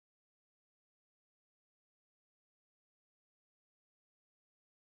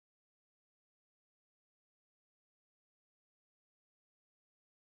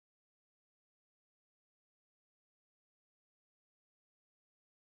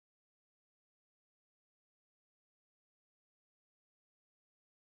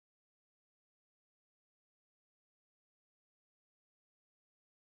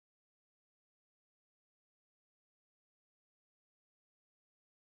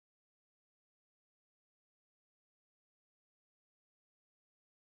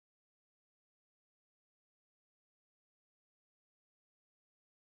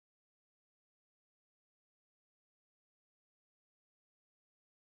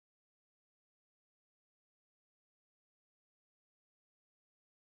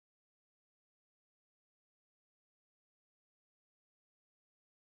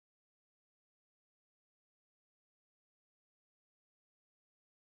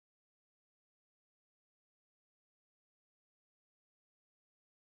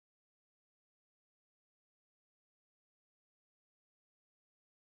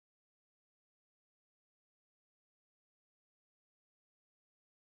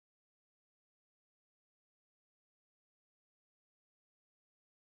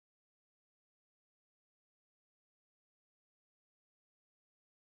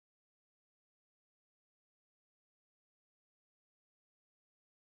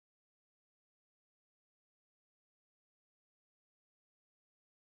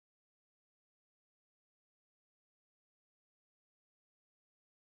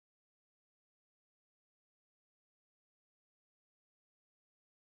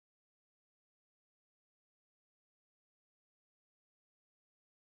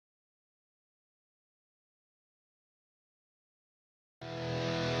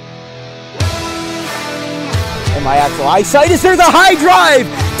Semi-axle eyesight. Is there the high drive?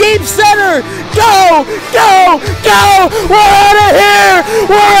 Deep center. Go, go, go. We're out of here.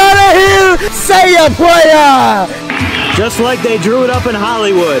 We're out of here. Say ya, playa. Just like they drew it up in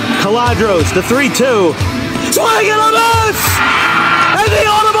Hollywood. Caladros, the 3-2. Swing and a miss! And the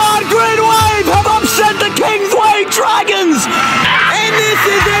Audubon Green Wave have upset the Kingsway Dragons! And this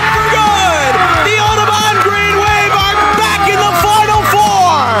is it for good! The Audubon Green Wave are back in the Final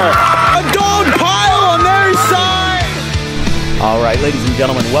Four! A dog pile on their side! All right, ladies and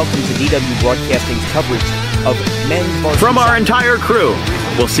gentlemen, welcome to DW Broadcasting's coverage of men's varsity. From our entire crew,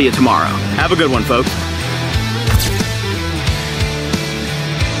 we'll see you tomorrow. Have a good one, folks.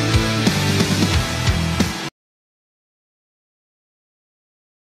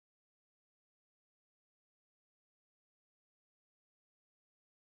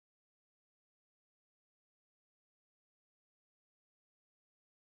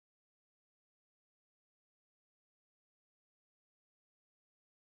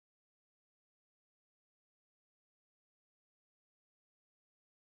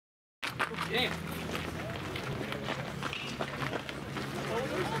 Damn.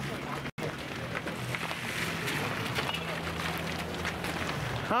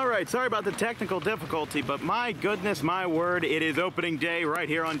 All right, sorry about the technical difficulty, but my goodness, my word, it is opening day right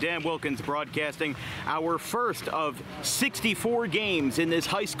here on Dan Wilkins Broadcasting. Our first of 64 games in this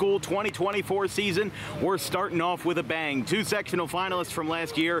high school 2024 season. We're starting off with a bang. Two sectional finalists from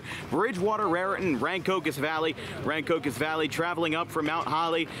last year, Bridgewater-Raritan, Rancocas Valley. Rancocas Valley traveling up from Mount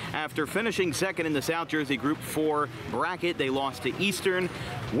Holly after finishing second in the South Jersey Group 4 bracket. They lost to Eastern,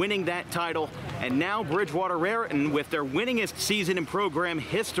 winning that title. And now Bridgewater-Raritan, with their winningest season in program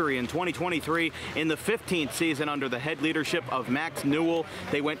history in 2023, in the 15th season under the head leadership of Max Newell.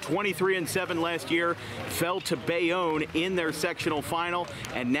 They went 23-7 last year, fell to Bayonne in their sectional final,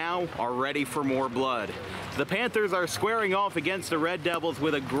 and now are ready for more blood. The Panthers are squaring off against the Red Devils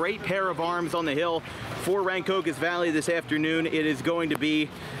with a great pair of arms on the hill for Rancocas Valley this afternoon. It is going to be,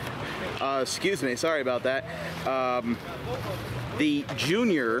 excuse me, sorry about that. The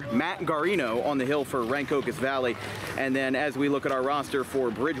junior, Matt Garino, on the hill for Rancocas Valley. And then as we look at our roster for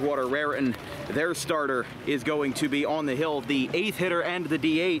Bridgewater-Raritan, their starter is going to be on the hill, the 8th hitter and the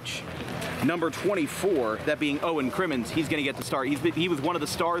DH, number 24, that being Owen Crimmins. He's going to get the start. He was one of the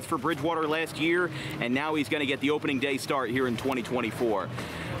stars for Bridgewater last year, and now he's going to get the opening day start here in 2024.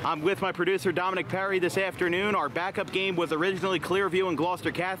 I'm with my producer, Dominic Perry, this afternoon. Our backup game was originally Clearview and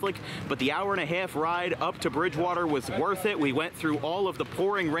Gloucester Catholic, but the hour-and-a-half ride up to Bridgewater was worth it. We went through all of the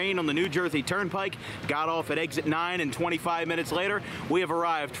pouring rain on the New Jersey Turnpike, got off at exit 9, and 25 minutes later, we have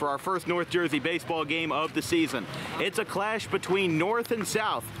arrived for our first North Jersey baseball game of the season. It's a clash between North and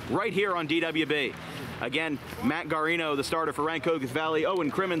South, right here on DWB. Again, Matt Garino, the starter for Rancocas Valley. Owen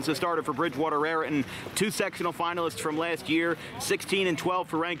Crimmins, the starter for Bridgewater-Raritan. Two sectional finalists from last year, 16-12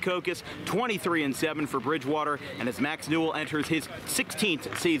 for Rancocas, 23-7 for Bridgewater. And as Max Newell enters his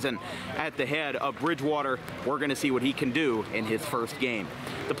 16th season at the head of Bridgewater, we're going to see what he can do in his first game.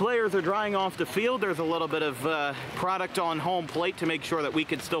 The players are drying off the field. There's a little bit of product on home plate to make sure that we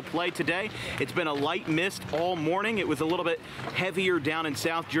can still play today. It's been a light mist all morning. It was a little bit heavier down in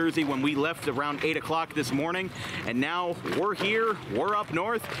South Jersey when we left around 8 o'clock this morning, and now we're here, we're up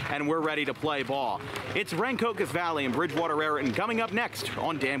north, and we're ready to play ball. It's Rancocas Valley and Bridgewater-Raritan coming up next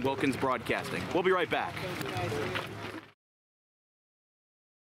on Dan Wilkins Broadcasting. We'll be right back.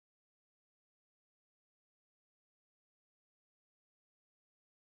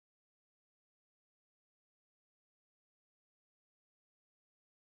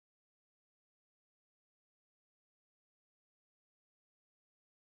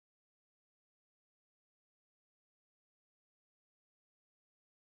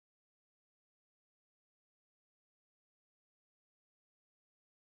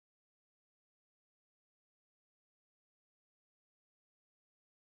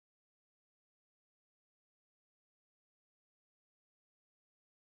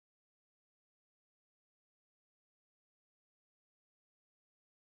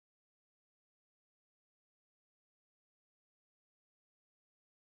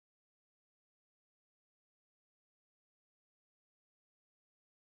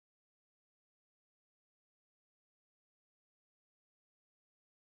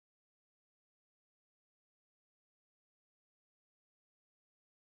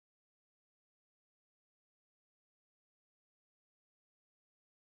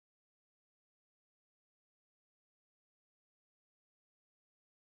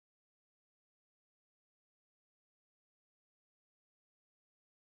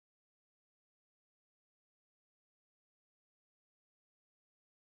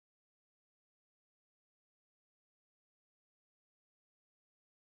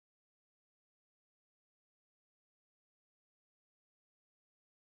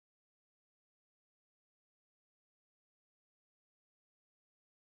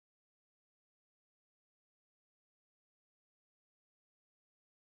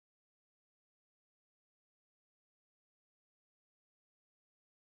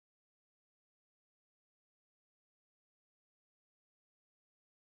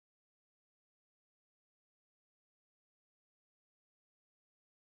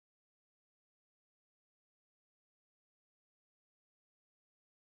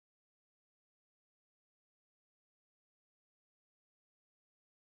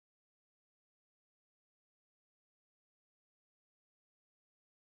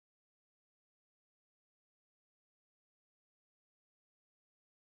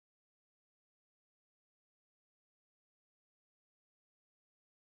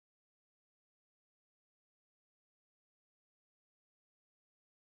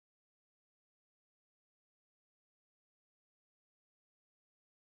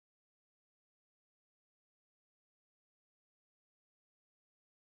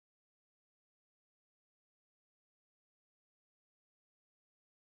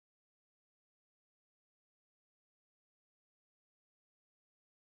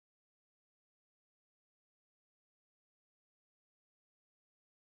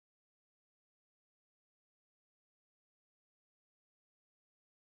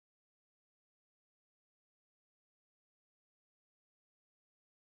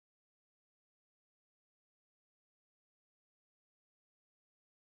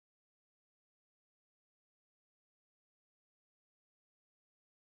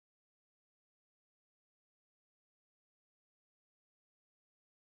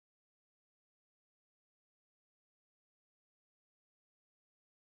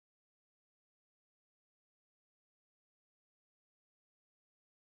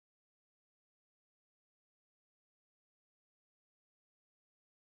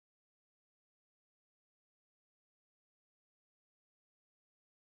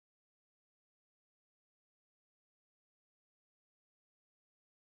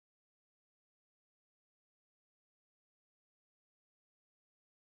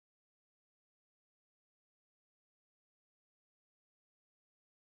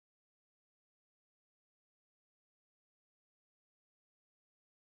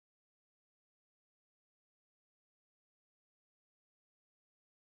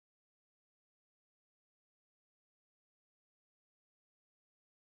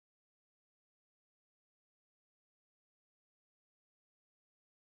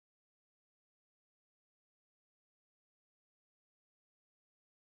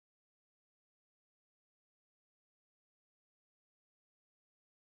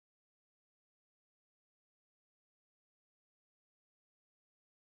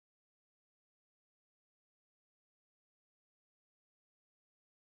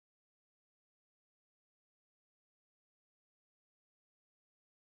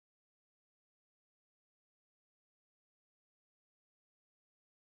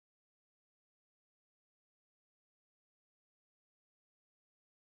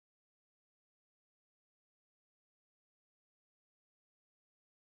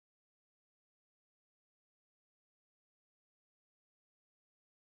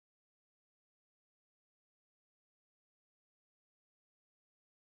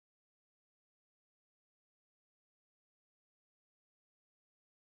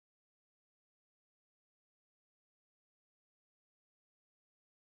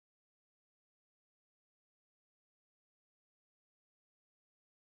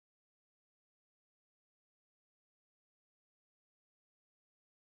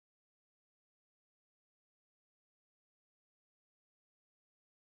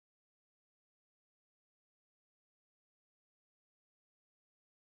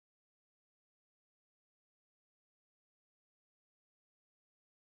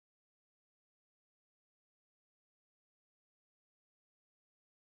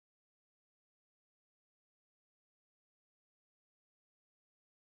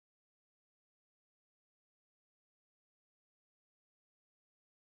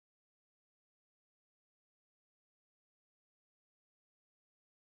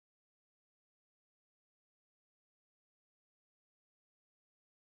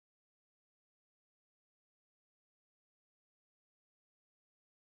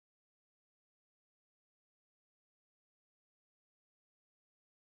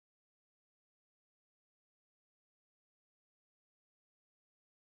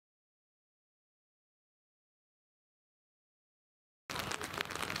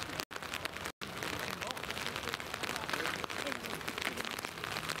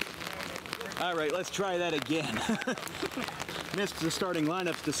 All right, let's try that again. Missed the starting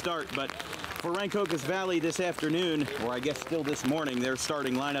lineups to start, but for Rancocas Valley this afternoon, or I guess still this morning, their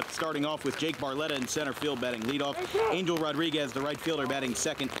starting lineup starting off with Jake Barletta in center field batting leadoff, Angel Rodriguez, the right fielder, batting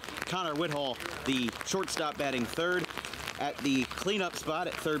second, Connor Whithall, the shortstop, batting third. At the cleanup spot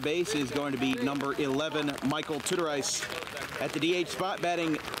at third base is going to be number 11, Michael Tudorais. At the DH spot,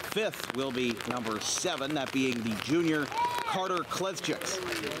 batting fifth, will be number 7, that being the junior Carter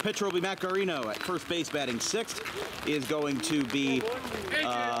Kleszczyk. Pitcher will be Matt Garino. At first base, batting sixth, is going to be,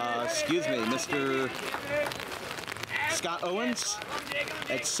 Mr. Scott Owens.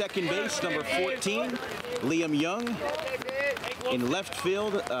 At second base, number 14, Liam Young. In left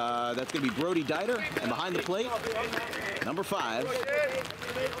field, that's going to be Brody Dieter. And behind the plate, number 5,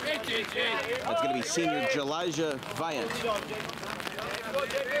 that's going to be senior Elijah Viant.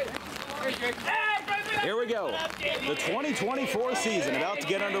 Here we go. The 2024 season about to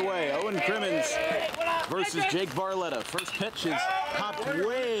get underway. Owen Crimmins versus Jake Barletta. First pitch is popped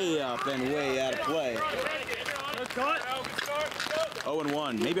way up and way out of play.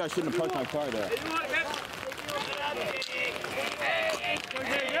 0-1. Maybe I shouldn't have parked my car there.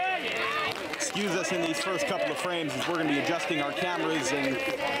 Excuse us in these first couple of frames as we're going to be adjusting our cameras and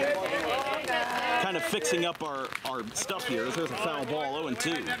kind of fixing up our stuff here. There's a foul ball,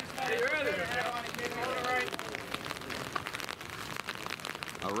 0-2.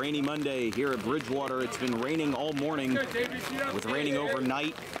 A rainy Monday here at Bridgewater. It's been raining all morning, with raining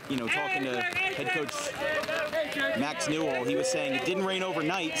overnight. You know, talking to head coach Max Newell, he was saying it didn't rain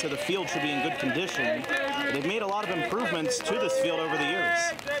overnight, so the field should be in good condition. They've made a lot of improvements to this field over the years.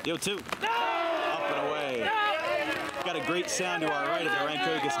 0-2. Up and away. Got a great sound to our right of the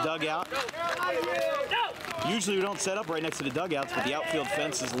Rancocas dugout. Usually we don't set up right next to the dugouts, but the outfield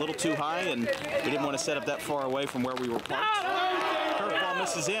fence is a little too high, and we didn't want to set up that far away from where we were parked. Curveball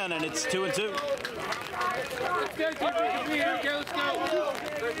misses in, and it's 2-2.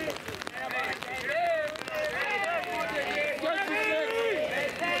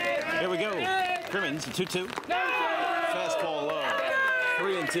 Here we go. Crimmins, 2-2. Fastball low.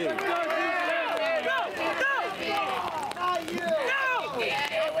 3-2.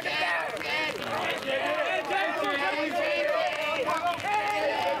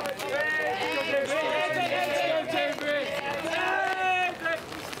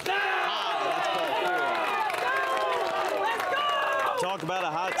 Talk about a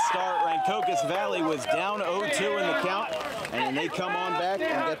hot start. Rancocas Valley was down 0-2 in the count, and then they come on back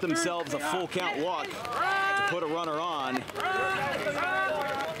and get themselves a full count walk to put a runner on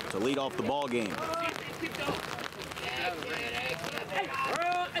to lead off the ball game.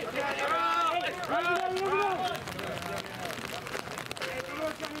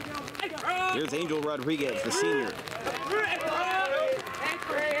 Here's Angel Rodriguez, the senior.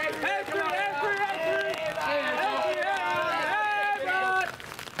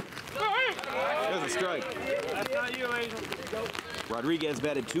 There's a strike. Rodriguez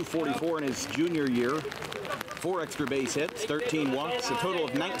batted .244 in his junior year. 4 extra base hits, 13 walks, a total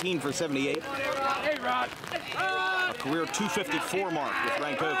of 19 for 78. A career .254 mark with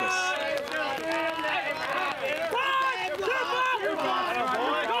Rancocas.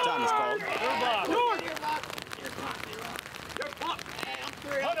 Time is called.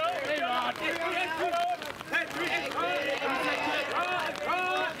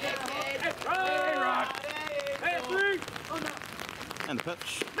 And the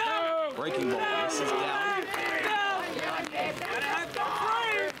pitch. Breaking ball. This is down.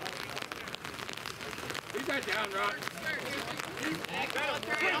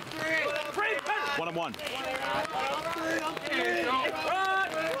 1-1.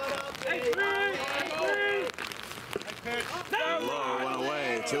 Low, 1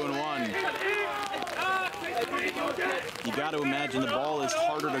 away. 2-1. You got to imagine the ball is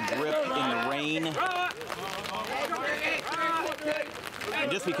harder to grip in the rain.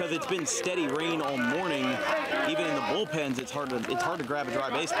 And just because it's been steady rain all morning, even in the bullpens, it's hard to grab a dry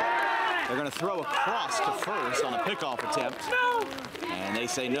baseball. They're going to throw across to first on a pickoff attempt, and they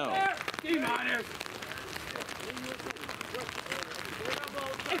say no.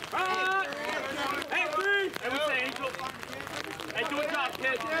 Hey, do a job,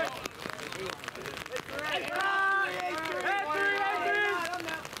 kid.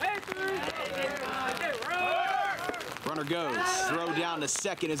 Runner goes, throw down to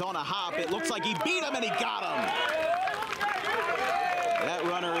second, is on a hop. It looks like he beat him, and he got him. That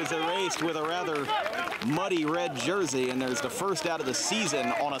runner is erased with a rather muddy red jersey, and there's the first out of the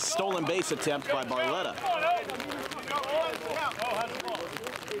season on a stolen base attempt by Barletta.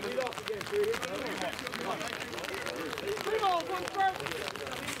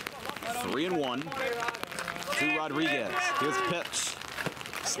 3-1 to Rodriguez. Here's the pitch.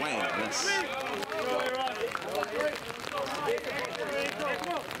 Swing. Yes.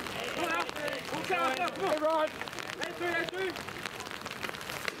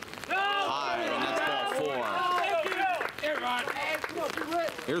 High, and that's ball 4.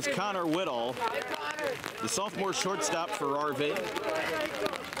 Here's Connor Whittle, the sophomore shortstop for RV.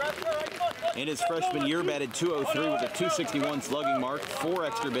 In his freshman year, batted .203 with a .261 slugging mark, 4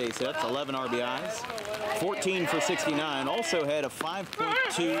 extra base hits, 11 RBIs, 14 for 69. Also had a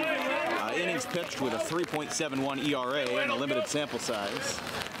 5.2 innings pitched with a 3.71 ERA and a limited sample size.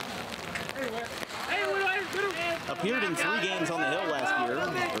 Appeared in 3 games on the Hill last year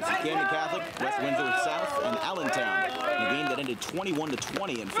versus Camden Catholic, West Windsor South, and Allentown. In a game that ended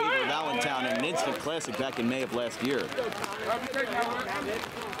 21-20 in favor of Allentown in an instant classic back in May of last year.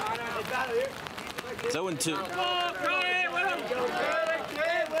 It's 0-2.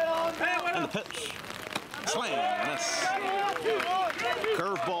 And the pitch. Slam. Miss.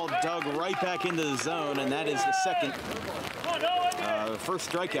 Curveball dug right back into the zone, and that is the second, first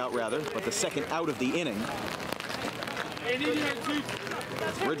strikeout rather, but the second out of the inning.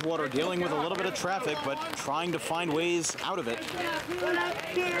 Bridgewater dealing with a little bit of traffic, but trying to find ways out of it.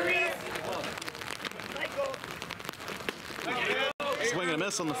 Swing and a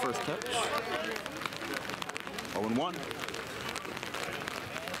miss on the first pitch. 0-1.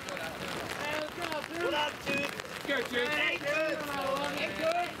 Good, dude.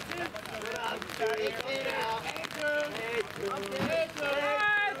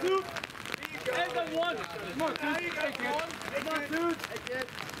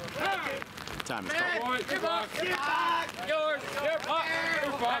 Time is called.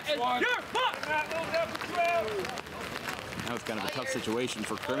 That was kind of a tough situation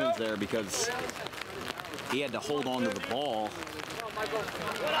for Crimmins there because he had to hold on to the ball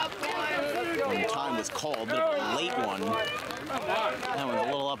when time was called, but a late one. That was a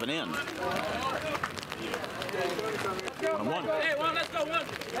little up and in. 1-1. Hey, one, let's go, one.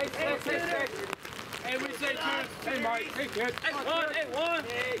 Hey, we say two. Hey, Mike. Hey, kid. Hey, one.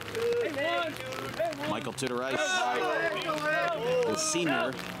 Michael Tudorice, the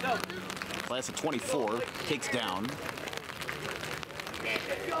senior, class of 24, takes down.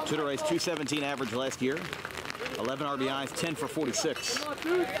 Tudorice 217 average last year. 11 RBIs, 10 for 46.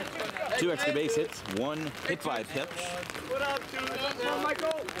 2 extra base hits, 1 hit by pitch.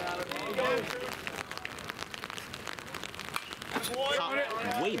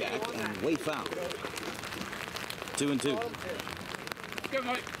 Caught way back and way foul. 2-2. Good,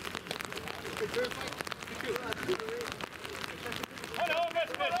 Mike.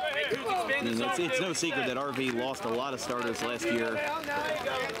 I mean, it's no secret that RV lost a lot of starters last year,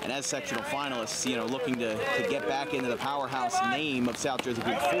 and as sectional finalists, you know, looking to get back into the powerhouse name of South Jersey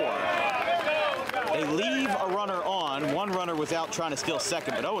Group 4. They leave a runner on. 1 runner was out trying to steal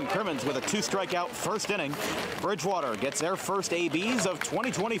second, but Owen Crimmins with a 2-strikeout first inning. Bridgewater gets their first ABs of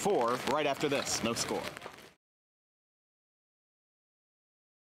 2024 right after this. No score.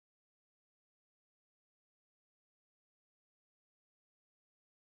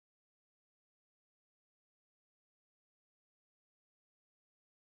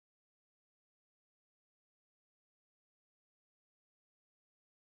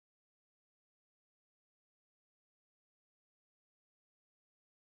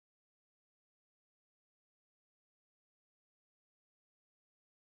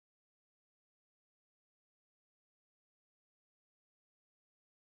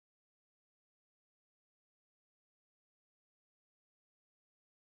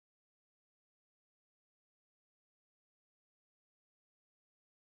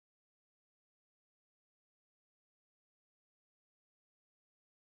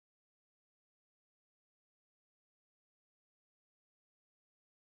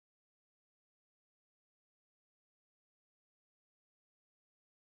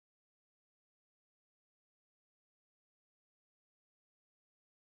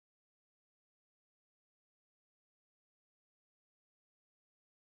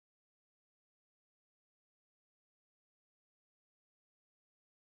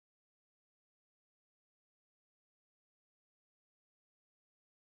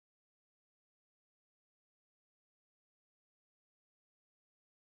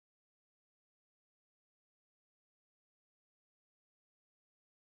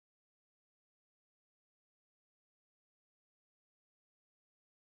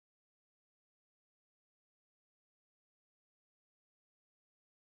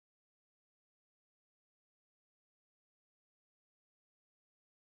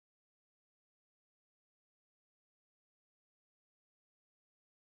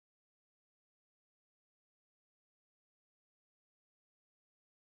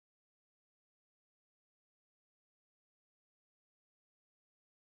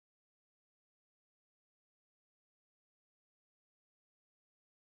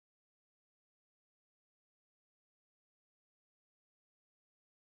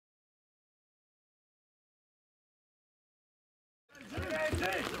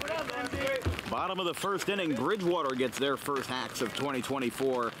 Bottom of the first inning, Bridgewater gets their first hacks of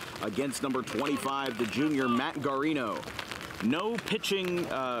 2024 against number 25, the junior Matt Garino. No pitching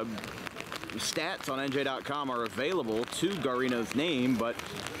stats on NJ.com are available to Garino's name, but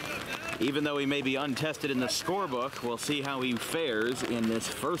even though he may be untested in the scorebook, we'll see how he fares in this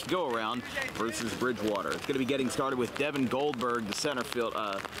first go-around versus Bridgewater. It's going to be getting started with Devin Goldberg, the center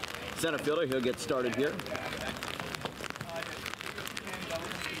fielder. He'll get started here.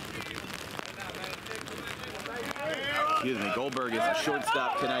 Excuse me, Goldberg is a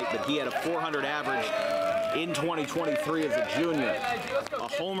shortstop tonight, but he had a .400 average in 2023 as a junior. A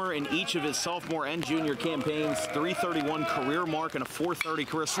homer in each of his sophomore and junior campaigns, .331 career mark and a .430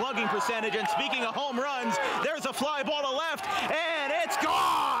 career slugging percentage. And speaking of home runs, there's a fly ball to left, and it's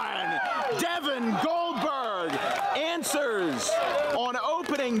gone! Devin Goldberg answers on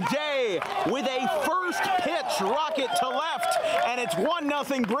opening day with a first pitch rocket to left, and it's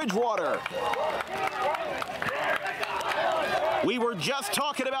 1-0 Bridgewater. We were just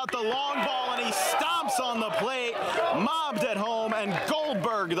talking about the long ball, and he stomps on the plate, mobbed at home, and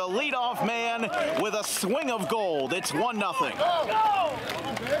Goldberg, the leadoff man, with a swing of gold. It's 1-0.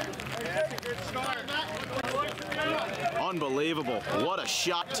 Unbelievable. What a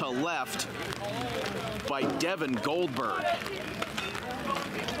shot to left by Devin Goldberg.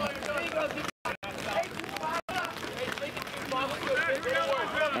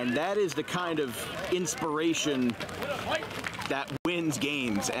 And that is the kind of inspiration that wins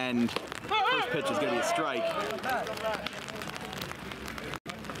games, and first pitch is going to be a strike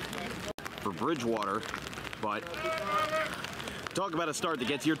for Bridgewater, but talk about a start that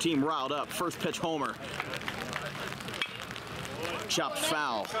gets your team riled up. First pitch homer. Chopped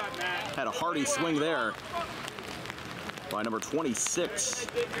foul. Had a hearty swing there by number 26.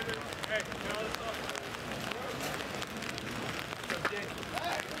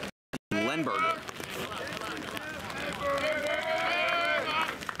 Lenberger.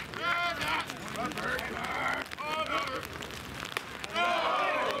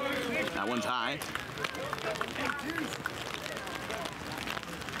 That one's high.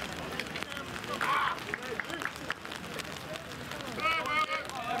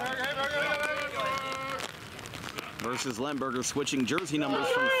 Versus Lenberger, switching jersey numbers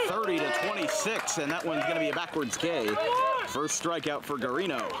from 30 to 26, and that one's going to be a backwards K. First strikeout for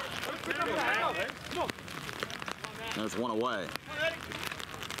Garino. There's one away.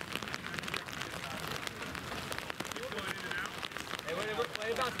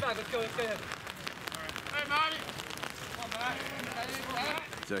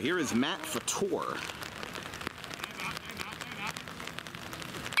 So here is Matt Fator.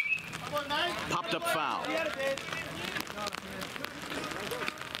 Popped up foul.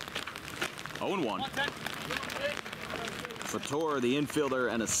 0-1. Fator, the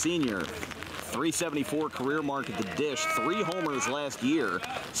infielder and a senior. .374 career mark at the dish. 3 homers last year.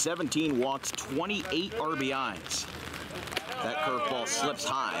 17 walks, 28 RBIs. That curveball slips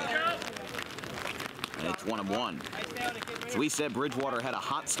high. And it's 1-1. As we said, Bridgewater had a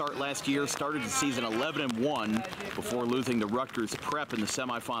hot start last year. Started the season 11-1 before losing to Rutgers Prep in the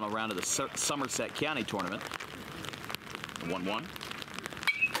semifinal round of the Somerset County tournament. 1-1.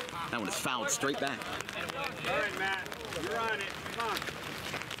 That one is fouled straight back. All right, Matt. You're on it. Come on.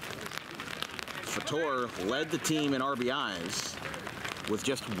 Fator led the team in RBIs with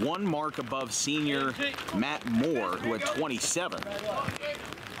just 1 mark above senior Matt Moore, who had 27.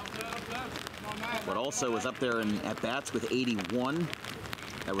 But also was up there in at-bats with 81.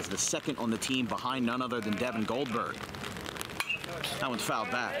 That was the second on the team behind none other than Devin Goldberg. That one's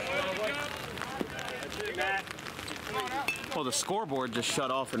fouled back. Well, the scoreboard just shut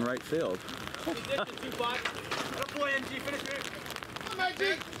off in right field.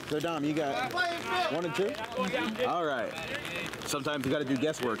 So, Dom, you got 1 and 2? All right. Sometimes you got to do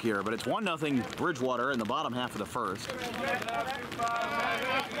guesswork here, but it's 1-0 Bridgewater in the bottom half of the first.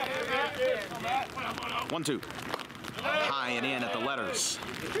 1-2. High and in at the letters.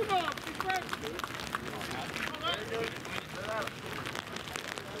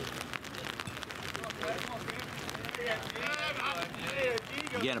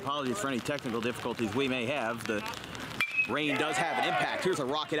 Again, apologies for any technical difficulties we may have. The rain does have an impact. Here's a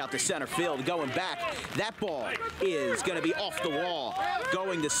rocket out to center field, going back. That ball is going to be off the wall.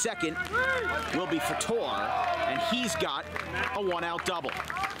 Going to second will be Fator, and he's got a 1-out double.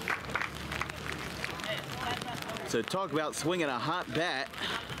 So talk about swinging a hot bat.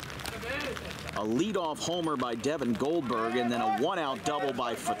 A leadoff homer by Devin Goldberg, and then a 1-out double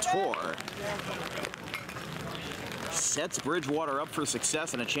by Fator. Sets Bridgewater up for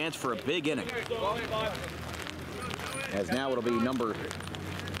success and a chance for a big inning. as now it'll be number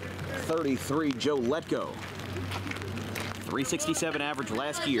 33, Joe Letko. 367 average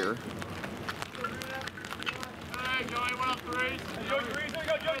last year.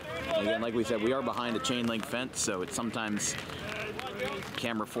 Again, like we said, we are behind a chain link fence, so it's sometimes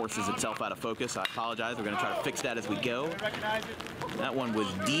camera forces itself out of focus. I apologize. We're going to try to fix that as we go. That one was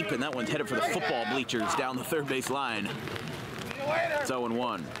deep, and that one's headed for the football bleachers down the third base line. It's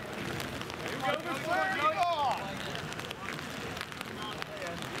 0-1.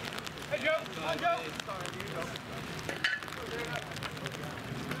 Hey, Joe. Hey, Joe.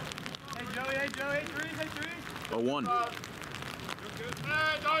 Hey, Joe. Hey, threes. 0-1.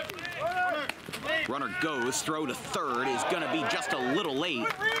 Runner goes, throw to third is going to be just a little late.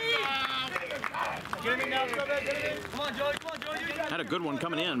 Had a good one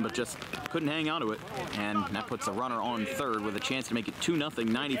coming in, but just couldn't hang on to it. And that puts the runner on third with a chance to make it 2-0,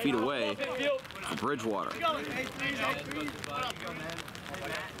 90 feet away for Bridgewater.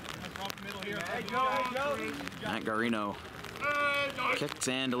 Matt Garino kicks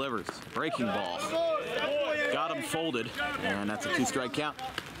and delivers. Breaking ball. Got him folded, and that's a 2-strike count.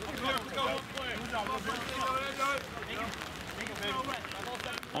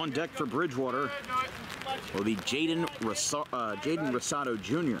 On deck for Bridgewater will be Jaden Rosado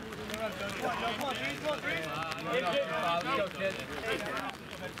Jr.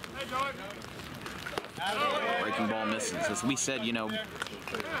 Breaking ball misses. As we said, you know,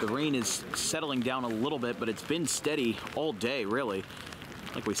 the rain is settling down a little bit, but it's been steady all day, really.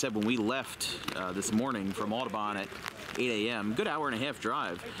 Like we said when we left this morning from Audubon at 8 a.m. Good hour and a half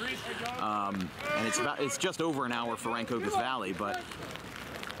drive, and it's just over an hour for Rancocas Valley, but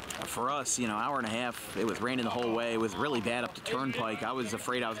for us, you know, hour and a half. It was raining the whole way. It was really bad up the Turnpike. I was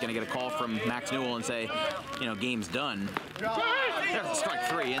afraid I was going to get a call from Max Newell and say, you know, game's done. There's a strike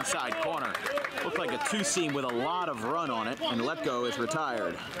three inside corner. Looked like a two-seam with a lot of run on it, and Letko is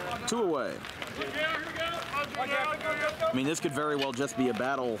retired. 2 away. I mean, this could very well just be a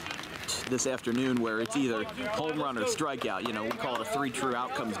battle this afternoon where it's either home run or strikeout. You know, we call it a 3 true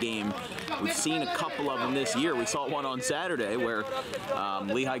outcomes game. We've seen a couple of them this year. We saw one on Saturday where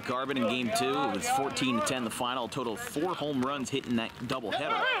Lehigh Carbon in game 2, it was 14-10 the final. Total 4 home runs hit in that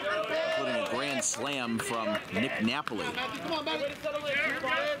doubleheader, including a grand slam from Nick Napoli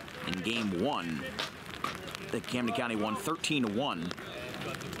in game 1. That Camden County won 13-1.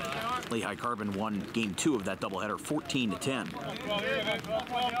 Lehigh Carbon won game 2 of that doubleheader, 14-10.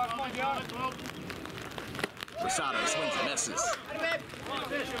 Rosado swings and misses.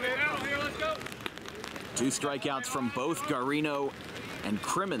 2 strikeouts from both Garino and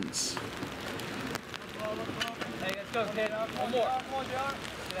Crimmins. Hey, let's go, kid. One more.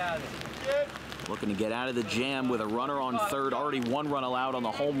 Get out of there. Looking to get out of the jam with a runner on third. Already 1 run allowed on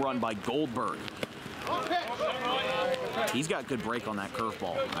the home run by Goldberg. He's got good break on that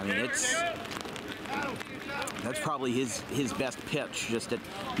curveball. I mean, that's probably his best pitch. Just that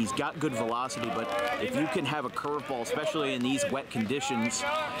he's got good velocity, but if you can have a curveball, especially in these wet conditions,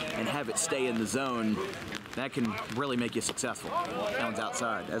 and have it stay in the zone, that can really make you successful. That one's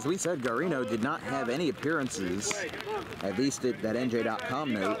outside. As we said, Garino did not have any appearances, at least that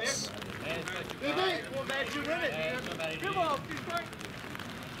NJ.com notes.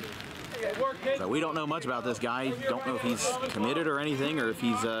 So we don't know much about this guy. Don't know if he's committed or anything, or if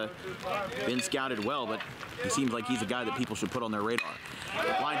he's been scouted well, but he seems like he's a guy that people should put on their radar.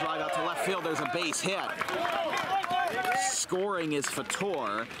 Line drive out to left field. There's a base hit. Scoring is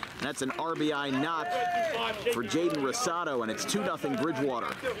Fator. That's an RBI not for Jaden Rosado, and it's 2-0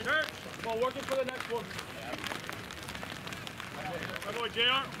 Bridgewater. Well, working for the next one. Come on,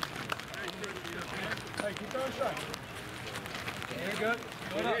 JR. Hey, keep throwing strikes. You're good.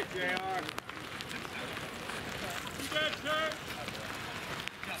 Good up, JR.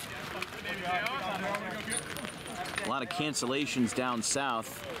 A lot of cancellations down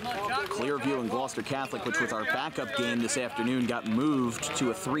south. Clearview and Gloucester Catholic, which was our backup game this afternoon, got moved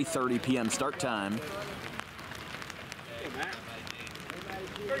to a 3:30 p.m. start time.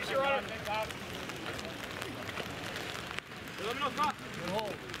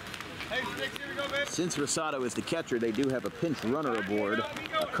 Since Rosado is the catcher, they do have a pinch runner aboard,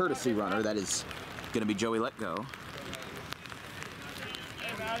 a courtesy runner. That is going to be Joey Letko.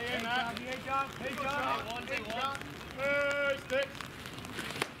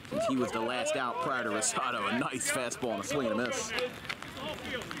 Since he was the last out prior to Rosado, a nice fastball and a swing and a miss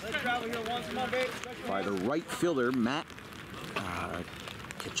by the right fielder, Matt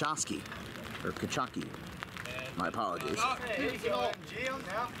Kachowski, or Kachaki. My apologies.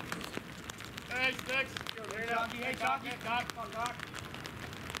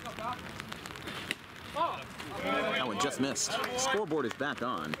 That one just missed. Scoreboard is back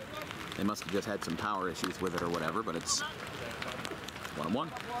on. They must have just had some power issues with it or whatever, but it's 1-1.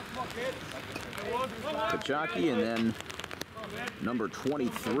 Kachaki, and then number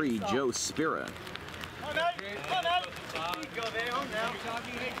 23, Joe Spira.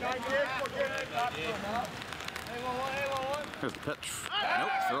 There's the pitch. Nope,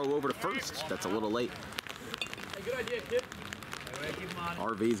 throw over to first. That's a little late. Good idea, kid.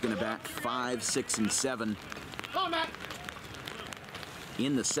 RV's going to bat 5, 6, and 7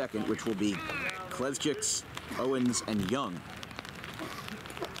 in the second, which will be Klesjiks, Owens, and Young.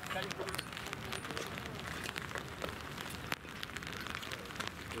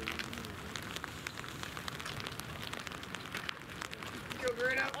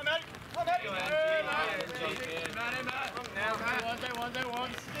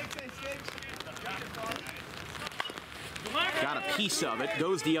 Got a piece of it,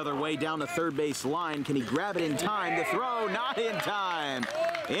 goes the other way down the third base line. Can he grab it in time? The throw, not in time.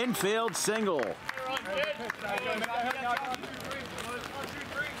 Infield single.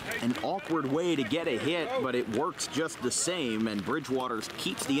 An awkward way to get a hit, but it works just the same, and Bridgewater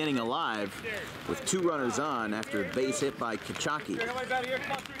keeps the inning alive with 2 runners on after a base hit by Kachaki.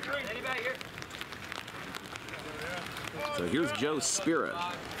 So here's Joe Spira.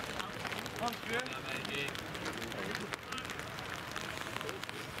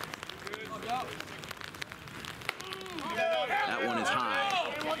 That one is high.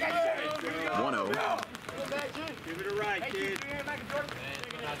 1-0. Give it a right, kid. Come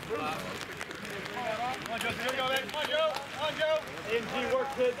on, Joe. Come on, Joe. NG work,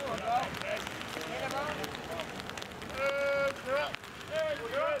 kid.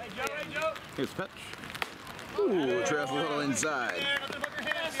 Here's the pitch. Ooh, trails a little inside.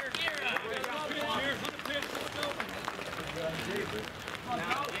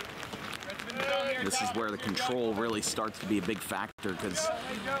 This is where the control really starts to be a big factor, because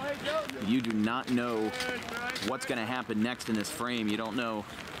you do not know what's going to happen next in this frame. You don't know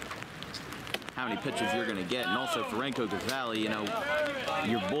how many pitches you're going to get, and also for Rancocas Valley, you know,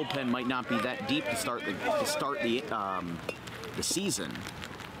 your bullpen might not be that deep to start the season.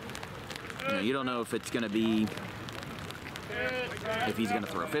 You know, you don't know if it's going to be, if he's going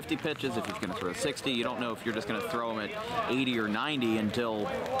to throw 50 pitches, if he's going to throw 60. You don't know if you're just going to throw him at 80 or 90 until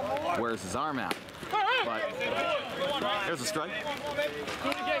wears his arm out. But there's a strike.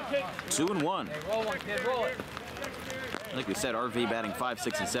 2-1. Like we said, RV batting 5,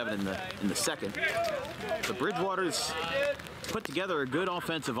 6, and 7 in the second. The Bridgewater's put together a good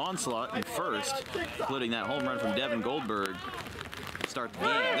offensive onslaught in first, including that home run from Devin Goldberg to start the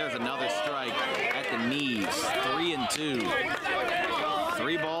game. There's another strike at the knees. 3-2.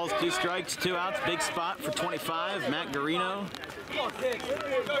 3 balls, 2 strikes, 2 outs. Big spot for 25, Matt Garino.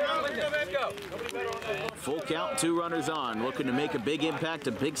 Full count, 2 runners on. Looking to make a big impact,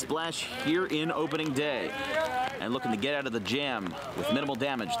 a big splash here in opening day. And looking to get out of the jam with minimal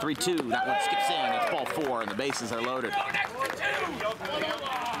damage. 3-2, that one skips in. It's ball 4, and the bases are loaded.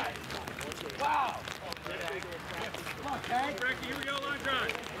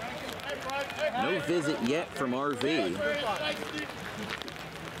 No visit yet from RV.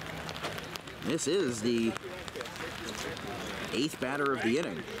 This is the 8th batter of the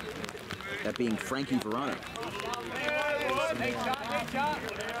inning, that being Frankie Verano.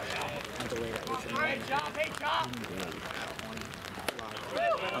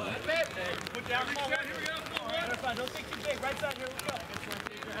 Don't think too big. Right side here. Let's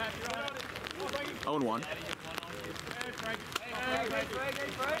go. 0-1.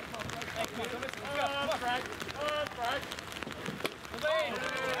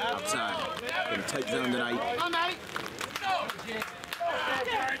 Outside. In a tight zone tonight.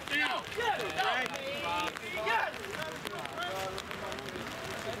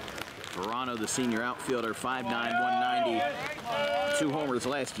 Verano, the senior outfielder, 5'9", 190, 2 homers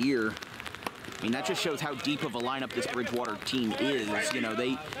last year. I mean, that just shows how deep of a lineup this Bridgewater team is. You know,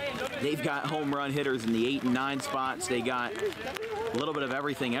 they've got home run hitters in the 8 and 9 spots. They got a little bit of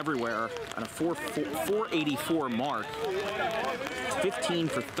everything everywhere. On a 484 mark, 15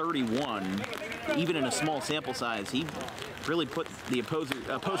 for 31, even in a small sample size. He really put the opposing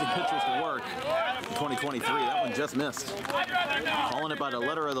pitchers to work in 2023. That one just missed. Calling it by the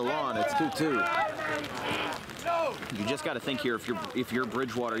letter of the law, and it's 2-2. You just got to think here, if you're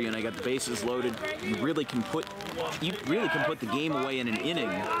Bridgewater, you know, you got the bases loaded. You really can put the game away in an inning,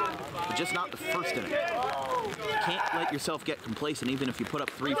 but just not the first inning. You can't let yourself get complacent, even if you put up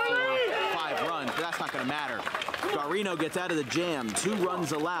 3, 4, 5 5 runs, but that's not going to matter. Garino gets out of the jam, 2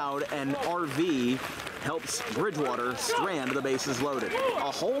 runs allowed, and RV helps Bridgewater strand the bases loaded.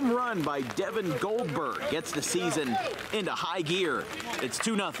 A home run by Devin Goldberg gets the season into high gear. It's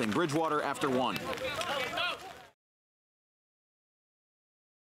 2-0, Bridgewater after 1.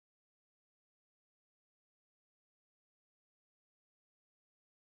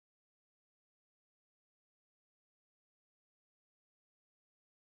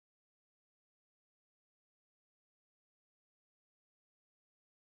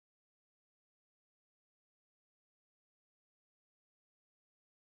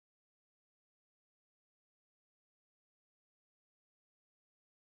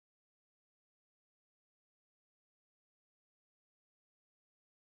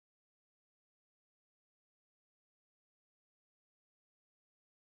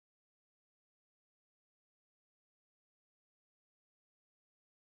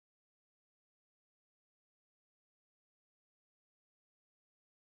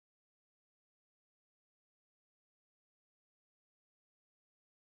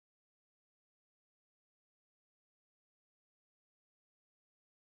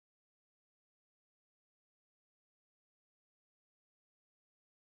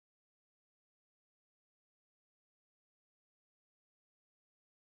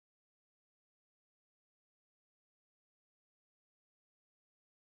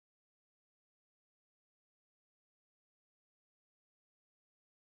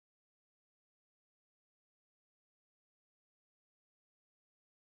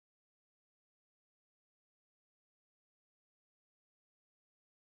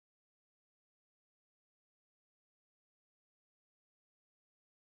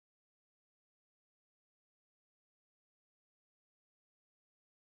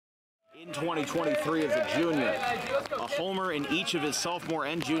 In 2023 as a junior, a homer in each of his sophomore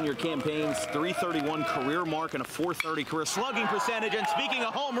and junior campaigns, .331 career mark and a .430 career slugging percentage. And speaking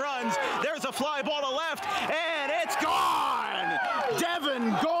of home runs, there's a fly ball to left, and it's gone!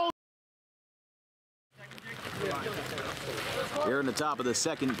 Devin Gold. Here in the top of the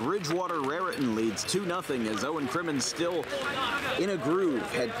second, Bridgewater-Raritan leads 2-0 as Owen Crimmon's still in a groove.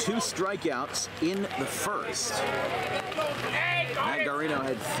 Had 2 strikeouts in the first. Matt Garino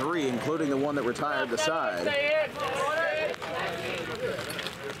had 3, including the one that retired the side.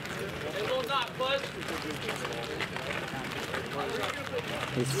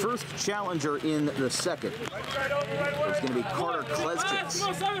 His first challenger in the second was going to be Carter Klesjits.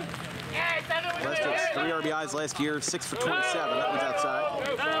 Klesjits, 3 RBIs last year, 6 for 27. That one's outside.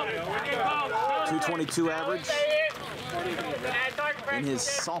 222 average in his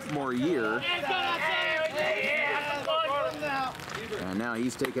sophomore year. And now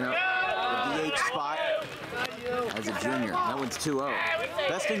he's taking up the DH spot as a junior. That one's 2-0.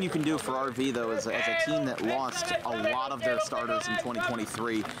 Best thing you can do for RV, though, is as a team that lost a lot of their starters in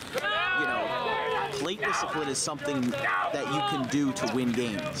 2023, you know, plate discipline is something that you can do to win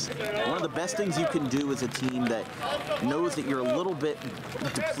games. One of the best things you can do as a team that knows that you're a little bit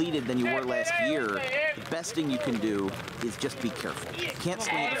depleted than you were last year, the best thing you can do is just be careful. You can't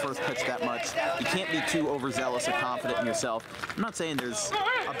swing at the first pitch that much. You can't be too overzealous or confident in yourself. I'm not saying there's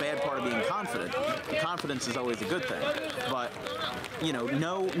a bad part of being confident. Confidence is always a good thing. But, you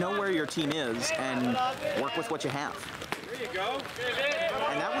know where your team is and work with what you have. There you go.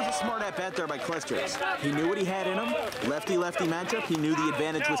 And that was a smart at-bat there by Klesjits. He knew what he had in him. Lefty-lefty matchup. He knew the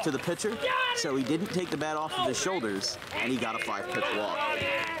advantage was to the pitcher, so he didn't take the bat off of his shoulders, and he got a 5-pitch walk.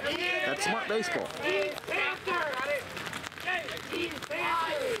 That's smart baseball.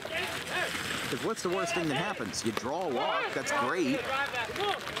 Because what's the worst thing that happens? You draw a walk, that's great.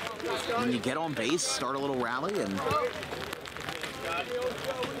 And you get on base, start a little rally, and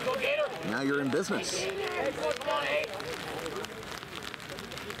now you're in business.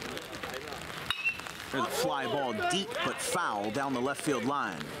 There's a fly ball deep but foul down the left field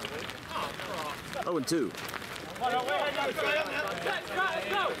line. 0-2.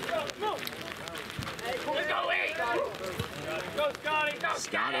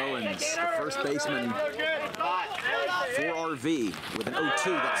 Scott Owens, the first baseman for RV, with an 0-2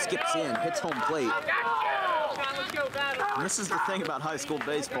 that skips in, hits home plate. And this is the thing about high school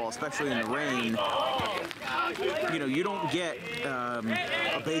baseball, especially in the rain. You know, you don't get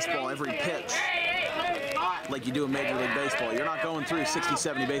a baseball every pitch like you do in Major League Baseball. You're not going through 60,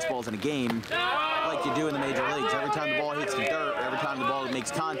 70 baseballs in a game like you do in the major leagues. Every time the ball hits the dirt, every time the ball makes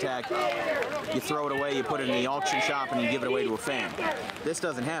contact, you throw it away, you put it in the auction shop, and you give it away to a fan. This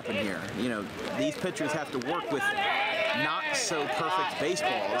doesn't happen here. You know, these pitchers have to work with not so perfect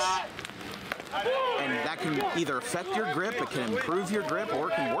baseballs And that can either affect your grip, it can improve your grip, or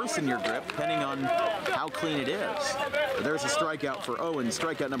it can worsen your grip, depending on how clean it is. But there's a strikeout for Owen,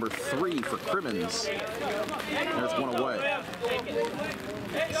 strikeout number 3 for Crimmins. There's one away.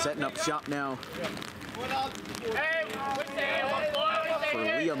 Setting up shop now for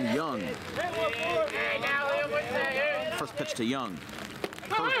Liam Young. First pitch to Young.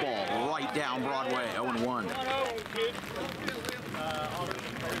 Curveball right down Broadway, 0-1.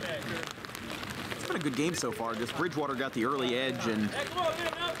 It's been a good game so far. Just Bridgewater got the early edge, and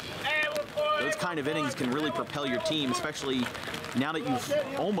those kind of innings can really propel your team, especially now that you've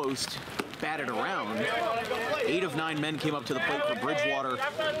almost batted around. 8 of 9 men came up to the plate for Bridgewater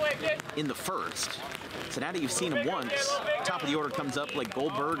in the first. So now that you've seen him once, top of the order comes up like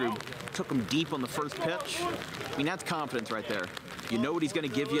Goldberg, who took him deep on the first pitch. I mean, that's confidence right there. You know what he's going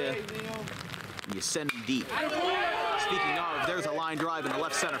to give you, and you send him deep. Speaking of, there's a line drive in the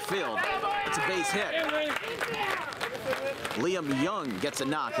left center field. It's a base hit. Liam Young gets a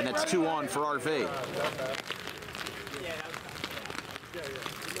knock, and it's 2 on for RV.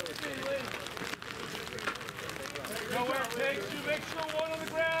 Nowhere takes you, make sure one on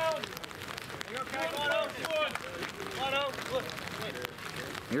the ground.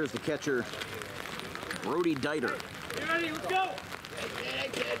 Here's the catcher, Brody Dieter. You ready? Let's go.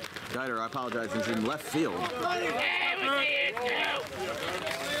 Dieter, I apologize, is in left field.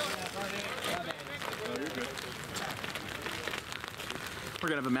 We're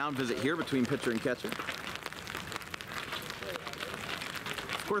gonna have a mound visit here between pitcher and catcher.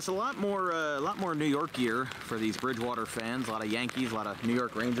 Of course, a lot more New York gear for these Bridgewater fans. A lot of Yankees, a lot of New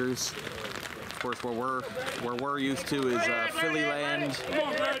York Rangers. Of course, where we're used to is Philly land.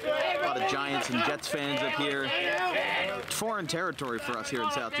 A lot of Giants and Jets fans up here. Foreign territory for us here in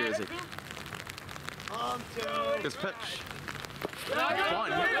South Jersey. This pitch,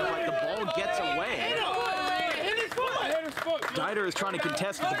 fun, but the ball gets away. Dieter is trying to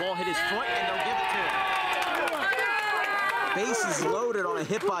contest, but the ball hit his foot, and they'll give it to him. Bases loaded on a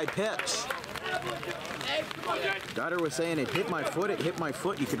hit by pitch. Dieter was saying, it hit my foot, it hit my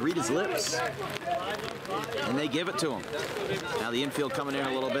foot. You could read his lips. And they give it to him. Now the infield coming in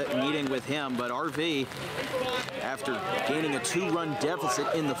a little bit, meeting with him, but RV, after gaining a 2-run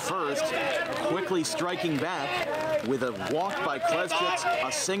deficit in the first, quickly striking back with a walk by Kleszczyk,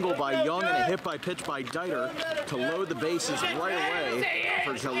 a single by Young, and a hit by pitch by Dieter to load the bases right away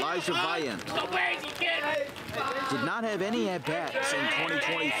for Elijah Viant. Did not have any at-bats in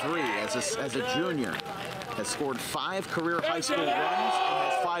 2023 as a junior. Has scored 5 career high school runs and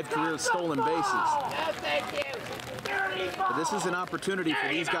has 5 career stolen bases. But this is an opportunity for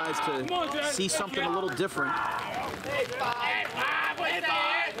these guys to see something a little different.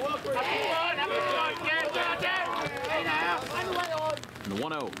 And the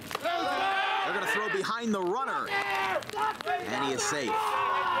 1-0. They're going to throw behind the runner. And he is safe.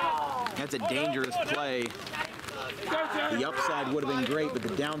 That's a dangerous play. The upside would have been great, but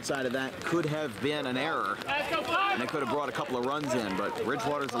the downside of that could have been an error. And they could have brought a couple of runs in, but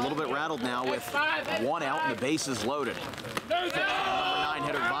Bridgewater's a little bit rattled now with 1 out and the bases loaded. Number 9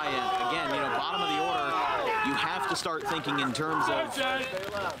 hitter Viant. Again, bottom of the order, you have to start thinking in terms of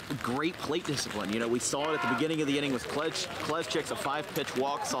great plate discipline. We saw it at the beginning of the inning with Kleszczyk's a 5-pitch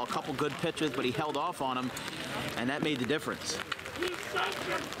walk, saw a couple good pitches, but he held off on them, and that made the difference.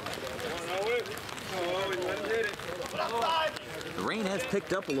 The rain has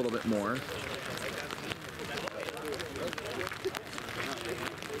picked up a little bit more.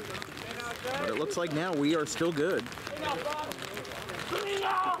 But it looks like now we are still good.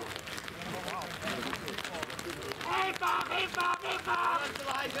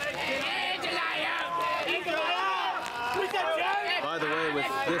 By the way, with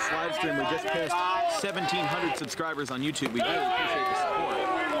this live stream, we just passed 1,700 subscribers on YouTube. We really appreciate the support.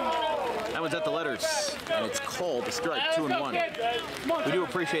 That was at the letters, and it's called a strike, 2-1. We do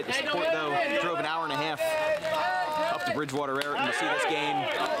appreciate the support, though. Drove an hour and a half up to Bridgewater-Raritan to see this game,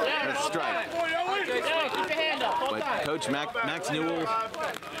 and it's a strike. But Coach Max Newell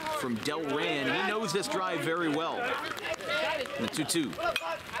from Delran, he knows this drive very well. And the 2-2.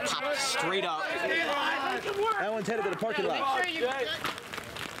 Pop straight up. That one's headed to the parking lot.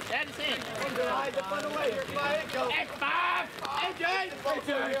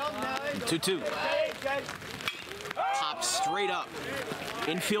 2-2. Pop straight up.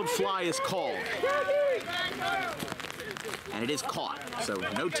 Infield fly is called. And it is caught. So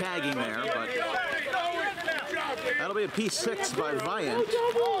no tagging there, but that'll be a P6 by Viant.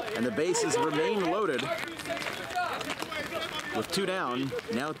 And the bases remain loaded. With 2 down,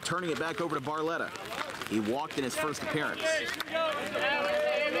 now turning it back over to Barletta. He walked in his first appearance.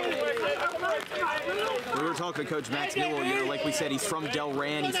 We were talking to Coach Max Newell, you know, like we said, he's from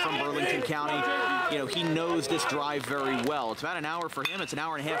Delran, he's from Burlington County. You know, he knows this drive very well. It's about an hour for him, it's an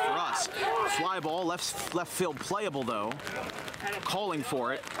hour and a half for us. Fly ball, left field playable though. Calling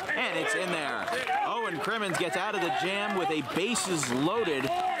for it, and it's in there. Owen Crimmins gets out of the jam with a bases loaded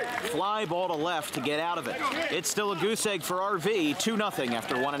fly ball to left to get out of it. It's still a goose egg for RV, 2-0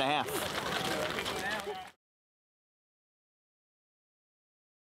 after 1.5.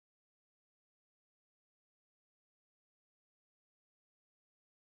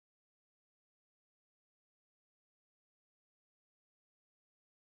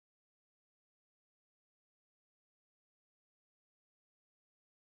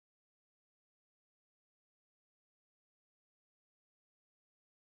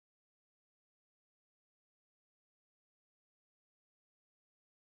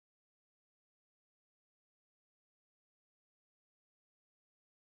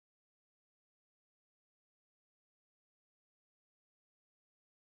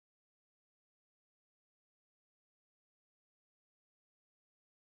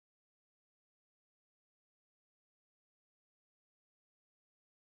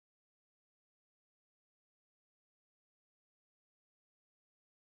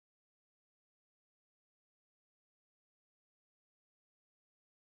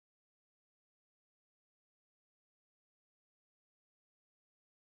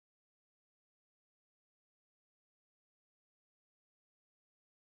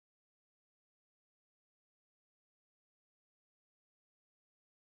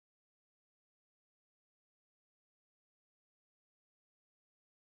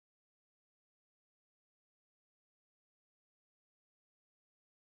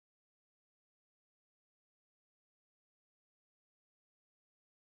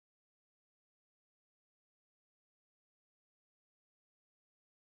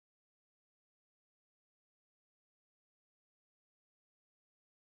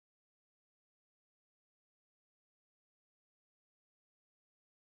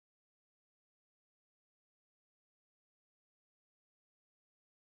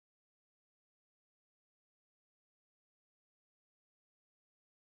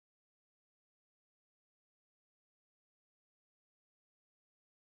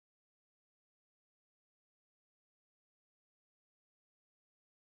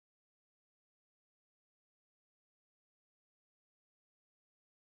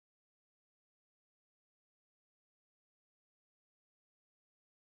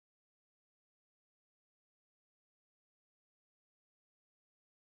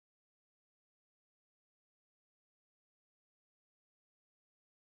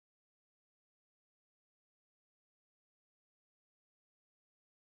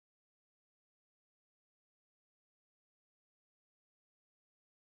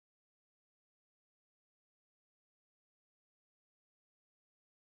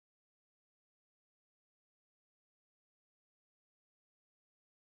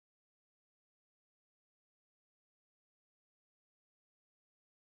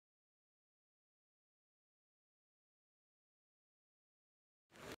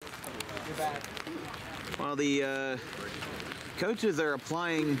 Well, the coaches are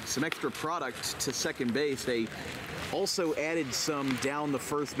applying some extra product to second base. They also added some down the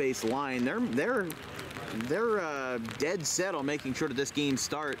first base line. They're dead set on making sure that this game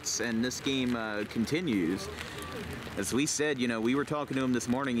starts and this game continues. As we said, you know, we were talking to him this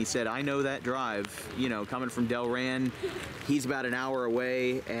morning. He said, I know that drive, you know, coming from Delran. He's about an hour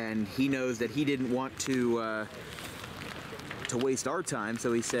away, and he knows that he didn't want to waste our time.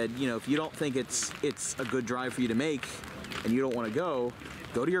 So he said, you know, if you don't think it's a good drive for you to make and you don't want to go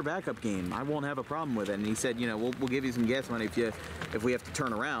to your backup game. I won't have a problem with it. And he said, you know, we'll give you some gas money if we have to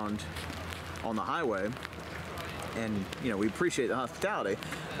turn around on the highway. And, you know, we appreciate the hospitality.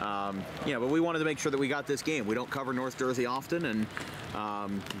 You know, but we wanted to make sure that we got this game. We don't cover North Jersey often,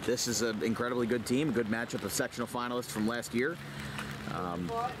 and this is an incredibly good team, a good matchup of sectional finalists from last year.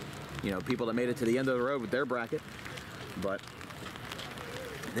 You know, people that made it to the end of the road with their bracket, but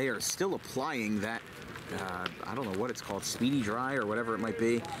they are still applying that, I don't know what it's called, speedy dry or whatever it might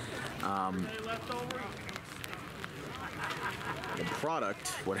be. The product,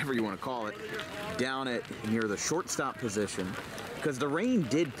 whatever you want to call it, down at near the shortstop position, because the rain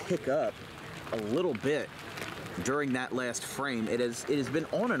did pick up a little bit during that last frame. It has been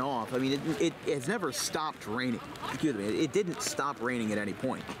on and off. I mean, it has never stopped raining. Excuse me, it didn't stop raining at any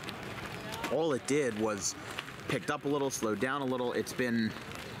point. All it did was picked up a little, slowed down a little. It's been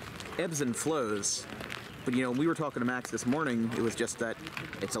ebbs and flows But you know, we were talking to Max this morning, it was just that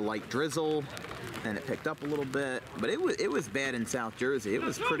it's a light drizzle, and it picked up a little bit, but it was bad in South Jersey. It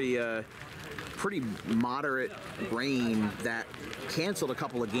was pretty moderate rain that canceled a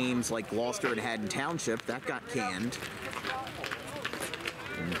couple of games like Gloucester and Haddon Township. That got canned.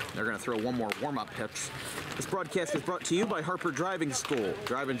 And they're going to throw one more warm-up pitch. This broadcast is brought to you by Harper Driving School.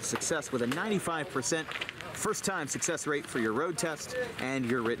 Driving to success with a 95% first-time success rate for your road test and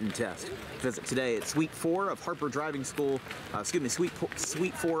your written test. Visit today at Suite 4 of Harper Driving School,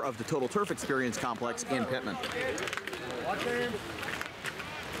 Suite 4 of the Total Turf Experience Complex in Pittman.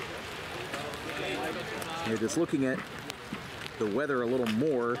 You're just looking at the weather a little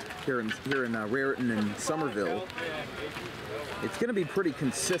more here in Raritan and Somerville. It's going to be pretty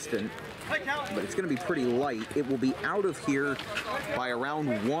consistent, but it's going to be pretty light. It will be out of here by around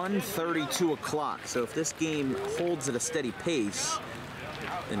 1:30, 2 o'clock. So if this game holds at a steady pace,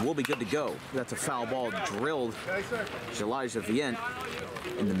 then we'll be good to go. That's a foul ball drilled Elijah Vient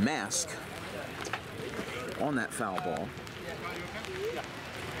in the mask on that foul ball.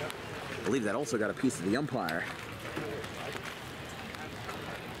 I believe that also got a piece of the umpire.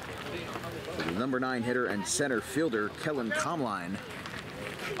 So the number 9 hitter and center fielder, Kellen Comline.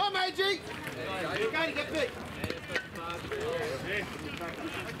 Oh, Magic! You gotta get big.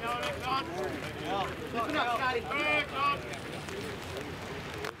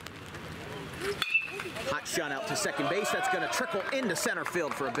 Hot shot out to second base. That's going to trickle into center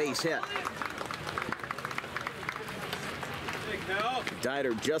field for a base hit.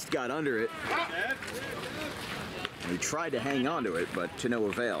 Dieter just got under it. He tried to hang on to it, but to no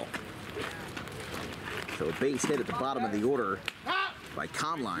avail. So a base hit at the bottom of the order by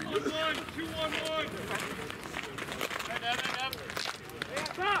Comline. 2-1-1.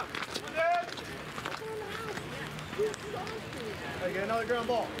 I get another ground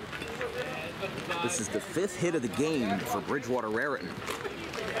ball. This is the 5th hit of the game for Bridgewater-Raritan.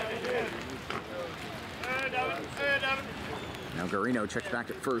 Now Garino checks back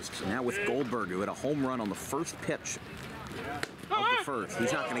at first. Now with Goldberg, who had a home run on the first pitch of the first.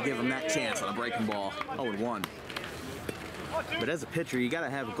 He's not going to give him that chance on a breaking ball. 0-1. But as a pitcher, you got to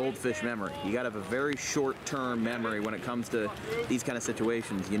have a goldfish memory. You got to have a very short-term memory when it comes to these kind of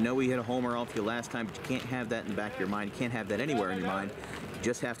situations. You know he hit a homer off you last time, but you can't have that in the back of your mind. You can't have that anywhere in your mind. You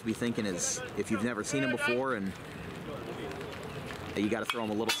just have to be thinking as if you've never seen him before, and you got to throw him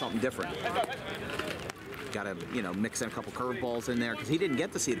a little something different. Got to, you know, mix in a couple curveballs in there, because he didn't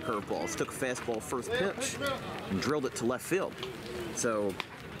get to see the curveballs. Took a fastball first pitch and drilled it to left field. So,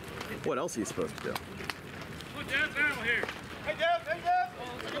 what else are you supposed to do? Put Dad's animal here. Hey, Dad! Hey, Dad!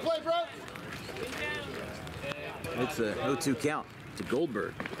 I can play, bro! It's a 0-2 count to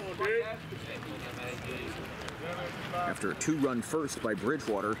Goldberg. After a 2-run first by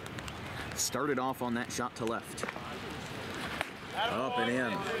Bridgewater, started off on that shot to left. Up and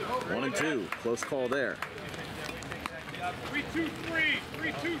in. 1-2. Close call there. 3-2-3.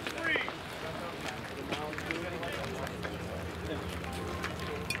 3-2-3.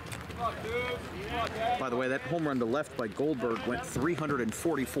 By the way, that home run to left by Goldberg went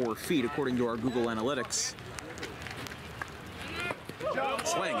 344 feet according to our Google Analytics.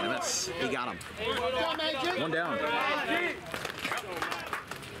 Swing and a miss. He got him. One down.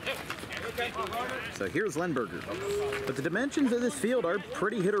 So here's Lenberger. But the dimensions of this field are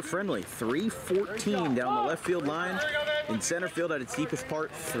pretty hitter-friendly. 314 down the left field line. In center field at its deepest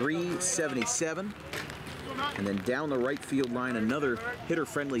part, 377. And then down the right field line, another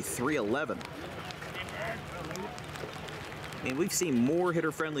hitter-friendly 311. I mean, we've seen more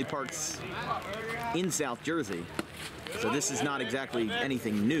hitter-friendly parks in South Jersey. So this is not exactly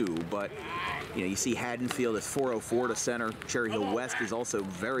anything new, but you know, you see Haddonfield is 404 to center. Cherry Hill West is also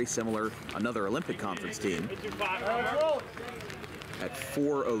very similar, another Olympic Conference team, at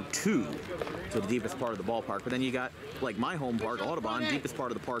 402 to the deepest part of the ballpark. But then you got, like my home park, Audubon, deepest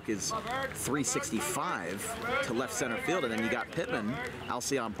part of the park is 365 to left center field. And then you got Pittman,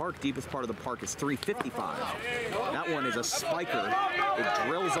 Alcyon Park, deepest part of the park is 355. That one is a spiker. It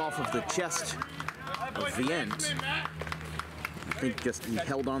drills off of the chest of Vient. I think just he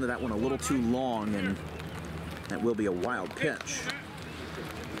held on to that one a little too long, and that will be a wild pitch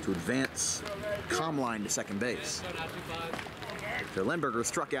to advance Comline to second base. So Lenberger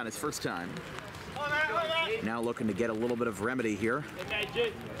struck out his first time. Now looking to get a little bit of remedy here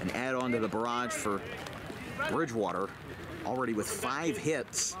and add on to the barrage for Bridgewater, already with 5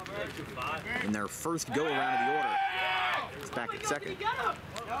 hits in their first go-around of the order. It's back at second.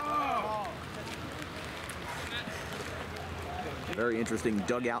 Very interesting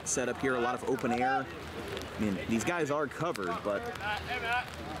dugout setup here, a lot of open air. I mean, these guys are covered, but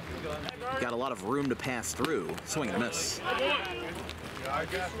got a lot of room to pass through. Swing and a miss.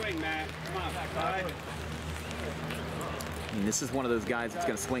 Swing, Matt. Come on, back. I mean, this is one of those guys that's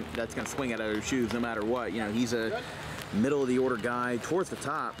going to swing out of their shoes no matter what. You know, he's a middle of the order guy towards the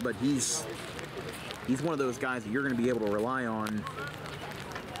top, but he's one of those guys that you're going to be able to rely on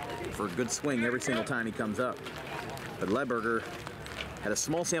for a good swing every single time he comes up. But Ledberger had a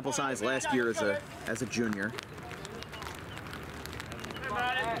small sample size last year as a junior.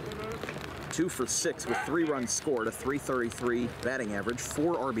 2 for 6 with 3 runs scored, a .333 batting average,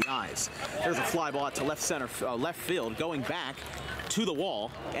 4 RBIs. There's a fly ball out to left field, going back to the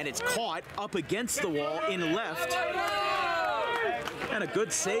wall, and it's caught up against the wall in left. And a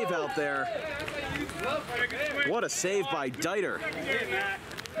good save out there. What a save by Dieter.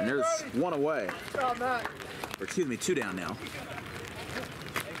 And there's 1 away. Or excuse me, 2 down now.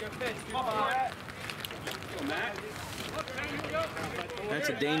 That's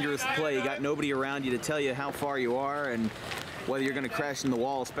a dangerous play. You got nobody around you to tell you how far you are and whether you're going to crash in the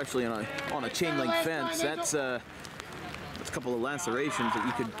wall, especially on a chain link fence. That's a couple of lacerations that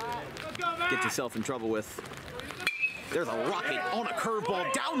you could get yourself in trouble with. There's a rocket on a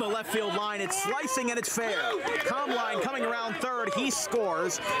curveball down the left field line. It's slicing and it's fair. Comline coming around third. He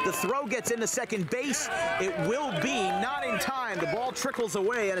scores. The throw gets into second base. It will be not in time. The ball trickles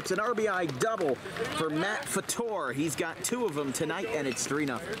away and it's an RBI double for Matt Fator. He's got 2 of them tonight and it's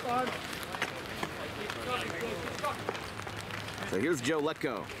 3-0. So here's Joe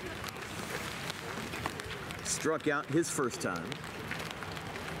Letko. Struck out his first time.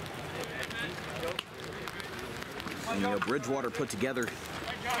 And, you know, Bridgewater put together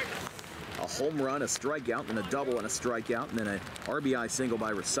a home run, a strikeout, and a double and a strikeout, and then an RBI single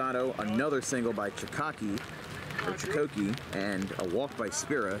by Rosado, another single by Chikoki, and a walk by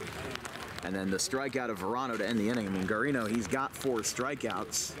Spira, and then the strikeout of Verano to end the inning. I mean, Garino, he's got 4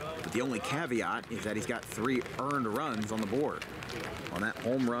 strikeouts, but the only caveat is that he's got 3 earned runs on the board. On that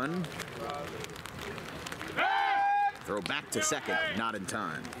home run, throw back to second, not in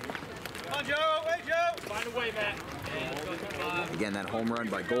time. Come on, Joe. Hey, Joe. Find a way, Matt. Again, that home run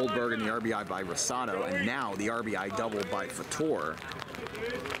by Goldberg and the RBI by Rosado, and now the RBI double by Fator.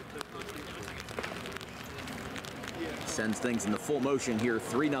 Sends things into full motion here.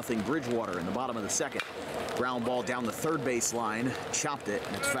 3-0 Bridgewater in the bottom of the second. Ground ball down the third base line. Chopped it,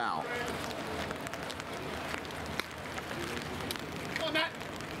 and it's foul. Come on, Matt.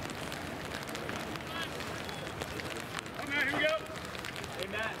 Come on, here we go. Hey,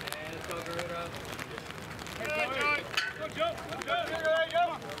 Matt. Let's go, Garino. Go, Joe.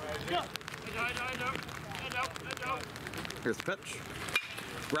 Here's the pitch.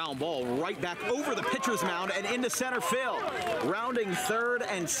 Ground ball right back over the pitcher's mound and into center field. Rounding third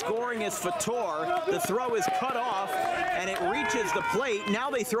and scoring is Fator. The throw is cut off and it reaches the plate. Now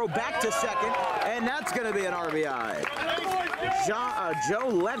they throw back to second and that's going to be an RBI. Joe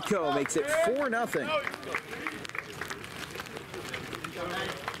Letko makes it 4-0.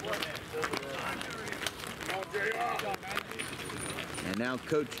 And now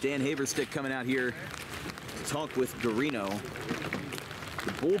Coach Dan Haverstick coming out here to talk with Garino.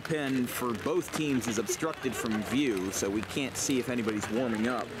 The bullpen for both teams is obstructed from view, so we can't see if anybody's warming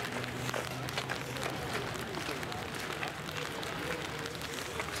up.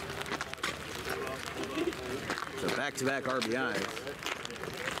 So back-to-back RBIs.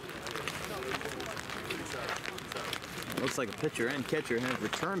 Looks like a pitcher and catcher have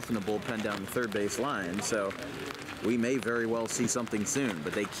returned from the bullpen down the third base line, so we may very well see something soon.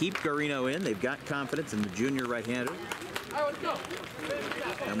 But they keep Garino in. They've got confidence in the junior right-hander.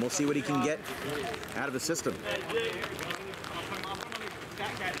 And we'll see what he can get out of the system.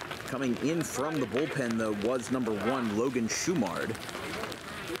 Coming in from the bullpen, though, was #1, Logan Schumard.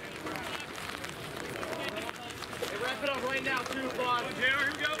 Wrap it up right now, too, Bob. Here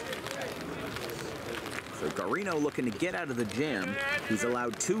we go. So Garino looking to get out of the jam. He's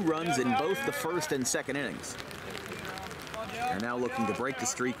allowed 2 runs in both the first and second innings. And now looking to break the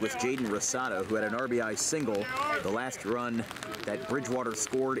streak with Jaden Rosado, who had an RBI single, the last run that Bridgewater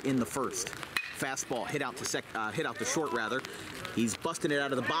scored in the first. Fastball hit out to short rather. He's busting it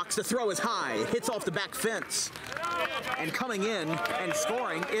out of the box. The throw is high. It hits off the back fence. And coming in and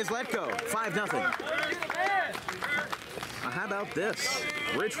scoring is Letko. 5-0. How about this?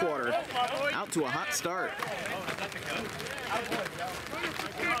 Bridgewater out to a hot start.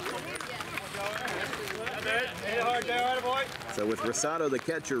 So with Rosado, the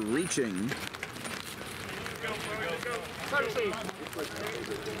catcher, reaching.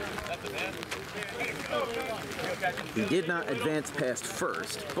 He did not advance past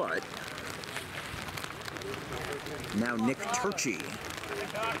first, but now Nick Turchi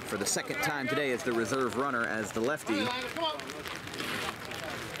for the second time today as the reserve runner as the lefty.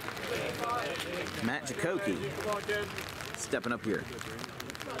 Matt Jacoki stepping up here.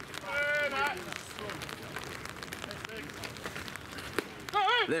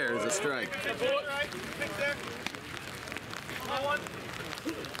 There's a strike.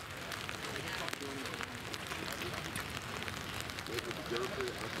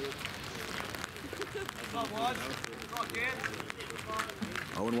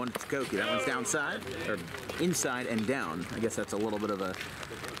 Oh, and 1 to Jacoki. That one's downside, or inside and down. I guess that's a little bit of a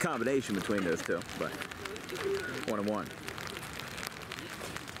combination between those two, but 1-1.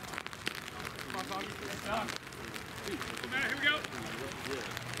 Here we go.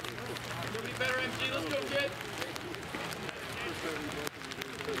 You'll be better, MG. Let's go, kid.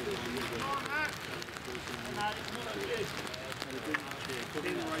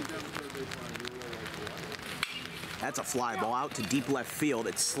 That's a fly ball out to deep left field.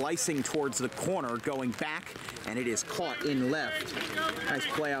 It's slicing towards the corner, going back, and it is caught in left. Nice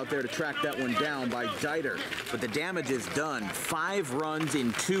play out there to track that one down by Dieter. But the damage is done. 5 runs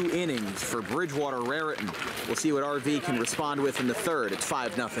in 2 innings for Bridgewater-Raritan. We'll see what RV can respond with in the third. It's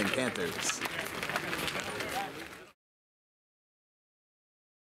 5-0 Panthers.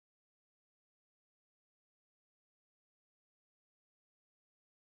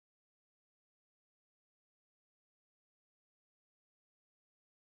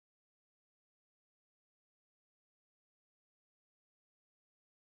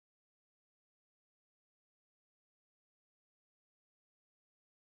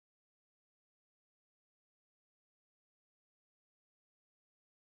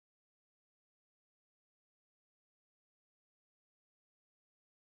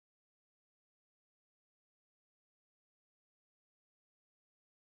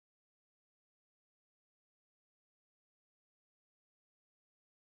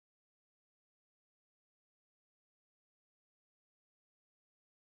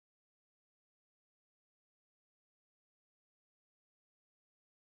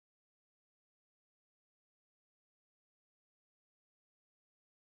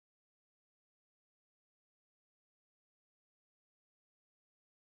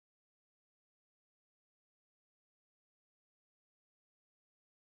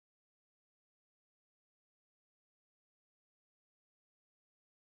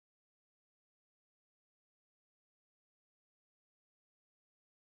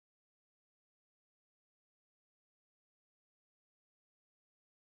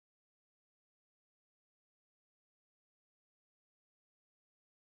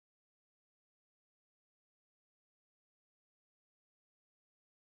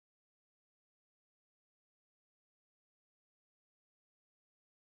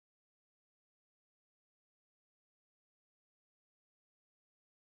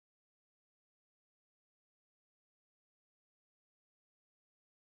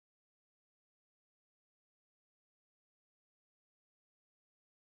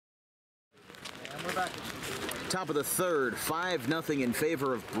 Top of the third, 5-0 in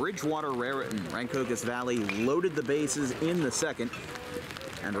favor of Bridgewater-Raritan. Rancocas Valley loaded the bases in the second,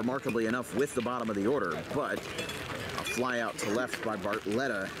 and remarkably enough with the bottom of the order, but a fly out to left by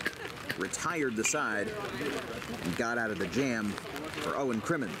Bartletta retired the side and got out of the jam for Owen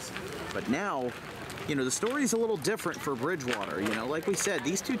Crimmins. But now, you know, the story's a little different for Bridgewater. You know, like we said,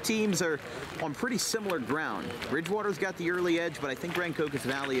 these two teams are on pretty similar ground. Bridgewater's got the early edge, but I think Rancocas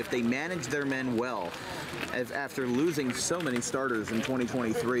Valley, if they manage their men well, after losing so many starters in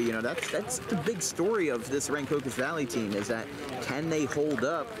 2023, you know, that's the big story of this Rancocas Valley team, is that can they hold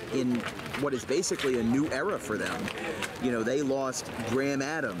up in what is basically a new era for them? You know, they lost Graham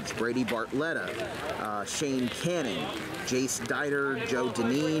Adams, Brady Bartletta, Shane Canning, Jace Dieter, Joe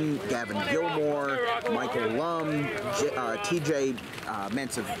Deneen, Gavin Gilmore, Michael Lum, TJ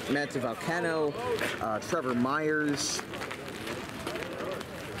Manzavalcano, Trevor Myers.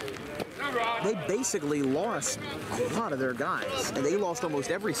 They basically lost a lot of their guys, and they lost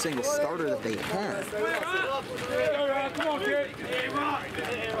almost every single starter that they had. Come on, kid.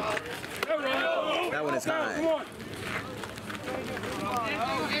 That one is high.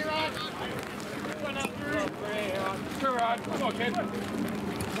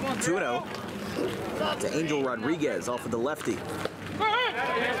 2-0 to Angel Rodriguez off of the lefty.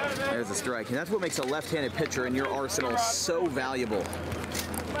 There's a strike, and that's what makes a left-handed pitcher in your arsenal so valuable.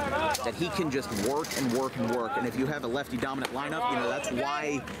 that he can just work and work and work. And if you have a lefty dominant lineup, you know, that's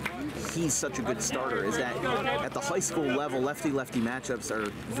why he's such a good starter, is that at the high school level, lefty-lefty matchups are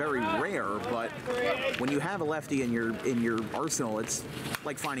very rare, but when you have a lefty in your arsenal, it's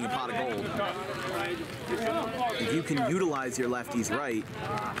like finding a pot of gold. If you can utilize your lefties right,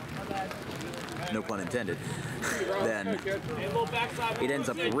 no pun intended, then it ends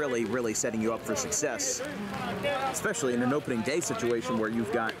up really, really setting you up for success, especially in an opening day situation where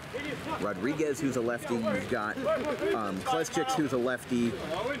you've got Rodriguez, who's a lefty, you've got Kleschik, who's a lefty,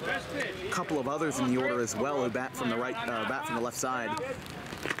 a couple of others in the order as well who bat from the left side.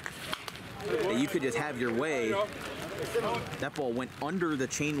 You could just have your way. That ball went under the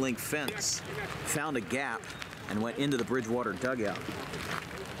chain link fence, found a gap, and went into the Bridgewater dugout.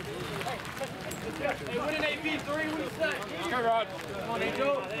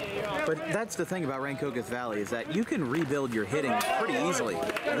 But that's the thing about Rancocas Valley, is that you can rebuild your hitting pretty easily.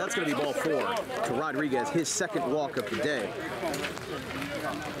 And that's going to be ball 4 to Rodriguez, his second walk of the day.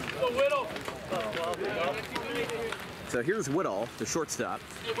 So here's Whitall, the shortstop.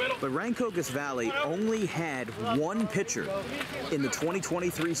 But Rancocas Valley only had one pitcher in the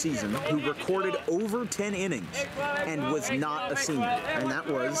 2023 season who recorded over 10 innings and was not a senior. And that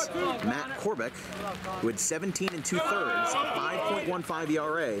was Matt Korbeck, who had 17 2/3, 5.15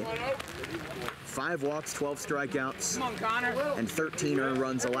 ERA, 5 walks, 12 strikeouts, and 13 earned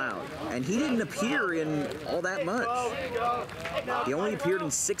runs allowed. And he didn't appear in all that much. He only appeared in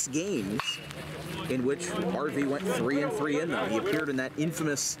 6 games, in which RV went 3-3 in them. He appeared in that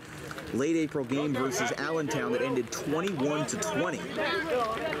infamous late April game versus Allentown that ended 21-20.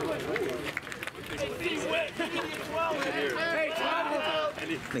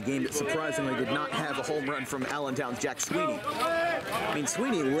 A game that surprisingly did not have a home run from Allentown's Jack Sweeney. I mean,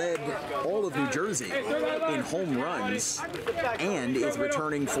 Sweeney led all of New Jersey in home runs and is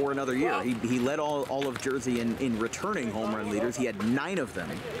returning for another year. He led all of Jersey in returning home run leaders. He had 9 of them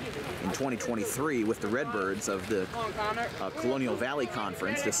in 2023 with the Redbirds of the Colonial Valley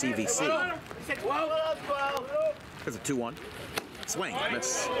Conference, the CVC. There's a 2-1. Swing.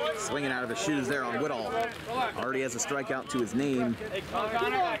 That's swinging out of his shoes there on Whitall. Already has a strikeout to his name.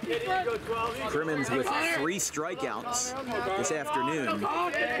 Crimmins with 3 strikeouts this afternoon.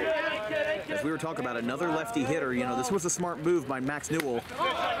 As we were talking about another lefty hitter, you know, this was a smart move by Max Newell.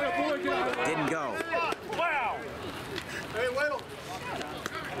 Didn't go. Wow! Hey, Whittle.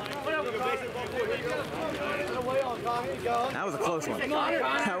 That was a close one.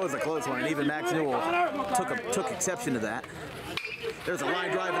 That was a close one, and even Max Newell took exception to that. There's a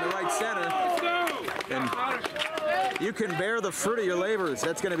line drive in the right center, and you can bear the fruit of your labors.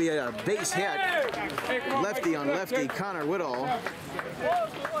 That's going to be a base hit. Lefty on lefty, Connor Whitall.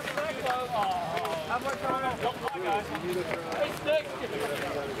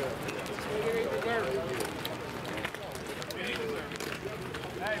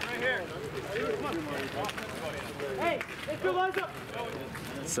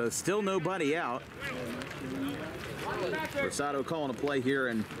 So still nobody out. Rosado calling a play here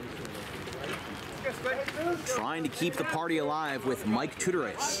and trying to keep the party alive with Mike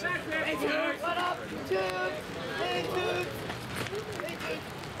Tudorace.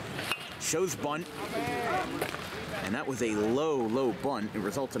 Shows bunt, and that was a low bunt. It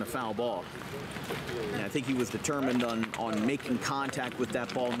results in a foul ball. And I think he was determined on making contact with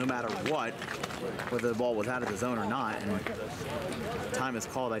that ball no matter what, whether the ball was out of the zone or not. And time is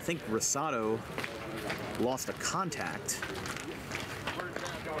called. I think Rosado lost a contact.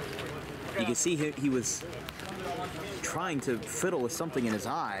 You can see he was trying to fiddle with something in his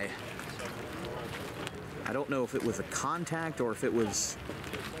eye. I don't know if it was a contact or if it was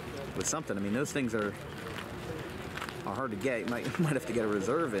something. I mean, those things are hard to get. You might have to get a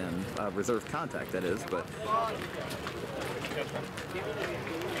reserve contact, that is, but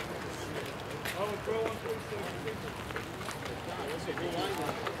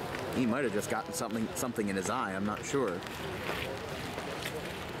he might have just gotten something in his eye. I'm not sure.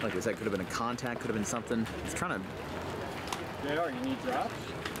 Like I said, could have been a contact, could have been something. He's trying to. JR, you need drops?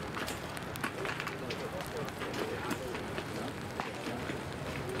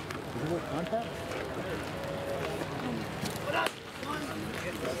 Contact?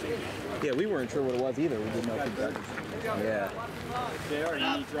 Yeah, we weren't sure what it was either. We didn't know if it was. Yeah. JR,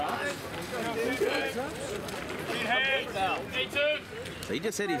 you need drops? So he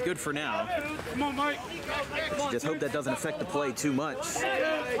just said he's good for now. Come on, Mike. Just hope that doesn't affect the play too much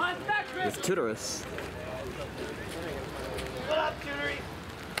with Tudorace.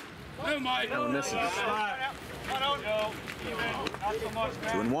 No, Mike. No misses.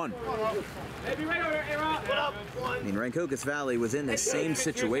 2-1. I mean, Rancocas Valley was in the same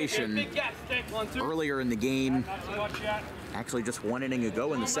situation earlier in the game. Actually, just 1 inning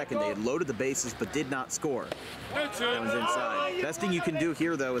ago in the second, they had loaded the bases but did not score. That one's inside. Best thing you can do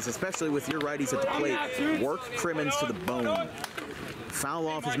here, though, is especially with your righties at the plate, work Crimmins to the bone. Foul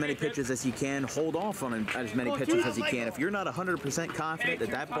off as many pitches as you can. Hold off on as many pitches as you can. If you're not 100% confident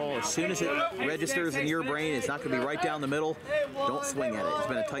that that ball, as soon as it registers in your brain, it's not going to be right down the middle, don't swing at it. It's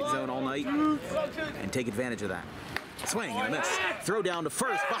been a tight zone all night, and take advantage of that. Swing and a miss. Throw down to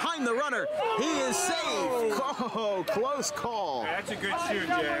first, behind the runner. He is safe. Oh, close call. That's a good shoot,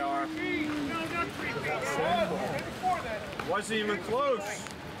 JR. Wasn't even close.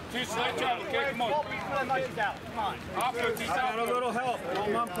 Too slight travel, okay, come on. I got a little help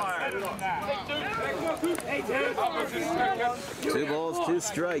from umpire. 2 balls, 2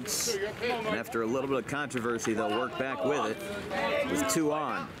 strikes. And after a little bit of controversy, they'll work back with it with 2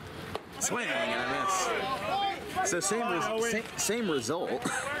 on. Swing and a miss. So same result,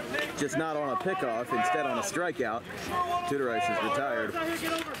 just not on a pickoff, instead on a strikeout. Tudorice is retired,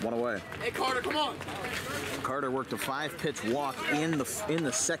 1 away. Hey Carter, come on. Carter worked a 5-pitch walk in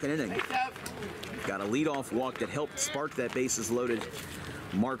the second inning. Got a leadoff walk that helped spark that bases loaded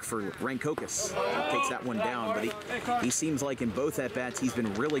mark for Rancocas. Takes that one down, but he seems like in both at-bats he's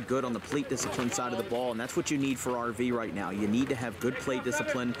been really good on the plate discipline side of the ball, and that's what you need for RV right now. You need to have good plate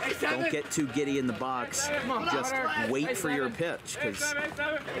discipline. Don't get too giddy in the box. Just wait for your pitch, because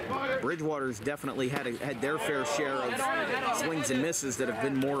Bridgewater's definitely had their fair share of swings and misses that have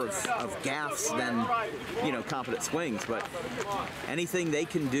been more of gaffes than, you know, competent swings. But anything they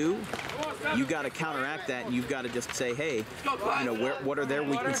can do, you got to counteract that, and you've got to just say, hey, you know, what are their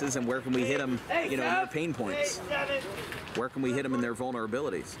weaknesses and where can we hit them, you know, in their pain points? Where can we hit them in their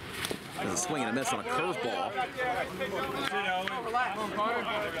vulnerabilities? There's a swing and a miss on a curveball.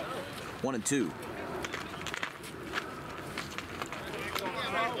 1-2.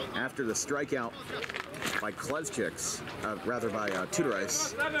 After the strikeout by Klezchik's, rather by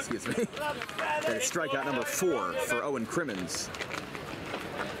Tudorice, excuse me, that is strikeout number 4 for Owen Crimmins.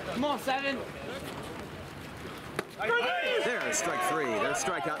 Come on, 7. There's strike 3. There's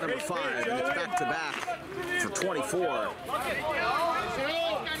strikeout number 5, and it's back-to-back for 24.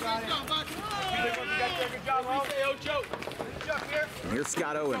 And here's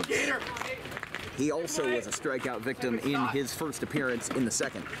Scott Owens. He also was a strikeout victim in his first appearance in the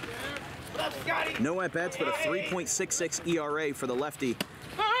second. No at-bats, but a 3.66 ERA for the lefty.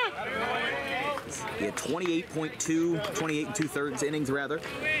 He had 28 2/3 innings,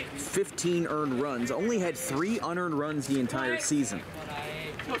 15 earned runs, only had 3 unearned runs the entire season.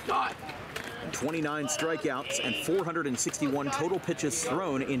 29 strikeouts and 461 total pitches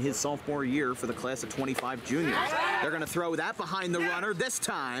thrown in his sophomore year for the class of 25 juniors. They're going to throw that behind the runner. This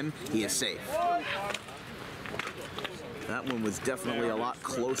time, he is safe. That one was definitely a lot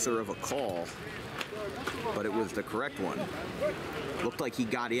closer of a call, but it was the correct one. Looked like he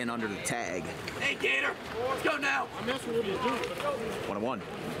got in under the tag. Hey, Gator, let's go now. 1-1.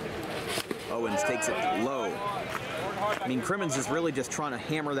 Owens takes it low. I mean, Crimmins is really just trying to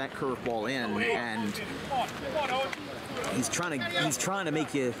hammer that curveball in, and he's trying to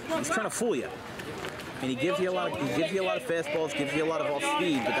make you, he's trying to fool you. And he gives you a lot of fastballs, gives you a lot of off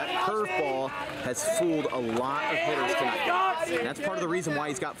speed, but that curveball has fooled a lot of hitters tonight. And that's part of the reason why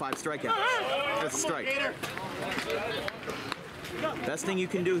he's got 5 strikeouts. That's a strike. Best thing you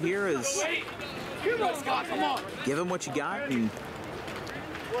can do here is give him what you got, and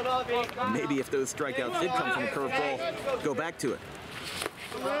maybe if those strikeouts did come from a curveball, go back to it.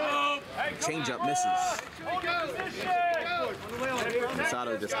 Changeup misses.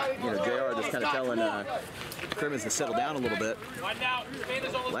 Masato just, you know, JR just kind of telling Crimmins to settle down a little bit.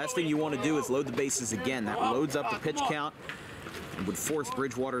 Last thing you want to do is load the bases again. That loads up the pitch count and would force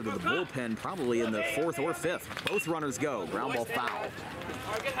Bridgewater to the bullpen probably in the 4th or 5th. Both runners go. Ground ball foul.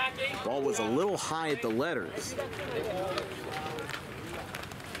 Ball was a little high at the letters.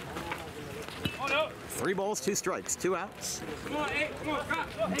 3 balls, 2 strikes, 2 outs.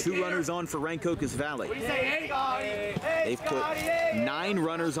 2 runners on for Rancocas Valley. They've put 9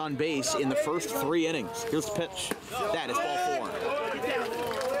 runners on base in the first 3 innings. Here's the pitch. That is ball 4.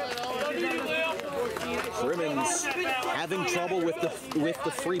 Crimmins having trouble with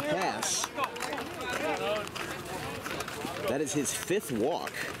the free pass. That is his 5th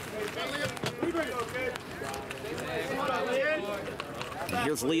walk. And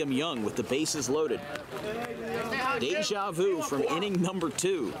here's Liam Young with the bases loaded. Deja vu from inning number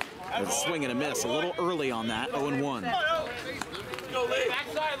 2. With a swing and a miss. A little early on that, 0-1.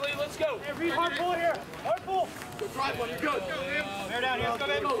 Backside, Lee, let's go. Hard pull here. Hard pull.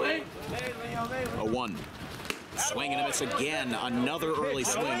 0-1. Swing and a miss again. Another early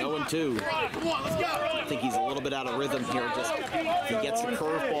swing. 0-2. I think he's a little bit out of rhythm here. Just if he gets the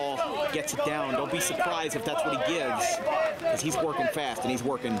curveball, gets it down. Don't be surprised if that's what he gives, because he's working fast and he's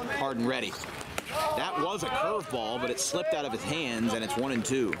working hard and ready. That was a curveball, but it slipped out of his hands, and it's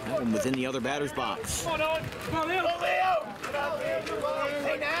 1-2. That one was in the other batter's box. I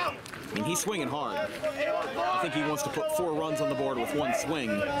mean, he's swinging hard. I think he wants to put 4 runs on the board with one swing.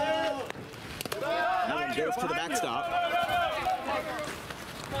 That one goes to the backstop.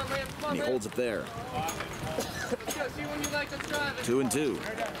 And he holds it there. 2-2.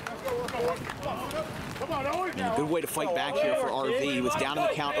 And a good way to fight back here for RV. He was down in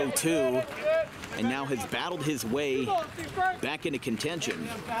the count 0-2 and now has battled his way back into contention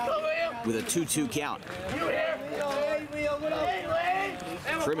with a 2-2 count.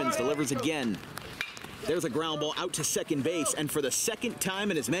 Crimmins delivers again. There's a ground ball out to second base, and for the second time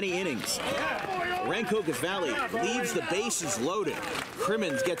in as many innings, Rancocas Valley leaves the bases loaded.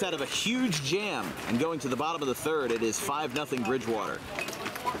 Crimmins gets out of a huge jam, and going to the bottom of the third, it is 5-0 Bridgewater.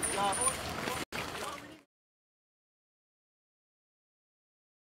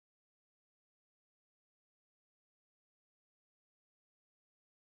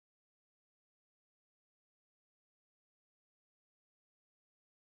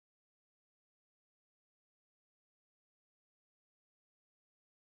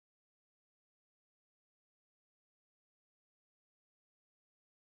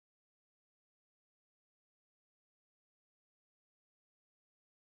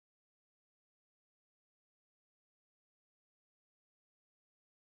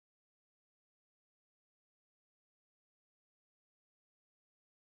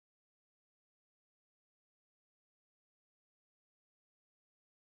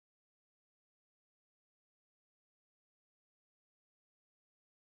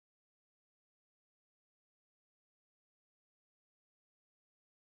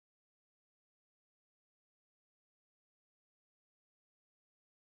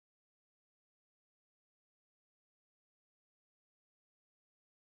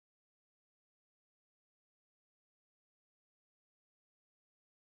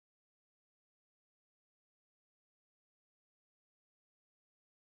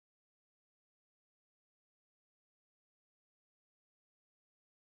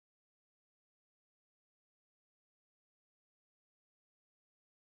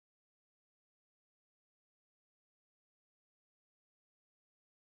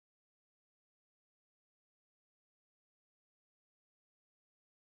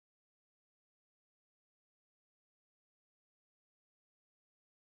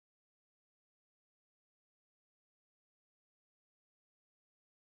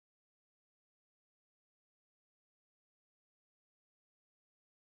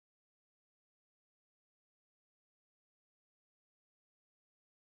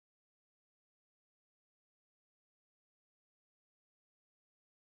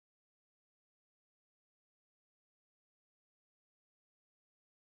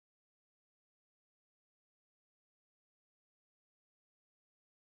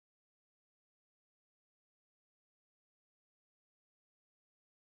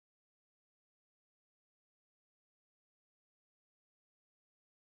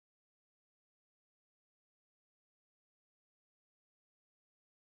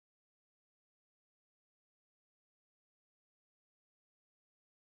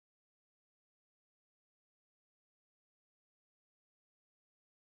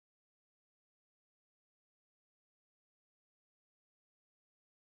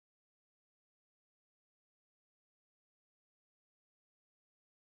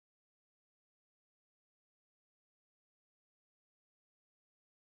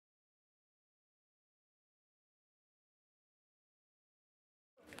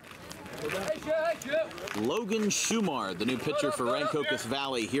 Logan Schumar, the new pitcher for Rancocas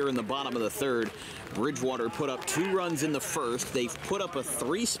Valley, here in the bottom of the third. Bridgewater put up 2 runs in the first. They've put up a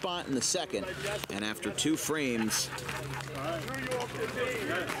 3 spot in the second. And after 2 frames,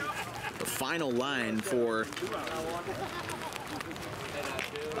 the final line for...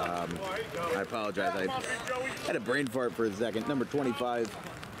 I apologize. I had a brain fart for a second. Number 25,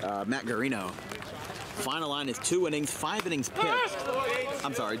 Matt Garino. Final line is 2 innings, 5 innings pitched.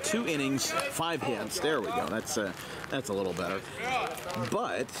 I'm sorry, 2 innings, 5 hits. There we go. That's a little better.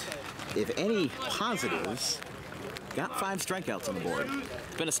 But if any positives, got 5 strikeouts on the board.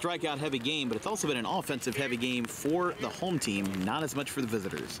 It's been a strikeout-heavy game, but it's also been an offensive-heavy game for the home team, not as much for the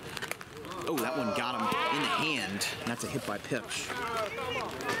visitors. Oh, that one got him in the hand. That's a hit by pitch.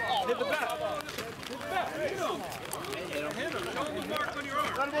 mark on your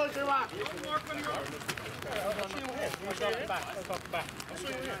arm. Mark on your arm.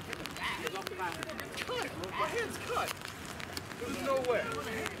 My hand's cut. There's no way.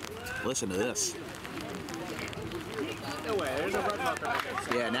 Listen to this. No way. There's a red marker.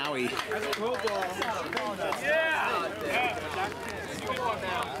 Yeah, now he. Yeah.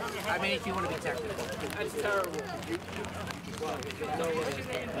 I mean, if you want to be technical. That's terrible.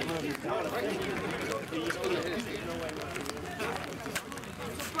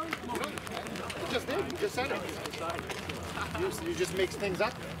 Just did. You just said it. You just mix things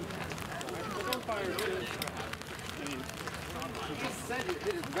up. You just said you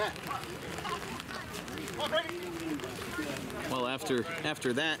hit his back. Well, after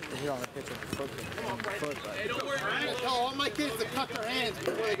that, I tell all my kids to cut their hands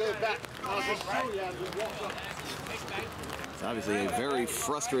before they go back. I'll just show you how to walk up. it's obviously a very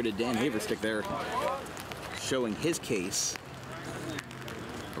frustrated Dan Haverstick there, showing his case.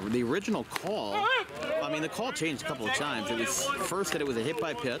 The original call, I mean, the call changed a couple of times. It was first that it was a hit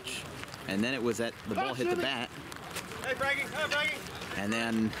by pitch, and then it was that the ball hit the bat. Hey, Frankie. Hey, Frankie. And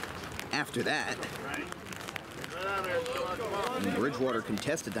then after that, Bridgewater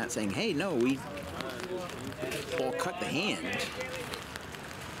contested that, saying, hey, no, ball cut the hand.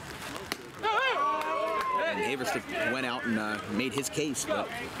 And Haverstick went out and made his case, but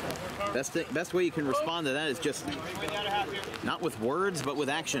best way you can respond to that is just not with words, but with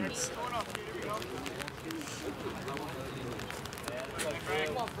actions.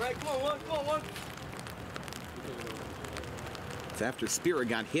 Come on, Frank. Come on, one. It's after Spira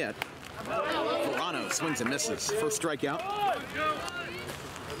got hit. Verano swings and misses. First strikeout.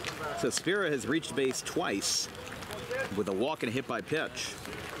 So Spira has reached base twice with a walk and a hit by pitch.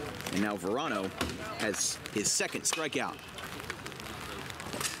 And now Verano has his second strikeout.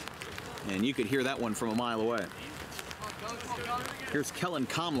 And you could hear that one from a mile away. Here's Kellen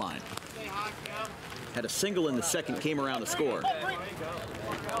Comline. Had a single in the second, came around to score.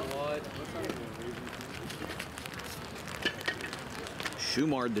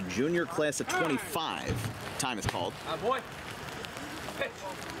 Schumard, the junior class of 25. Time is called. Boy.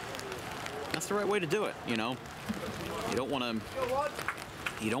 That's the right way to do it, you know. You don't want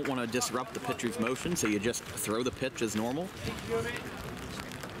to disrupt the pitcher's motion, so you just throw the pitch as normal.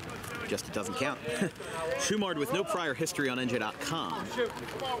 Just it doesn't count. Schumard with no prior history on NJ.com,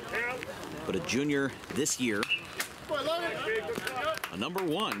 but a junior this year. A number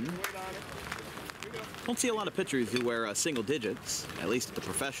one. Don't see a lot of pitchers who wear single digits, at least at the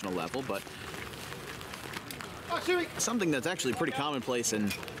professional level, but something that's actually pretty commonplace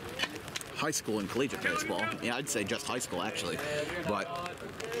in high school and collegiate baseball. Yeah, I'd say just high school, actually, but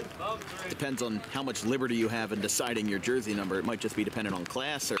depends on how much liberty you have in deciding your jersey number. It might just be dependent on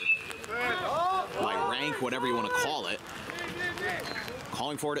class or by rank, whatever you want to call it.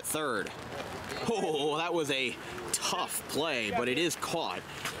 Calling for it at third. Oh, that was a tough play, but it is caught.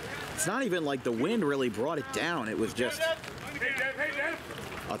 It's not even like the wind really brought it down. It was just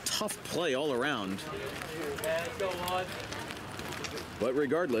a tough play all around. But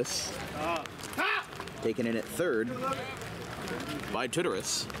regardless, taken in at third by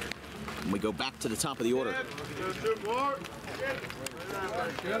Tudoris. And we go back to the top of the order.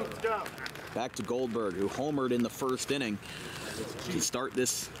 Back to Goldberg, who homered in the first inning to start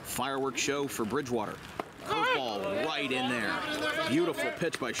this fireworks show for Bridgewater. Curveball right in there. Beautiful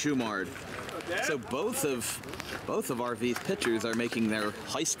pitch by Schumard. So both of RV's pitchers are making their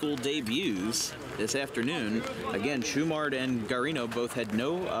high school debuts this afternoon. Again, Schumard and Garino both had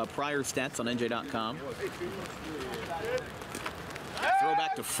no prior stats on NJ.com. Throw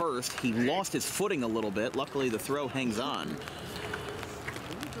back to first. He lost his footing a little bit. Luckily, the throw hangs on.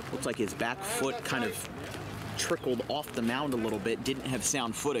 Looks like his back foot kind of trickled off the mound a little bit. Didn't have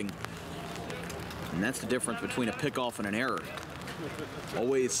sound footing. And that's the difference between a pickoff and an error.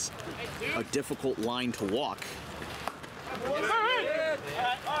 Always a difficult line to walk.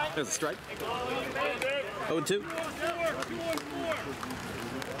 There's a strike. 0-2.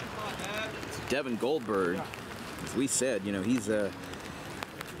 Devin Goldberg, as we said, you know, he's the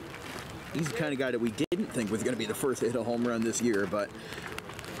kind of guy that we didn't think was going to be the first to hit a home run this year, but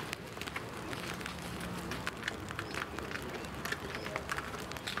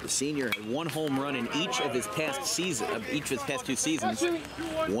the senior had one home run in each of his past two seasons.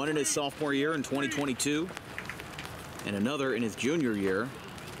 One in his sophomore year in 2022, and another in his junior year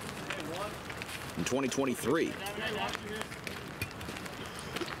in 2023.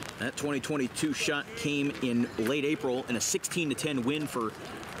 That 2022 shot came in late April in a 16-10 win for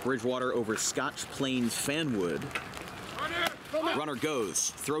Bridgewater over Scotch Plains Fanwood. Runner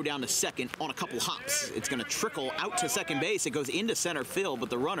goes, throw down to second on a couple hops. It's going to trickle out to second base. It goes into center field, but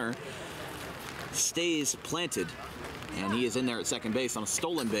the runner stays planted. And he is in there at second base on a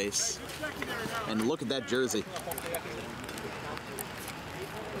stolen base. And look at that jersey.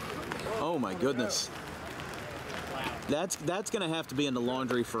 Oh my goodness. That's going to have to be in the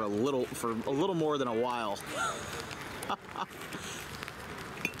laundry for a little more than a while.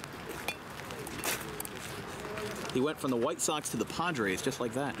 He went from the White Sox to the Padres just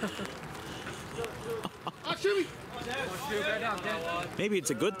like that. Maybe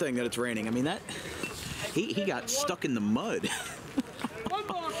it's a good thing that it's raining. I mean, that he got stuck in the mud.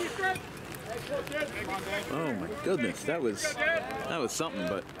 Oh my goodness, that was something.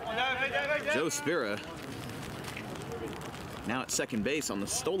 But Joe Spira now at second base on the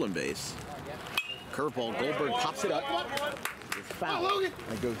stolen base. Curveball, Goldberg pops it up. It's foul.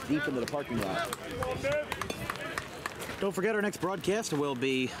 It goes deep into the parking lot. Don't forget, our next broadcast will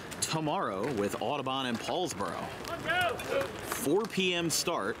be tomorrow with Audubon and Paulsboro. 4 p.m.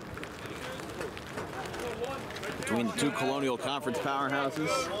 start between the two Colonial Conference powerhouses.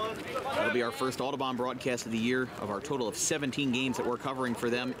 That'll be our first Audubon broadcast of the year of our total of 17 games that we're covering for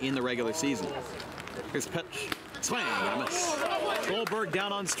them in the regular season. Here's the pitch. Swing and a miss. Goldberg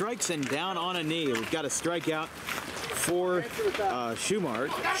down on strikes and down on a knee. We've got a strikeout for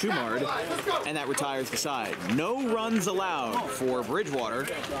Schumard, and that retires the side. No runs allowed for Bridgewater,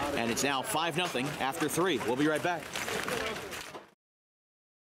 and it's now 5-0 after 3. We'll be right back.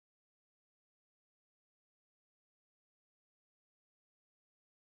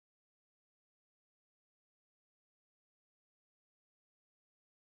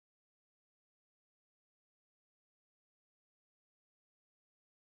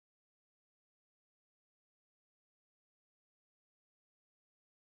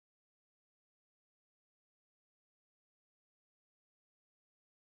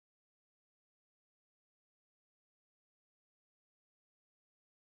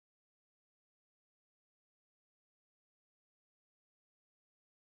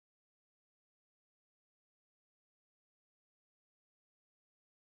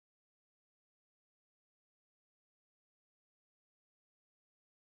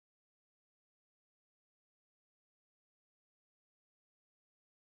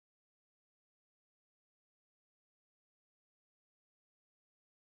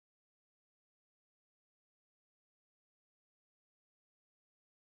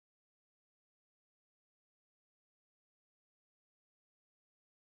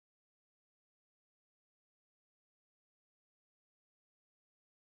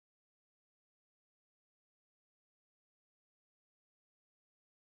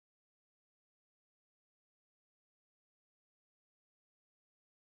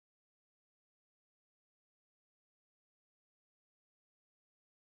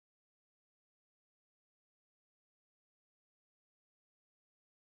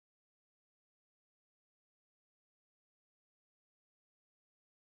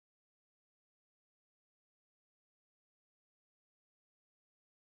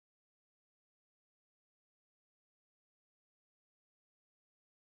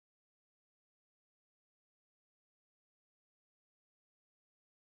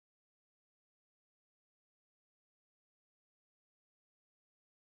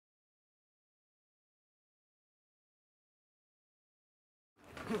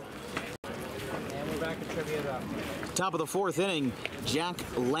 And we're back at trivia up. Top of the 4th inning, Jack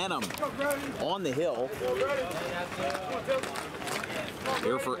Lanham on the hill.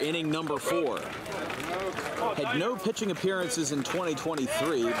 Here for inning number 4. Had no pitching appearances in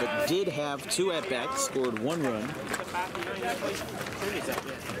 2023, but did have 2 at-bats, scored 1 run.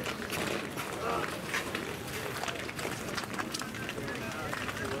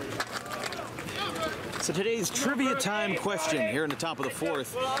 So today's trivia time question here in the top of the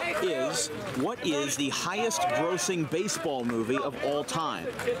 4th is, what is the highest grossing baseball movie of all time?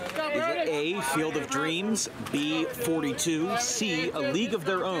 Is it A, Field of Dreams, B, 42, C, A League of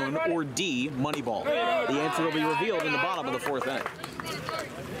Their Own, or D, Moneyball? The answer will be revealed in the bottom of the 4th inning.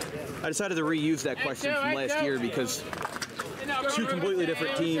 I decided to reuse that question from last year because 2 completely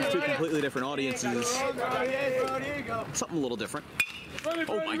different teams, 2 completely different audiences, something a little different.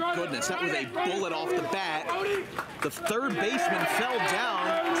 Oh my goodness, that was a bullet off the bat. The third baseman fell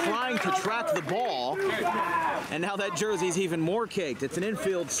down trying to track the ball, and now that jersey's even more caked. It's an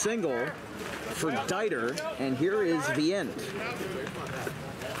infield single for Dieter, and here is the end.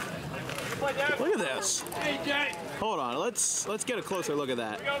 Look at this. Hold on, let's get a closer look at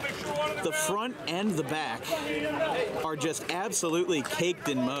that. The front and the back are just absolutely caked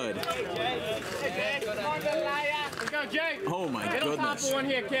in mud. Jake. Oh my Get on top goodness. of one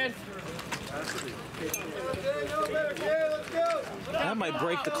here, kid. That might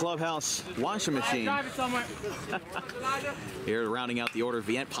break the clubhouse washing machine. Drive it somewhere. Here, rounding out the order,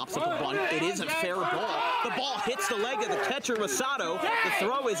 Vient pops up a bunt. It is a fair ball. The ball hits the leg of the catcher, Rosado. The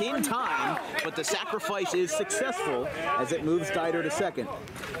throw is in time, but the sacrifice is successful as it moves Dieter to second.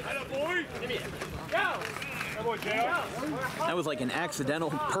 That was like an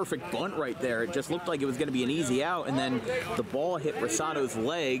accidental perfect bunt right there. It just looked like it was going to be an easy out, and then the ball hit Rosado's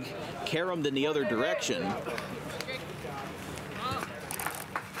leg, caromed in the other direction.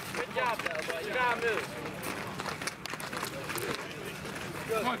 Good job, though, but you gotta move.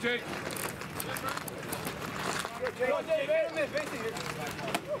 Come on, Jake.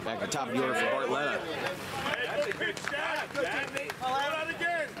 Back at top of the order for Bartletta. That's a good shot, Jack. Pull out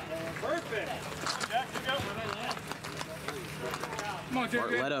again. Perfect. Jack, you go. Come on, Jake.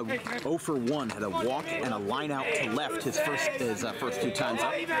 Bartletta 0 for 1, had a walk and a line out to left his first 2 times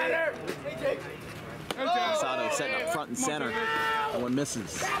up. Rosado setting up front and center. One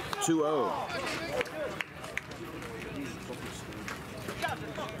misses. 2-0.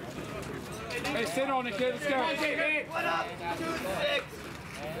 Hey, sit on it, kid. Let's go. What up? 2-6.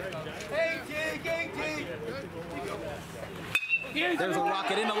 There's a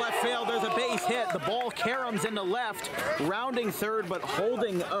rocket into left field. There's a base hit. The ball caroms into left, rounding third but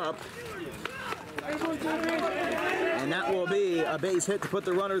holding up. And that will be a base hit to put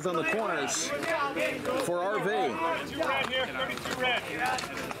the runners on the corners for RV. 32 red here, 32 red.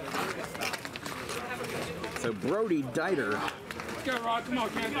 So Brody Dieter Let's go, Rod. Come on,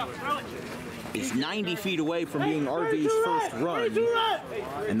 kid. is 90 feet away from being RV's first run.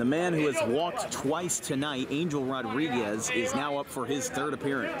 And the man who has walked twice tonight, Angel Rodriguez, is now up for his 3rd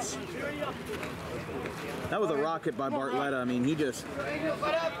appearance. That was a rocket by Bartletta. I mean, he just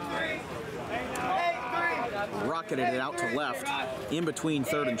rocketed it out to left, in between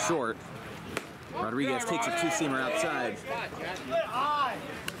third and short. Rodriguez takes a 2-seamer outside.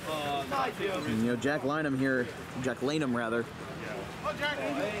 And, you know, Jack Lanham rather.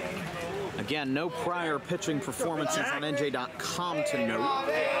 Again, no prior pitching performances on NJ.com to note.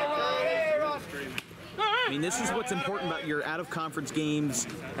 I mean, this is what's important about your out-of-conference games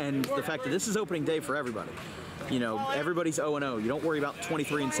and the fact that this is opening day for everybody. You know, everybody's 0-0. You don't worry about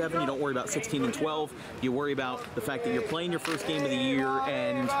 23-7. You don't worry about 16-12. You worry about the fact that you're playing your first game of the year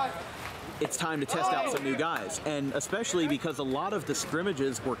and it's time to test out some new guys. And especially because a lot of the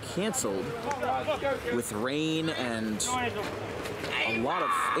scrimmages were canceled with rain and a lot of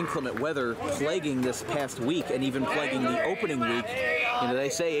inclement weather plaguing this past week and even plaguing the opening week. You know, they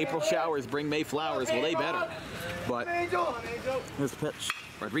say April showers bring May flowers. Well, they better. But this pitch,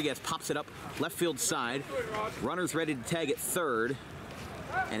 Rodriguez pops it up left field side. Runner's ready to tag at third,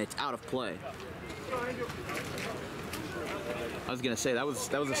 and it's out of play. I was gonna say that was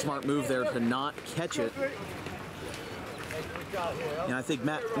a smart move there to not catch it. And I think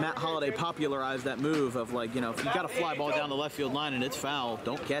Matt Holliday popularized that move of, like, you know, if you got a fly ball down the left field line and it's foul,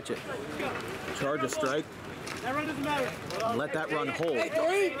 don't catch it. Charge a strike. That run doesn't matter. Let that run hold. What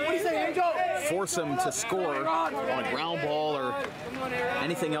do you say, Angel? Force him to score on a ground ball or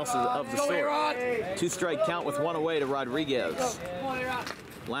anything else of the sort. 2-strike count with 1 away to Rodriguez.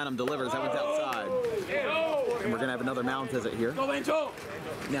 Lanham delivers. That one's outside. And we're going to have another mound visit here.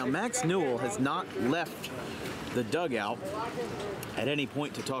 Now, Max Newell has not left the dugout at any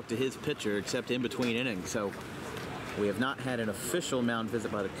point to talk to his pitcher except in between innings. So we have not had an official mound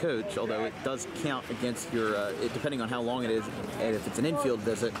visit by the coach, although it does count against your, depending on how long it is, and if it's an infield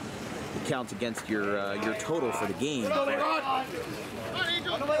visit, it counts against your total for the game.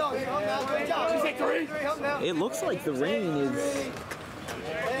 It looks like the rain is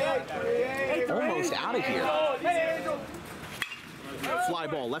almost out of here. Fly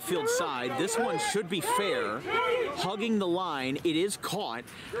ball, left field side. This one should be fair. Hugging the line. It is caught.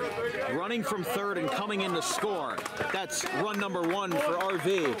 Running from third and coming in to score. That's run number 1 for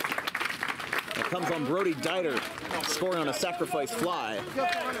RV. It comes on Brody Dieter, scoring on a sacrifice fly.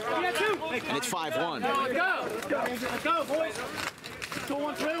 And it's 5-1. Let's go, boys.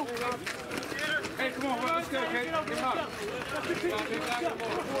 2-1-2. Hey, come on, let's go, kid.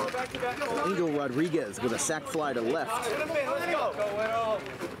 Angel Rodriguez with a sac fly to left. Let's go.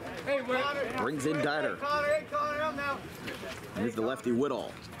 Hey, Brings in Dieter. Connor, up now. Here's the lefty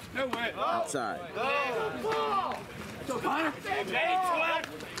Woodall. no way. Outside. So, Connor. Hey,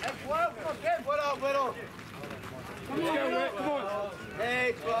 what up, Whittle? Let's go, Whit. Come on.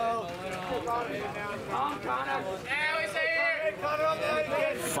 Hey, 12. Connor. Now he's here. Connor up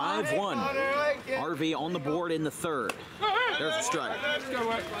there. 5-1. RV on the board in the third. There's a strike. Let's go,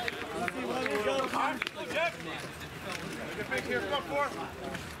 Wes.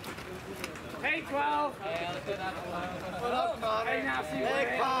 Hey, 12. What up, Connor? Hey, now see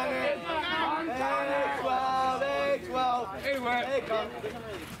Hey, Connor. Hey, 12. Hey, 12. Hey, Wes. Hey, Connor.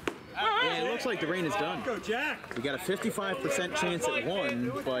 Yeah, it looks like the rain is done. Go, Jack. We got a 55% chance at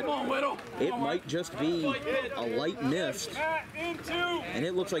 1, but it might just be a light mist. And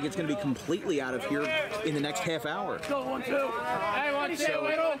it looks like it's going to be completely out of here in the next half hour. Go 1-2. Hey, 1-2. So,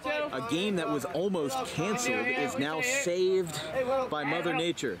 Wait, 1-2. a game that was almost canceled is now saved by Mother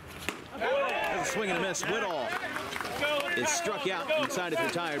Nature. There's a swing and a miss. Whitall is struck out inside is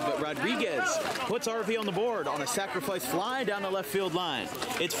retired, but Rodriguez puts RV on the board on a sacrifice fly down the left field line.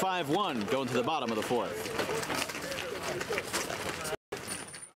 It's 5-1 going to the bottom of the 4th.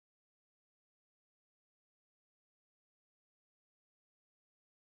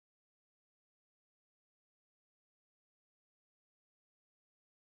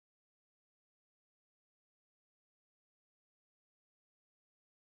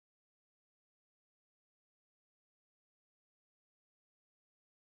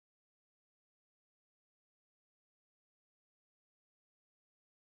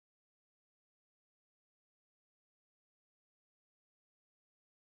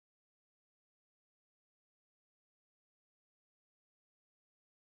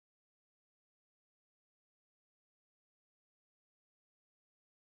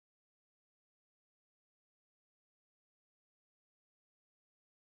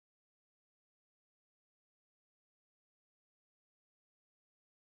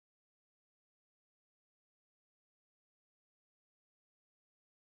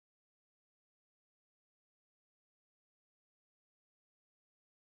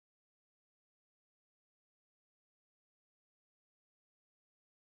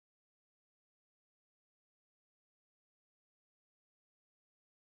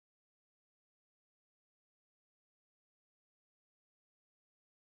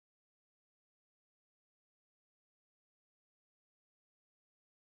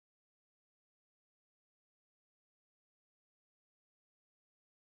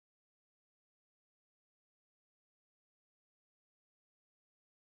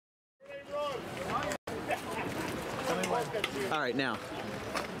 All right, now,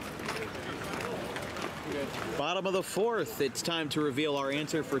 bottom of the 4th, it's time to reveal our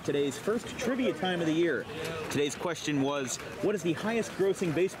answer for today's first trivia time of the year. Today's question was, what is the highest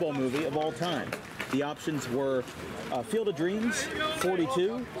grossing baseball movie of all time? The options were Field of Dreams,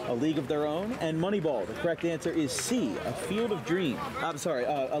 42, A League of Their Own, and Moneyball. The correct answer is C, A Field of Dreams. I'm sorry,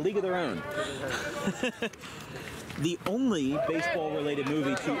 A League of Their Own. The only baseball-related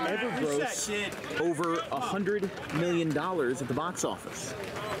movie to ever gross over $100 million at the box office.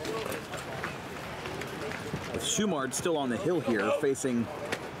 With Schumard still on the hill here, facing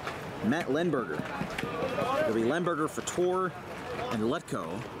Matt Lenberger. It'll be Lenberger for Tor and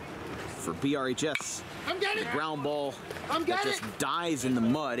Letko for BRHS. The ground ball that just dies in the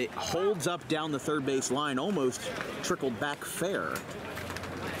mud. It holds up down the third base line, almost trickled back fair.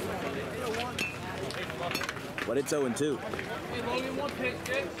 But it's 0-2.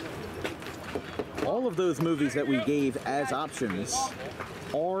 All of those movies that we gave as options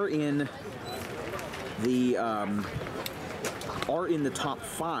are in the top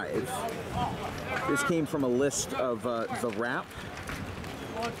 5. This came from a list of The Wrap.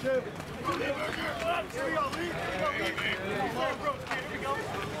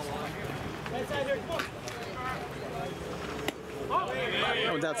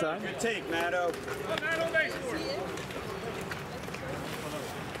 That one's outside. Good take, Matto.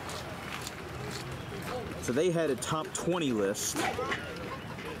 So they had a top 20 list.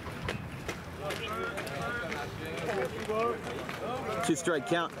 Two-strike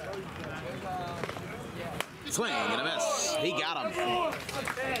count. Swing and a miss. He got him.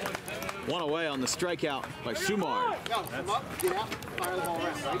 One away on the strikeout by Schumard. Come up, get out, fire the ball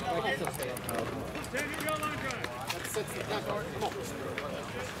around.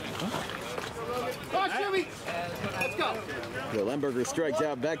 Come on, Jimmy! Let's go. Lenberger strikes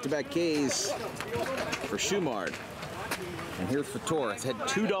out back-to-back Ks for Schumard. And here's Fator. He's had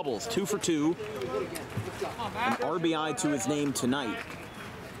 2 doubles, 2 for 2. An RBI to his name tonight.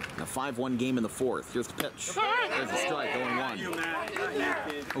 A 5-1 game in the 4th. Here's the pitch. There's the strike,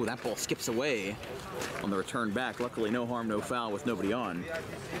 0-1. Oh, that ball skips away on the return back. Luckily, no harm, no foul with nobody on.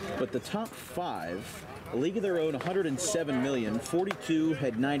 But the top 5, A League of Their Own, 107 million. 42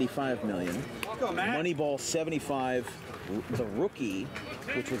 had 95 million. Moneyball, 75. the rookie,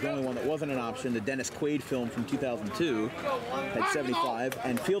 which was the only one that wasn't an option, the Dennis Quaid film from 2002, had 75,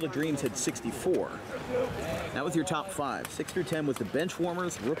 and Field of Dreams had 64. That was your top 5. 6 through 10 was the Bench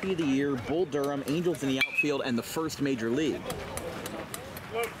Warmers, Rookie of the Year, Bull Durham, Angels in the Outfield, and the First Major League.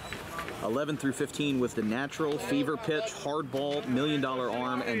 11 through 15 was The Natural, Fever Pitch, Hardball, $1 Million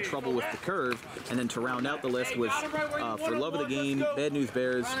Arm, and Trouble with the Curve. And then to round out the list was For Love of the Game, Bad News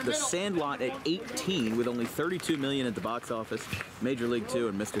Bears, The Sandlot at 18 with only $32 million at the box office, Major League 2,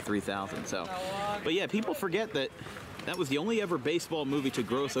 and Mr. 3000. So, but yeah, people forget that that was the only ever baseball movie to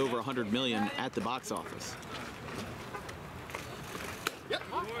gross over $100 million at the box office.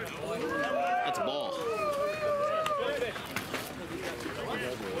 That's a ball.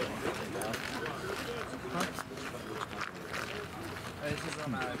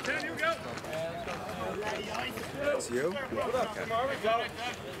 That's you?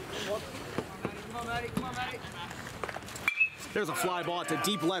 There's a fly ball to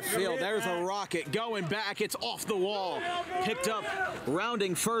deep left field. There's a rocket going back. It's off the wall. Picked up,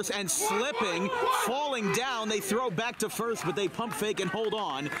 rounding first and slipping, falling down. They throw back to first, but they pump fake and hold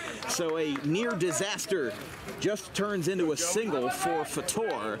on. So a near disaster just turns into a single for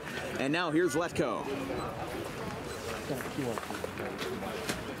Fator. And now here's Letko.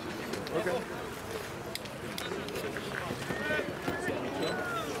 Okay.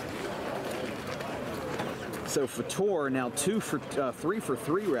 So Fator now 3 for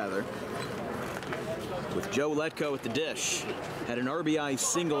 3 rather, with Joe Letko at the dish. Had an RBI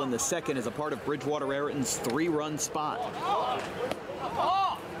single in the second as a part of Bridgewater-Raritan's 3-run spot.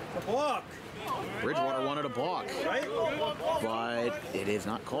 Block. Bridgewater wanted a balk, but it is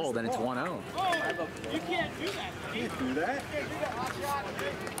not called, and it's 1-0. You can't do that. You can't do that.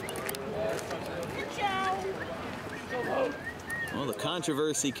 Well, the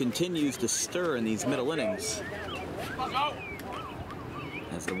controversy continues to stir in these middle innings.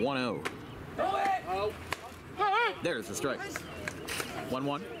 That's the 1-0. There's the strike.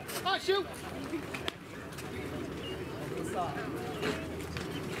 1-1. Oh, shoot!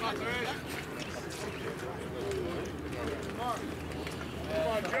 Come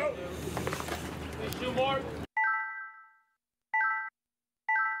on, Joe. 2 more.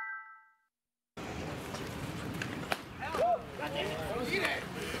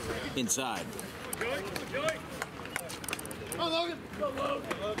 Inside. Oh, Logan! Go, Logan!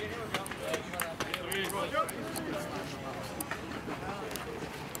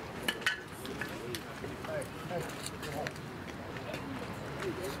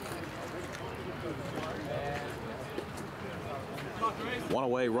 One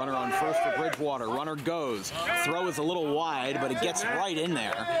away, runner on first for Bridgewater. Runner goes. Throw is a little wide, but it gets right in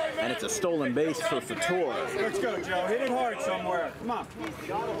there. And it's a stolen base for Fator. Let's go, Joe. Hit it hard somewhere. Come on.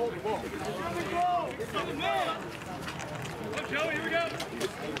 Joe, here we go.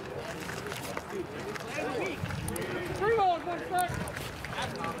 3 balls, 1 strike.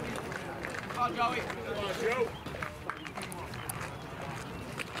 Come on, Joey. Come on, Joe.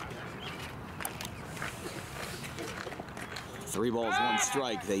 Three balls, 1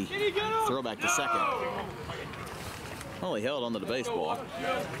 strike. They throw back to second. Well, he held onto the baseball.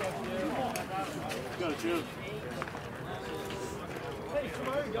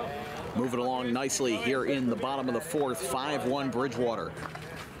 Moving along nicely here in the bottom of the 4th. 5-1 Bridgewater.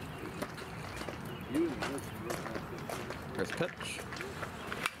 There's a pitch.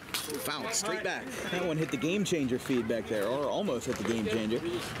 Foul, straight back. That one hit the game changer feed back there, or almost hit the game changer.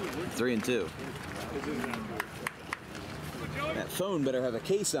 3-2. That phone better have a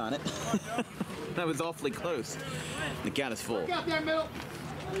case on it. That was awfully close. The count is full.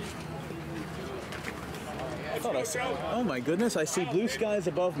 Oh my goodness, I see blue skies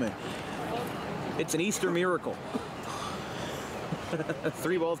above me. It's an Easter miracle.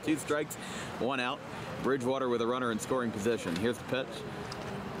 3 balls, 2 strikes, 1 out. Bridgewater with a runner in scoring position. Here's the pitch.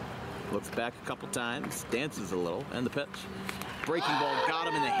 Looks back a couple times, dances a little, and the pitch. Breaking ball got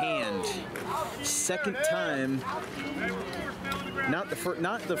him in the hand. Second time, not the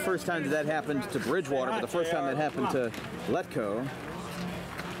first time that happened to Bridgewater, but the first time that happened to Letko.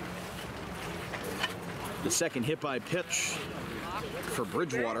 The second hit by pitch for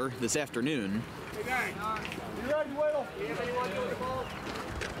Bridgewater this afternoon.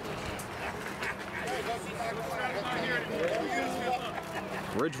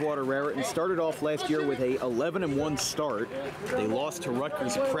 Bridgewater-Raritan started off last year with a 11-1 start. They lost to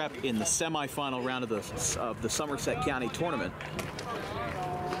Rutgers Prep in the semifinal round of the Somerset County tournament.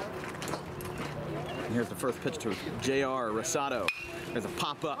 And here's the first pitch to J.R. Rosado. There's a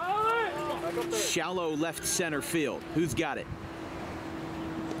pop-up. Shallow left center field. Who's got it?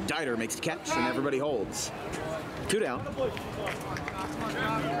 Dieter makes the catch, and everybody holds. 2 down.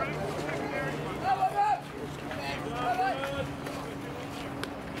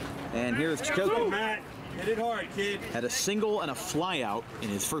 And here's Chikoku. Matt, hit it hard, kid. Had a single and a fly out in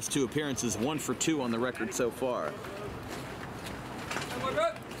his first 2 appearances, 1 for 2 on the record so far.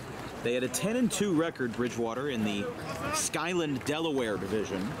 They had a 10-2 record, Bridgewater, in the Skyland Delaware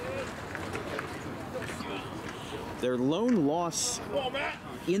division. Their lone loss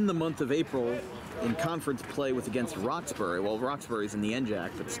in the month of April in conference play was against Roxbury. Well, Roxbury's in the NJAC,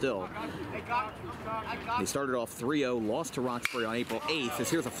 but still. They started off 3-0, lost to Roxbury on April 8th.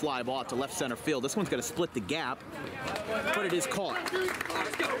 As here's a fly ball to left center field. This one's going to split the gap, but it is caught.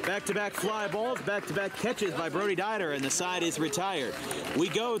 Back-to-back fly balls, back-to-back catches by Brody Dieter, and the side is retired. We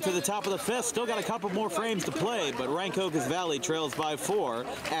go to the top of the 5th. Still got a couple more frames to play, but Rancocas Valley trails by 4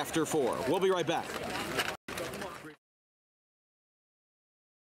 after 4. We'll be right back.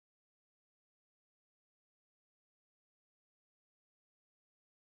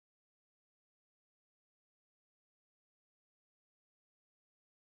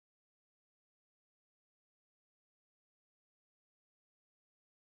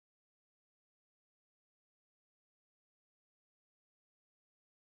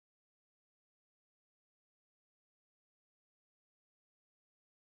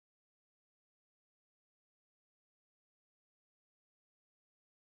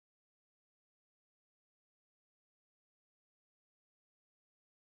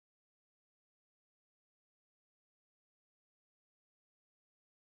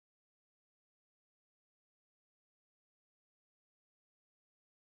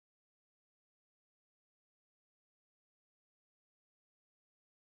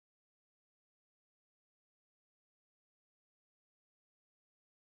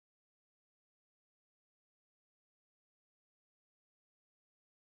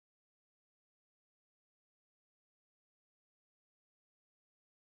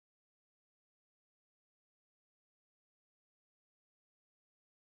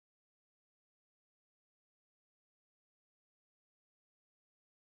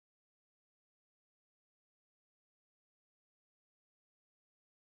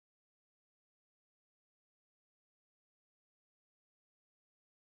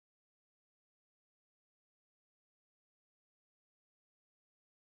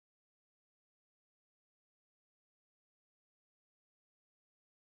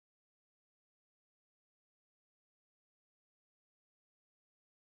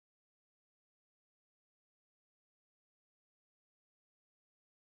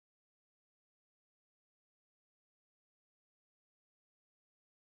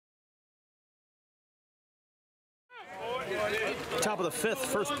 Top of the 5th,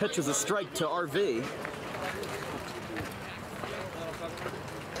 first pitch is a strike to RV.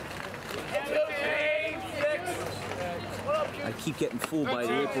 I keep getting fooled by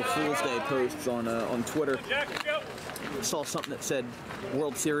the April Fool's Day posts on Twitter. Saw something that said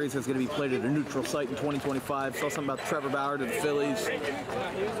World Series is going to be played at a neutral site in 2025. Saw something about Trevor Bauer to the Phillies.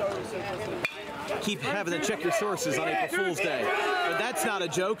 Keep having to check your sources on April Fool's Day. But that's not a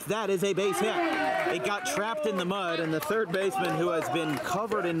joke. That is a base hit. It got trapped in the mud, and the third baseman, who has been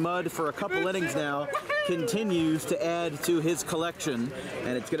covered in mud for a couple innings now, continues to add to his collection.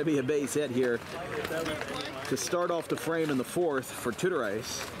 And it's going to be a base hit here to start off the frame in the 4th for Tudor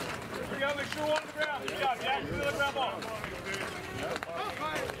Ice.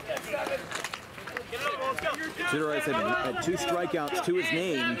 Tudor Ice had 2 strikeouts to his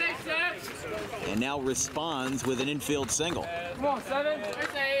name, and now responds with an infield single.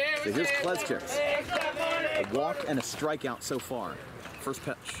 So here's Kleszczyk's. A walk and a strikeout so far. First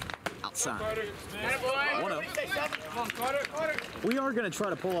pitch, outside. 1-0. We are going to try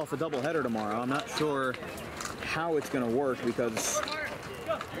to pull off a doubleheader tomorrow. I'm not sure how it's going to work because,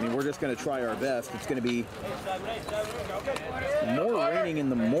 I mean, we're just going to try our best. It's going to be more raining in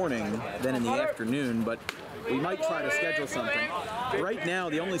the morning than in the afternoon, but we might try to schedule something. Right now,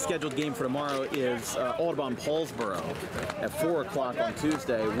 the only scheduled game for tomorrow is Audubon-Paulsboro at 4 o'clock on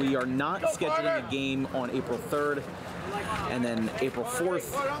Tuesday. We are not scheduling a game on April 3rd, and then April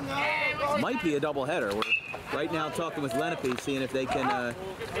 4th might be a doubleheader. We're right now talking with Lenape, seeing if they can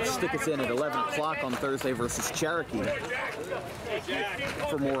stick us in at 11 o'clock on Thursday versus Cherokee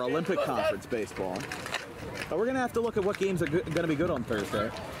for more Olympic Conference baseball. But we're going to have to look at what games are going to be good on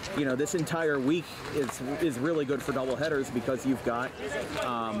Thursday. You know, this entire week is really good for doubleheaders because you've got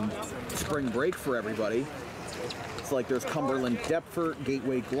spring break for everybody. It's like there's Cumberland Deptford,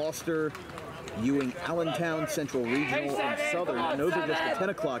 Gateway Gloucester, Ewing Allentown, Central Regional, and Southern. And those are just the 10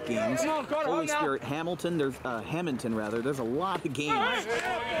 o'clock games. Holy Spirit Hamilton, there's Hamilton rather. There's a lot of games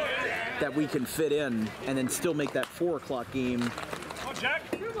that we can fit in and then still make that 4 o'clock game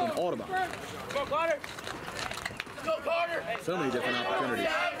in Audubon. So many different opportunities.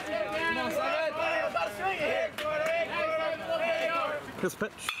 This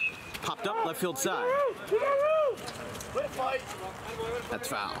pitch popped up left field side. That's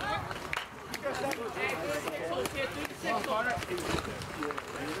foul.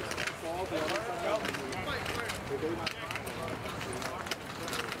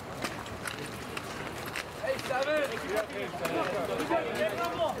 Hey, 7.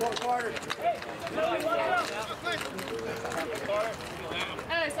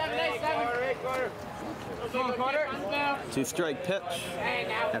 Hey, 7. 2-strike pitch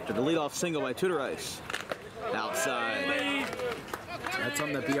after the leadoff single by Tudorice. Outside. That's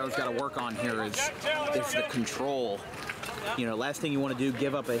something that BR's got to work on here is the control. You know, last thing you want to do,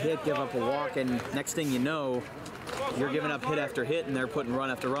 give up a hit, give up a walk, and next thing you know, you're giving up hit after hit and they're putting run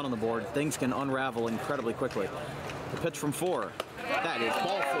after run on the board. Things can unravel incredibly quickly. The pitch from 4. That is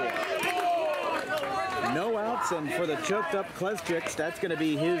ball 4. No outs, and for the choked up Kleschicks, that's going to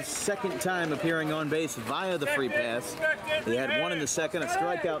be his second time appearing on base via the free pass. He had 1 in the second, a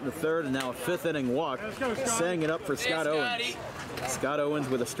strikeout in the third, and now a 5th inning walk, setting it up for Scott Owens. Scott Owens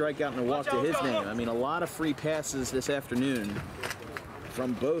with a strikeout and a walk to his name. I mean, a lot of free passes this afternoon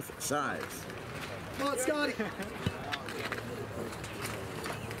from both sides. Come on, Scotty.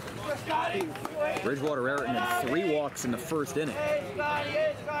 Bridgewater-Raritan had 3 walks in the first inning.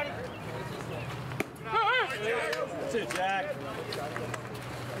 That's it, Jack.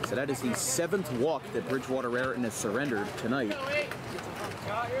 So that is the 7th walk that Bridgewater-Raritan has surrendered tonight.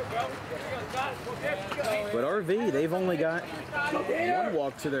 But RV, they've only got 1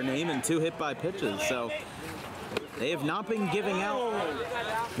 walk to their name and 2 hit by pitches, so they have not been giving out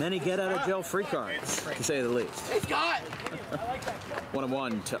many get-out-of-jail free cards, to say the least.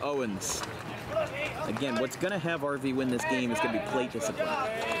 1-1 to Owens. Again, what's going to have RV win this game is going to be plate discipline.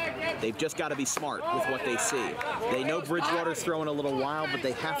 They've just got to be smart with what they see. They know Bridgewater's throwing a little wild, but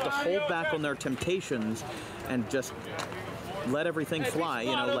they have to hold back on their temptations and just let everything fly.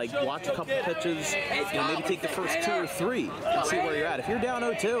 You know, like watch a couple pitches, you know, maybe take the first 2 or 3 and see where you're at. If you're down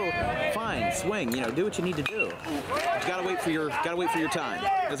 0-2, fine, swing. You know, do what you need to do. You gotta wait for your time.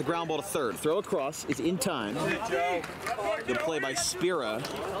 There's a ground ball to third. Throw across. It's in time. Good play by Spira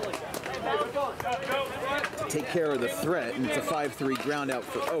to take care of the threat, and it's a 5-3 ground out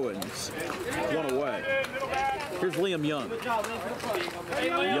for Owens. 1 away. Here's Liam Young.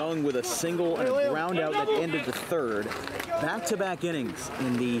 Young with a single and a ground out that ended the third. Back-to-back innings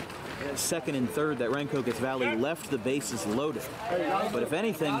in the second and third that Rancocas Valley left the bases loaded. But if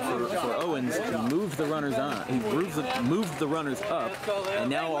anything, for Owens, he moved the runners on. He moved the runners up, and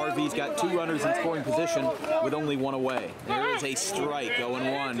now RV's got 2 runners in scoring position with only 1 away. There is a strike,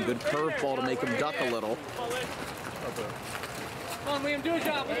 0-1. Good curveball to make him duck a little. Come on, Liam, do a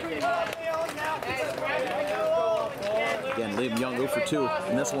job. Again, Liam Young 0 for 2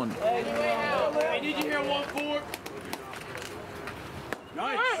 in this one. Hey, did you hear 1-4?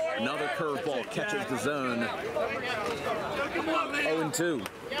 Nice. Another curveball catches the zone. 0-2.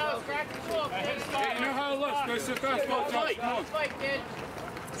 Hey, you know how it looks. Go sit fastball, Josh. Come on.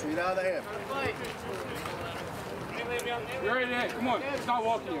 See out of the half. You're ready to hit. Come on. Stop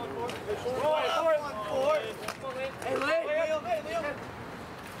walking.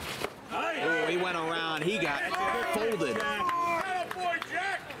 Oh, he went around. He got folded.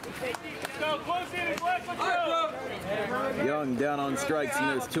 Young down on strikes, and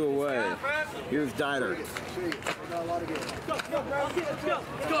there's 2 away. Here's Dieter.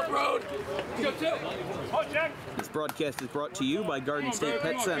 This broadcast is brought to you by Garden State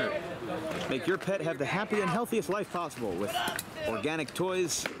Pet Center. Make your pet have the happy and healthiest life possible with organic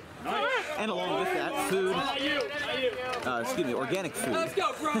toys, and along with that, food, organic food. Let's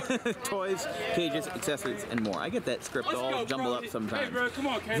go, bro. Toys, cages, accessories, and more. I get that script all jumbled up sometimes. Hey, bro, come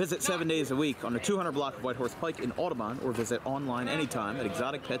on, Kate. Visit 7 days a week on the 200 block of Whitehorse Pike in Audubon, or visit online anytime at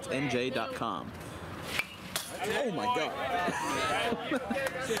exoticpetsnj.com. Oh my God.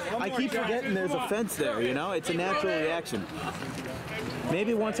 I keep forgetting there's a fence there, you know? It's a natural reaction.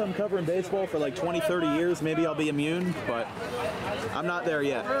 Maybe once I'm covering baseball for like 20, 30 years, maybe I'll be immune, but I'm not there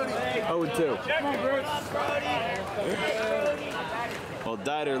yet. 0-2. Well,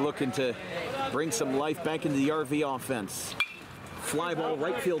 Dieter looking to bring some life back into the RV offense. Fly ball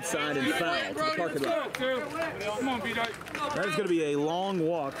right field side and foul to the parking lot. Come on, B-Dot. That is going to be a long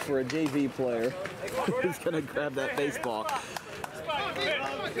walk for a JV player who's going to grab that baseball.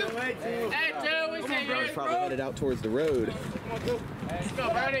 He's probably headed out towards the road.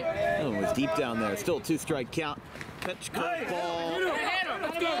 Oh, it was deep down there. Still a 2-strike count. pitch, curveball, Hit him.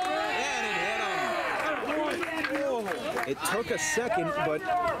 Let's go. and it hit him. It took a second, but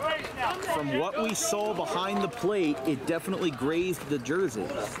from what we saw behind the plate, it definitely grazed the jersey.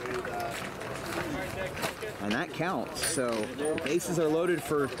 And that counts, so bases are loaded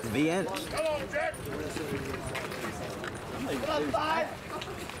for the end.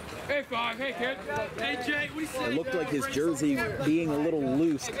 Hey, Five. Hey, kid. Hey, Jay. What do you say? It looked like his jersey being a little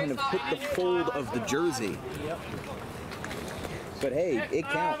loose kind of hit the fold of the jersey. But hey, it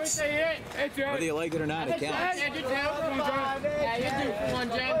counts. Hey, Jay. Whether you like it or not, it counts. Yeah, you do. Come on, Jay. Yeah, you do. Come on,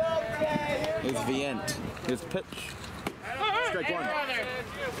 Jay. Here's the end. Here's pitch. Strike one.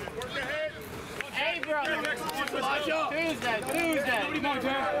 Hey, brother. Watch out. Tuesday. Come on,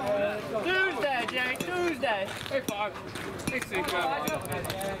 Jay. Tuesday, Jay. Tuesday. Hey, Five. Hey, Six.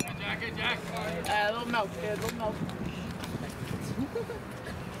 Hey, Jack. A little milk, kid. A little milk.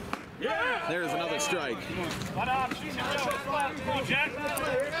 Yeah! There's another strike. Come on, Jack.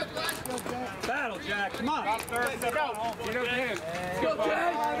 Battle, Jack. Come on. Go,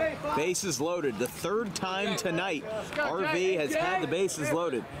 Jay. Bases loaded. The third time tonight, RV has had the bases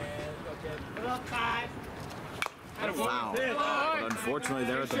loaded. Wow. But unfortunately,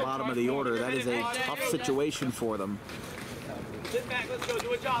 they're at the bottom of the order. That is a tough situation for them. Sit back. Let's go.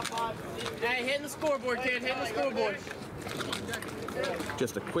 Do a job, Bob. Hey, hitting the scoreboard, kid. Hitting the scoreboard.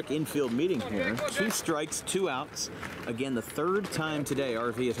 Just a quick infield meeting here. 2 strikes, 2 outs. Again, the third time today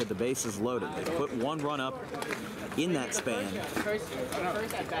RV has had the bases loaded. They put 1 run up in that span.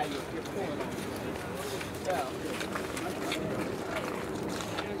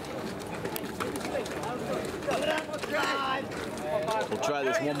 We'll try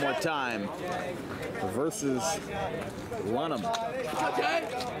this one more time versus Lunham.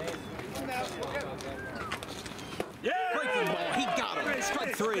 Breaking ball, he got him.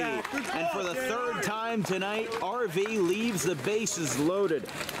 Strike 3. And for the third time tonight, RV leaves the bases loaded.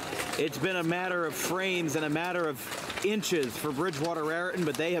 It's been a matter of frames and a matter of inches for Bridgewater-Raritan,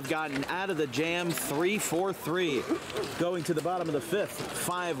 but they have gotten out of the jam 3-4-3. Going to the bottom of the 5th,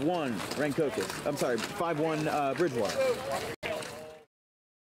 5-1 Rancocas. I'm sorry, 5-1 Bridgewater.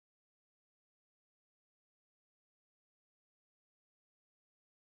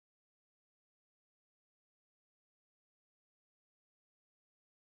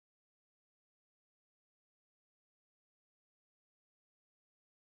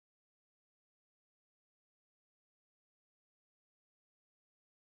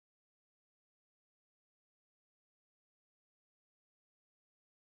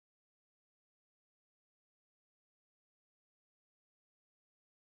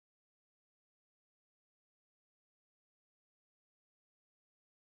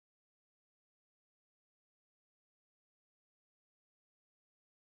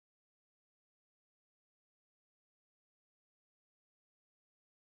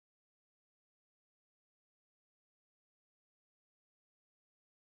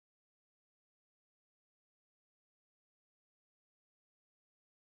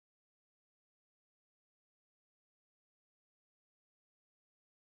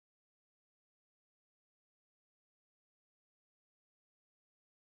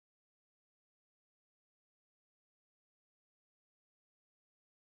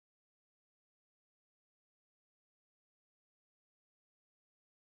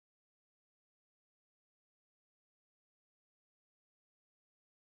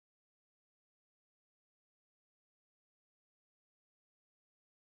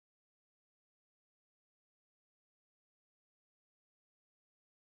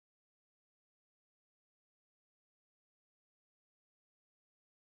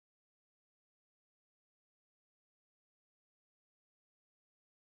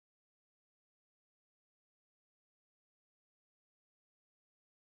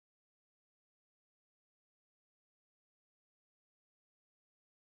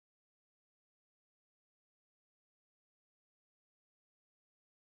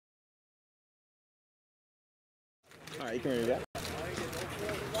 All right, you can read that.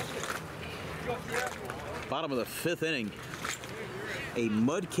 Bottom of the 5th inning. A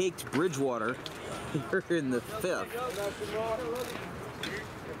mud-caked Bridgewater here in the 5th.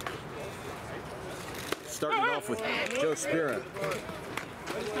 Starting off with Joe Spira.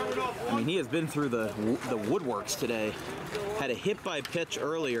 I mean, he has been through the woodworks today. Had a hit by pitch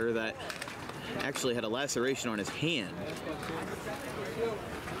earlier that actually had a laceration on his hand.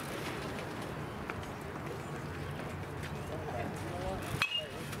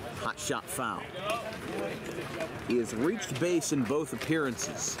 Hot shot foul. He has reached base in both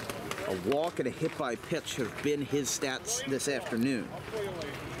appearances. A walk and a hit by pitch have been his stats this afternoon.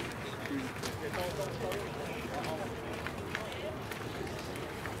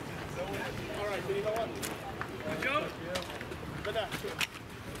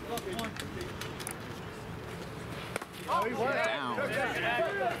 Down.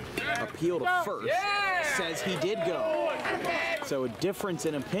 Appeal to first. Says he did go. So a difference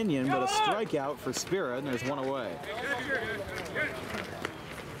in opinion, but a strikeout for Spira, and there's one away.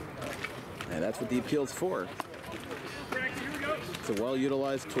 And that's what the appeal's for. It's a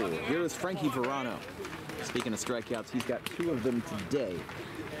well-utilized tool. Here is Frankie Verano. Speaking of strikeouts, he's got 2 of them today.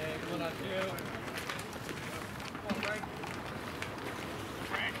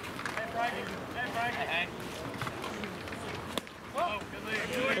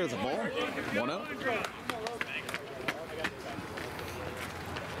 There's a ball. 1-0.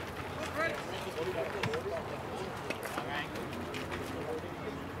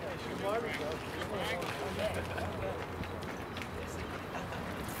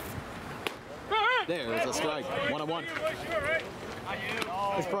 There's a strike. 1-1.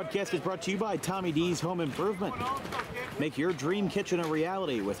 This broadcast is brought to you by Tommy D's Home Improvement. Make your dream kitchen a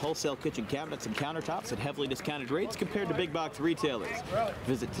reality with wholesale kitchen cabinets and countertops at heavily discounted rates compared to big box retailers.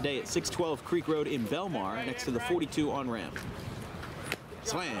 Visit today at 612 Creek Road in Belmar, next to the 42 on-ramp.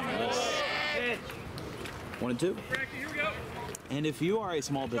 Swing. 1-2. And if you are a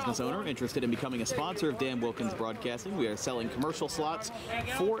small business owner interested in becoming a sponsor of Dan Wilkins Broadcasting, we are selling commercial slots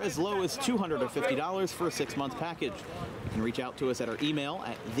for as low as $250 for a 6-month package. You can reach out to us at our email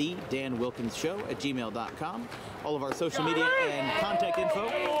at thedanwilkinsshow@gmail.com. All of our social media and contact info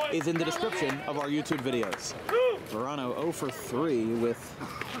is in the description of our YouTube videos. Verano 0 for 3 with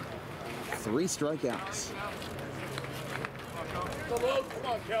 3 strikeouts.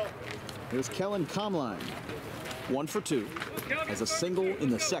 Here's Kellen Comline. 1 for 2. Has a single in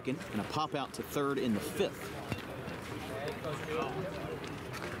the 2nd and a pop out to 3rd in the 5th.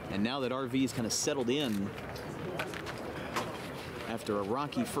 And now that RV's kind of settled in after a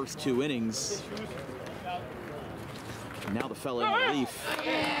rocky first 2 innings, now the fella in relief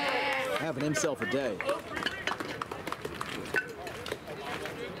having himself a day.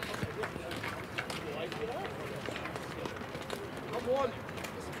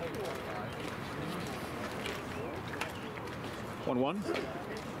 One.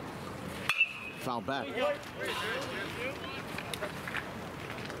 Foul back.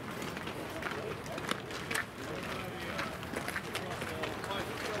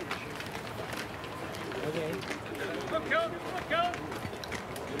 Okay.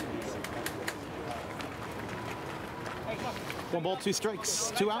 1 ball, 2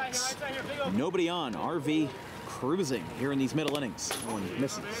 strikes, 2 outs. Nobody on. RV cruising here in these middle innings. No one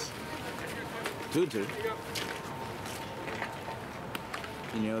misses. 2-2.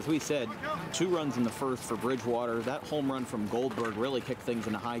 You know, as we said, 2 runs in the 1st for Bridgewater. That home run from Goldberg really kicked things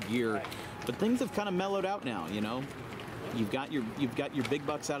into high gear. But things have kind of mellowed out now, you know. You've got your big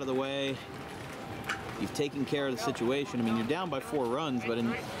bucks out of the way. You've taken care of the situation. I mean, you're down by 4 runs, but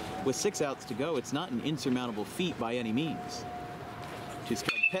with 6 outs to go, it's not an insurmountable feat by any means.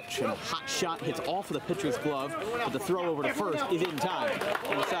 2-strike pitch, and a hot shot hits off of the pitcher's glove, but the throw over to first is in time,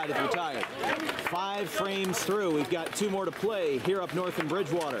 and the side is retired. 5 frames through. We've got 2 more to play here up north in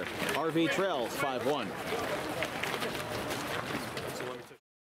Bridgewater. RV trails 5-1.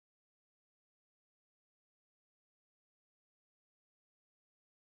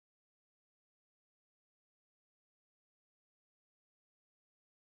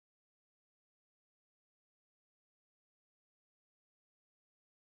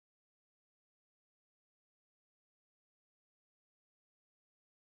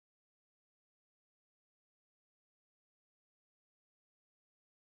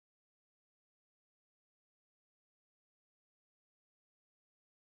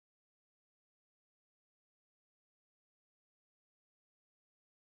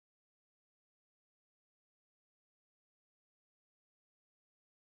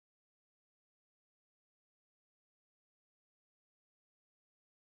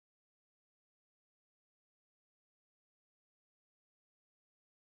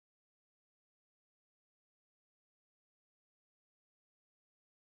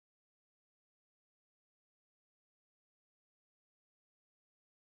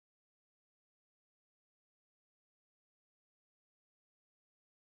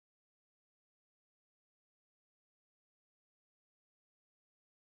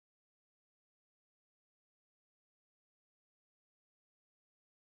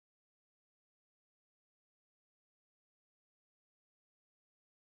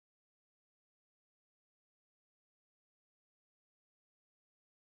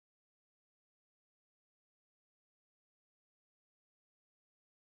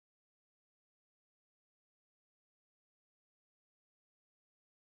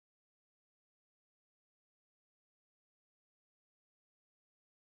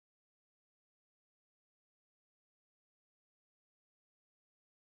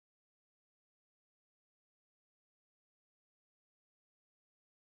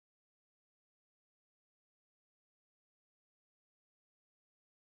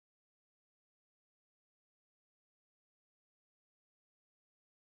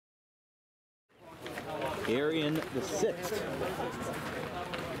 here in the 6th.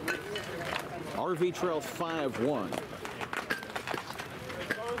 RV trails 5-1.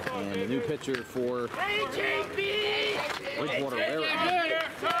 And the new pitcher for Bridgewater-Raritan,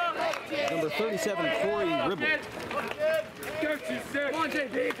 number 37, Corey Ribble. Come on,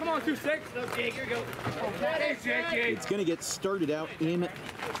 JP. Come on, 2-6. It's going to get started out in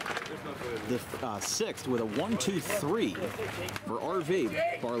the 6th with a 1-2-3 for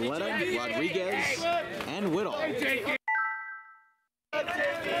RV. Barletta, Rodriguez, and Whittle. Hey,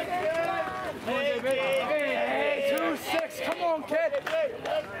 2-6. Come on, kid.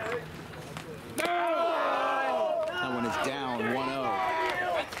 That one is down 1-0.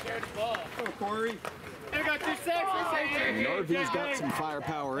 Corey. I got 2-6. And RV's got some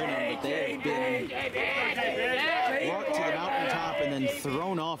firepower in them, but they have been brought to the mountaintop and then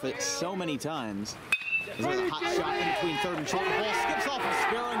thrown off it so many times. There's a hot shot in between third and short. The ball skips off of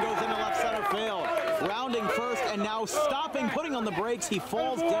Sparrow and goes into left center field. Rounding first and now stopping, putting on the brakes. He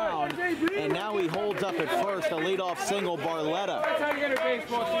falls down, and now he holds up at first. A leadoff single, Barletta. That's how you get a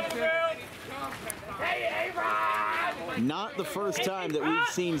baseball, 2-6. Not the first time that we've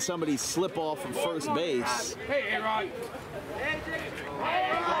seen somebody slip off of first base. Hey, A-Rod.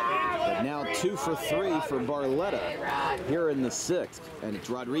 But now 2 for 3 for Barletta here in the 6th. And it's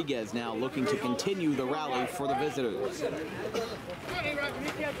Rodriguez now looking to continue the rally for the visitors. You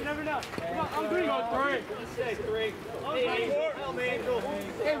never know. I'm green on 3. Hey,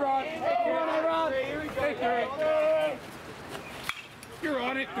 Rod. Come on, A-Rod. Hey, 3. You're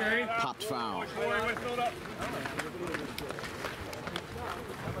on it, 3. Popped foul.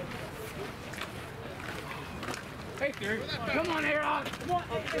 Hey, 3. Come on, A-Rod. Come on.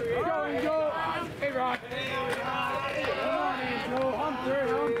 Go, Angel. Hey, Rod. Come on, Angel. I'm 3.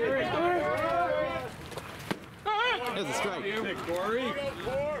 There's a strike. Hey, Corey.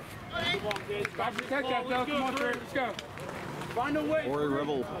 Got to protect that, though. Come on, 3. Let's go. Find a way. Corey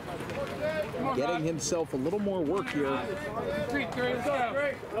Ribble getting himself a little more work here. 3, let's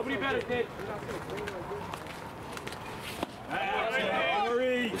go. Nobody better, kid.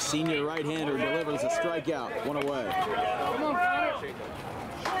 The senior right-hander delivers a strikeout, 1 away. Come on,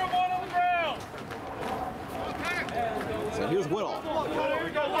 So here's Whittle.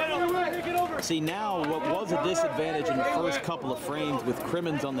 See, now what was a disadvantage in the first couple of frames with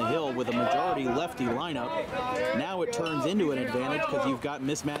Crimmins on the hill with a majority lefty lineup, now it turns into an advantage because you've got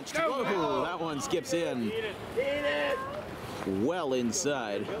mismatched. Whoa, that one skips in well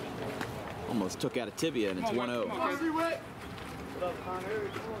inside. Almost took out a tibia, and it's 1-0.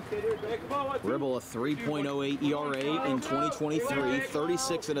 Ribble, a 3.08 ERA in 2023,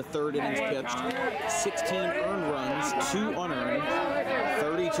 36 1/3 innings pitched, 16 earned runs, 2 unearned,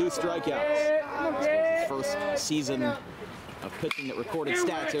 32 strikeouts. His first season of pitching that recorded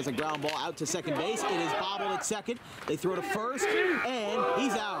stats. There's a ground ball out to second base. It is bobbled at second. They throw to first, and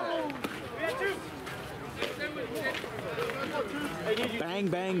he's out. Bang,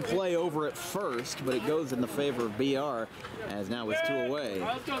 bang play over at first, but it goes in the favor of BR, as now it's 2 away.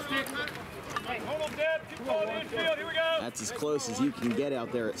 Let's go, Stick. Hold on, Dad. Keep going infield. Here we go. That's as close as you can get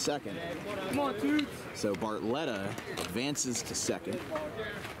out there at second. Come on, Toots. So Barletta advances to second.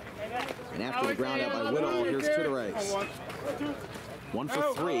 And after the ground out by Whittle, here's to the race. 1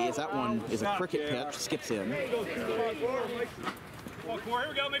 for 3, as that one is a cricket pitch, skips in. Come on, Corey. Here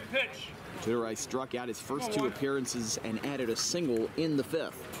we go. Make a pitch. Tudorai struck out his first 2 appearances and added a single in the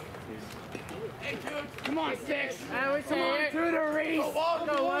 5th. Come on, 6. Come on, to the race. Go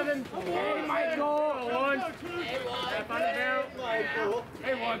 11. Hey, Michael. 1.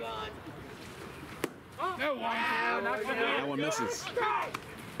 Hey, 1. No 1. That one misses.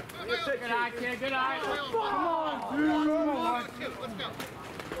 Good eye, kid. Good eye. Come on, dude. Come on.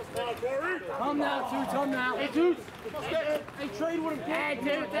 Come now, Toots. Come now. Hey, Toots. Hey, trade with him. Hey,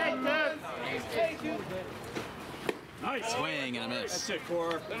 Toots. Hey, Toots. Nice swing and a miss. That's it,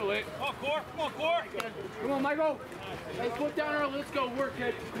 Core. Little late. Come on, Core. Come on, Core. Come on, Michael. Hey, put down early. Let's go. Work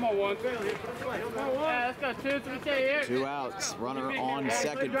it. Come on, 1. Yeah, let's go, Toots. We stay here. 2 outs. Runner on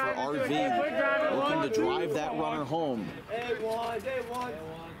second for RV. Looking to drive that runner home.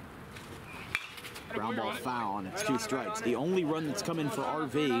 Ground ball foul, and it's 2 strikes. The only run that's come in for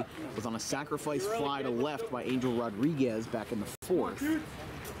RV was on a sacrifice fly to left by Angel Rodriguez back in the 4th.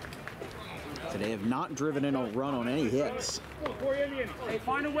 So they have not driven in a run on any hits. Hey,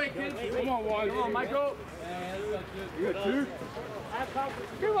 find a way, kids. Come on, 1. Come on, Michael. You got 2.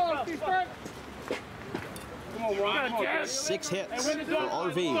 Come on, Steve. Come on, Ron. 6 hits for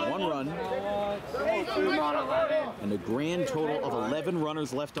RV, 1 run, and a grand total of 11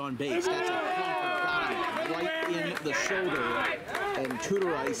 runners left on base. That's a clunker, got him right in the shoulder and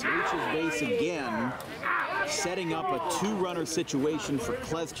Tudorice reaches base again, setting up a two-runner situation for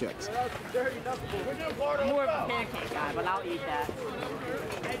Kleschicks. More of a pancake guy, but I'll eat that.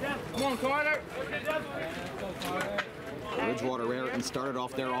 Come on, Carter. Bridgewater-Raritan started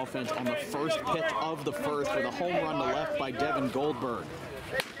off their offense on the first pitch of the first with a home run to left by Devin Goldberg.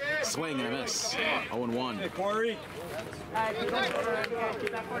 Swing and a miss. 0-1. Hey, Corey. Keep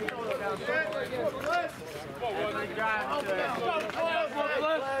that front shoulder down.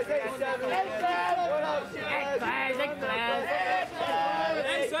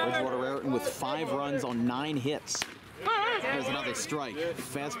 Bridgewater-Raritan with 5 runs on 9 hits. There's another strike.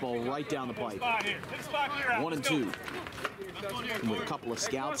 Fastball right down the pipe. 1-2. And with a couple of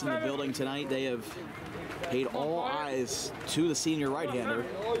scouts in the building tonight, they have paid all eyes to the senior right-hander,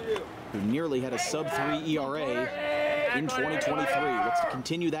 who nearly had a sub-3 ERA in 2023. Looks to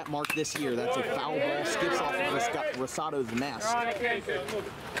continue that mark this year. That's a foul ball, skips off of Rosato's mask. Hey,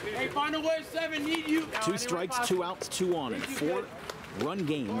 find a way, 7, need you. 2 strikes, 2 outs, 2 on, and 4-run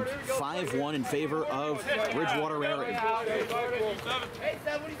game, 5-1 in favor of Bridgewater-Raritan. Hey,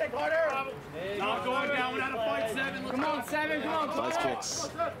 7, what do you think, Carter? Not going down without a fight, 7. Come on, 7, come on. Kleschicks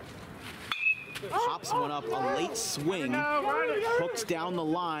hops one up, a late swing, hooks down the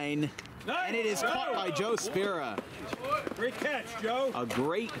line, and it is caught by Joe Spira. Great catch, Joe. A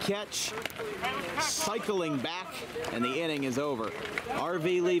great catch, cycling back, and the inning is over.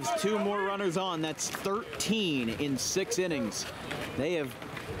 RV leaves 2 more runners on. That's 13 in 6 innings. They have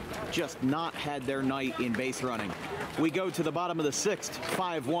just not had their night in base running. We go to the bottom of the 6th,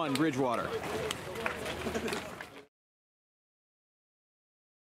 5-1 Bridgewater.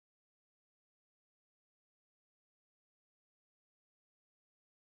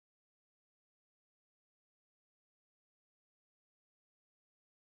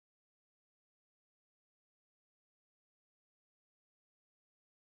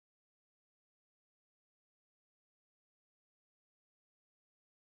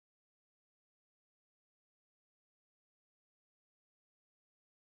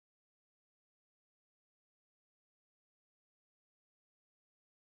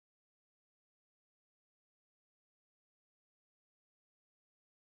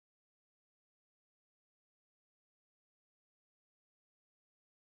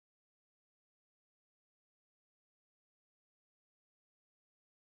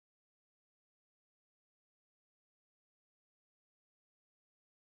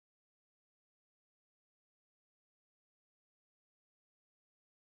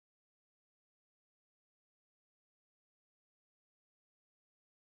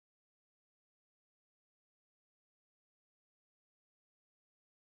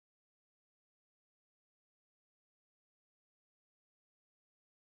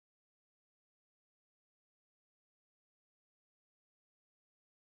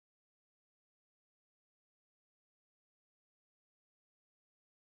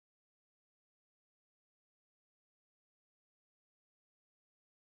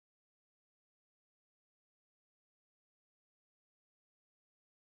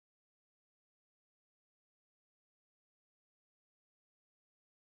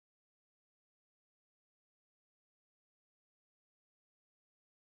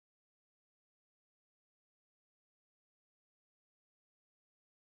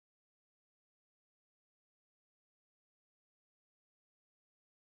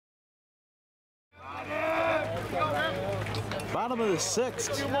 Bottom of the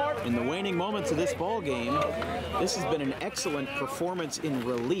 6th, in the waning moments of this ball game, this has been an excellent performance in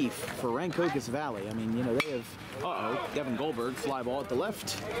relief for Rancocas Valley. I mean, you know, they have, Devin Goldberg, fly ball at the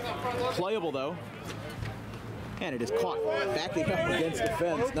left. Playable though. And it is caught backing up against the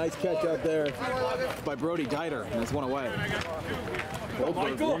fence. Nice catch out there by Brody Dieter, and it's 1 away.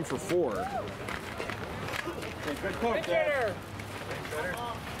 Goldberg 1 for 4.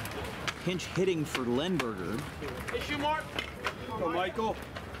 Pinch hitting for Lenberger. Issue mark. Go, Michael.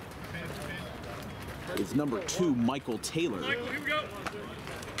 Is number 2, Michael Taylor. Michael, here we go.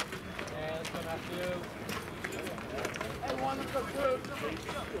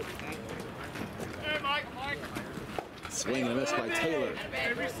 Hey, Mike. Swing and a miss by Taylor.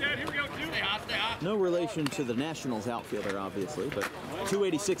 Reset. Here we go. No relation to the Nationals outfielder, obviously, but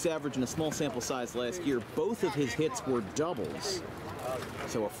 286 average in a small sample size last year. Both of his hits were doubles.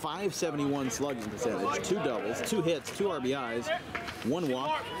 So a 571 slugging percentage, 2 doubles, 2 hits, 2 RBIs, 1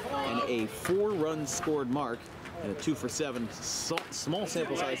 walk, and a 4-run scored mark, and a 2 for 7 small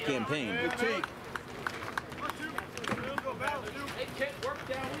sample size campaign. Hey, kid, work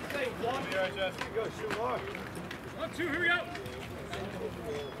down. We say 1. Here, Jess. Here you go. Shoot hard. 1, 2. Here we go.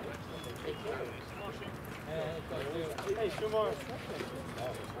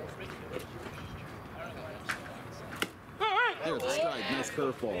 There's a strike, nice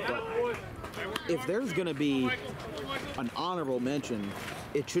curveball. But if there's going to be an honorable mention,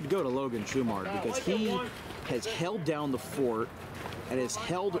 it should go to Logan Schumard because he has held down the fort and has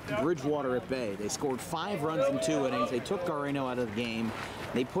held Bridgewater at bay. They scored 5 runs in 2 innings. They took Garino out of the game.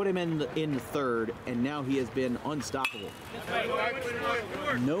 They put him in the third, and now he has been unstoppable.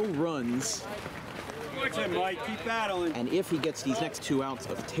 No runs. Mike, keep battling. And if he gets these next 2 outs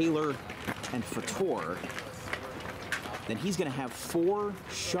of Taylor and Fator, then he's going to have 4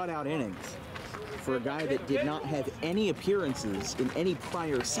 shutout innings for a guy that did not have any appearances in any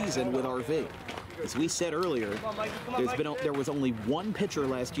prior season with RV. As we said earlier, there was only one pitcher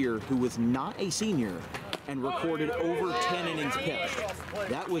last year who was not a senior and recorded over 10 innings pitched.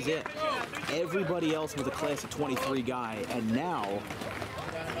 That was it. Everybody else was a class of 23 guy, and now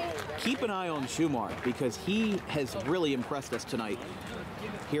keep an eye on Schumard because he has really impressed us tonight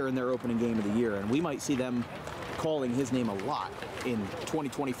here in their opening game of the year, and we might see them calling his name a lot in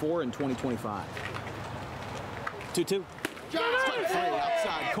 2024 and 2025. 2-2. Strike 3,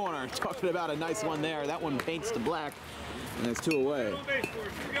 outside corner. Talking about a nice one there. That one paints to black, and it's 2 away.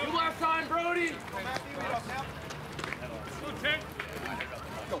 Good last time, Brody.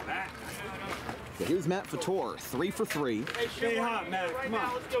 Go back. So here's Matt Fator, 3 for 3. Stay hot, Matt. Come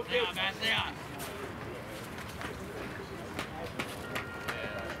on. Let's go, kid. Man, stay on.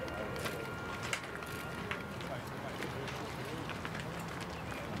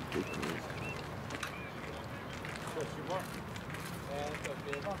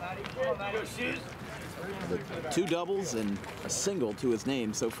 With 2 doubles and a single to his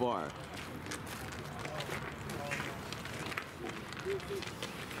name so far.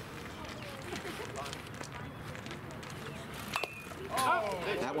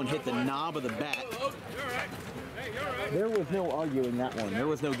 That one hit the knob of the bat. There was no arguing that one. There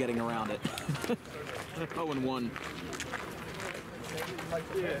was no getting around it. 0-1.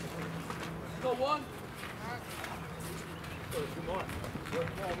 Go one.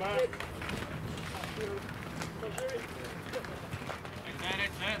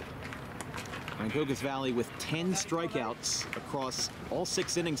 Rancocas Valley with 10 strikeouts across all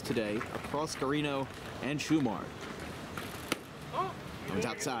 6 innings today, across Garino and Schumard. It's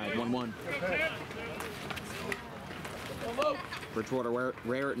outside, 1-1.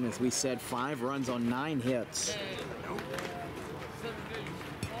 Bridgewater-Raritan, as we said, 5 runs on 9 hits.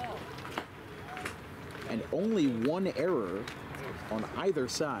 And only 1 error on either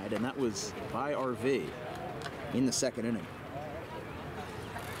side, and that was by RV in the 2nd inning.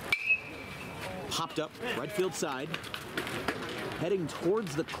 Popped up, right field side, heading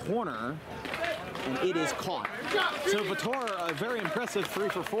towards the corner, and it is caught. So Fator, a very impressive 3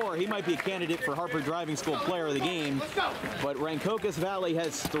 for 4. He might be a candidate for Harper Driving School Player of the Game. But Rancocas Valley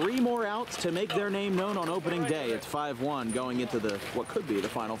has 3 more outs to make their name known on opening day. It's 5-1 going into what could be the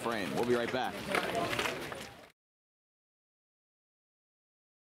final frame. We'll be right back.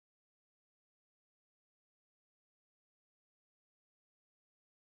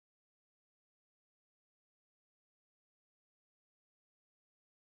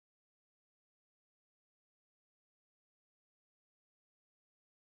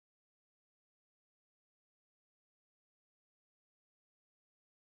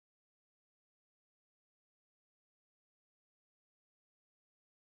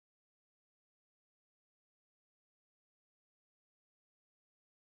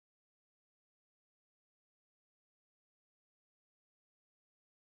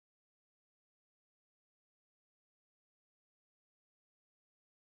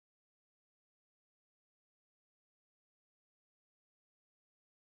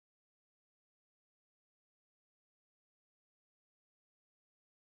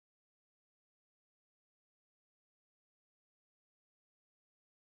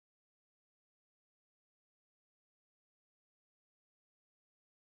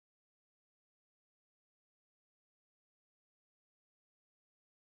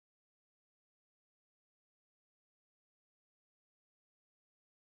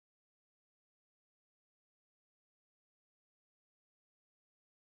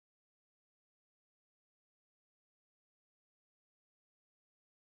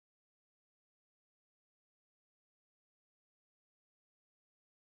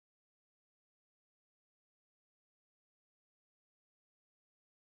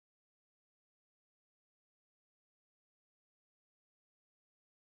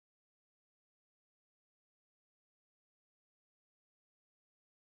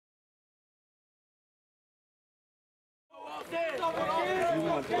 You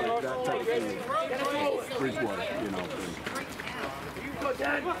want that type of Bridgewater, you know.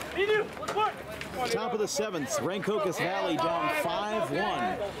 Top of the 7th, Rancocas Valley down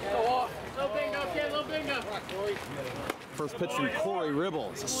 5-1. Little bingo, kid, little bingo. First pitch from Corey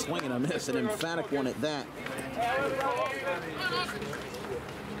Ribbles, a swing and a miss, an emphatic one at that.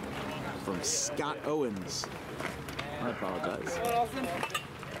 From Scott Owens. I apologize.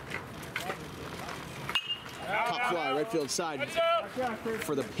 Top fly, right field side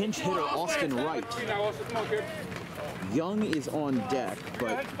for the pinch hitter, Austin Wright. Young is on deck,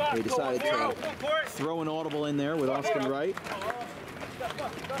 but they decided to throw an audible in there with Austin Wright.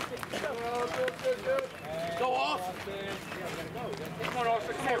 Go off. Come on,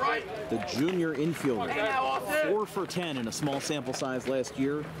 Austin. Come on, right. The junior infielder, 4 for 10 in a small sample size last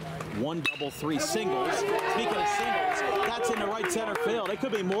year. 1 double, 3 singles. Speaking of singles, that's in the right center field. It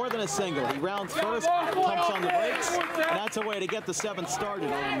could be more than a single. He rounds first, pumps on the brakes, and that's a way to get the 7th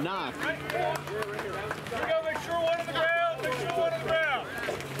started on a knock. Here we go. Make sure one on the ground. Make sure one on the ground.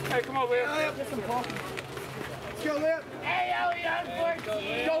 Hey, come on, Liam. Get some coffee. Let's go, Liam. Hey, Elliot,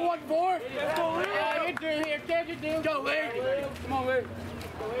 Go 1-4. yeah, you're through here, kid, you're through. Go, Lee. Come on, Lee.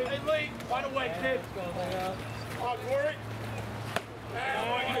 Hey, Lee. Find a way, kid. Come on, Corey.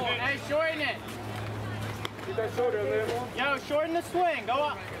 Hey, shorten it. Get that shoulder, Liam. Yo, shorten the swing. Go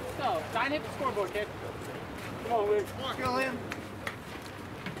up. Go. Try and hit the scoreboard, kid. Come on, Lee. Go, Liam.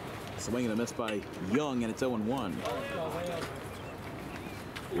 Swing and a miss by Young, and it's 0-1.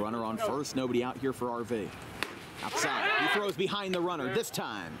 Runner on first, nobody out here for RV. Outside, he throws behind the runner. This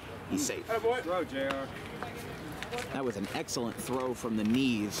time, he's safe. Throw, JR. That was an excellent throw from the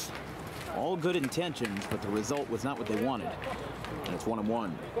knees. All good intentions, but the result was not what they wanted. And it's 1-1.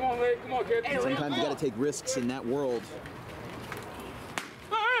 Come on, Lee. Come on, kid. Sometimes you got to take risks in that world.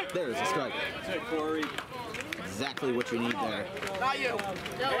 There's a strike. Hey, Corey. Exactly what you need there. Not you.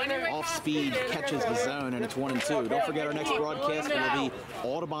 Off speed, catches the zone, and it's 1-2. Don't forget our next broadcast will be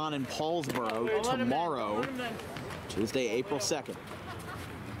Audubon and Paulsboro tomorrow, Tuesday, April 2nd.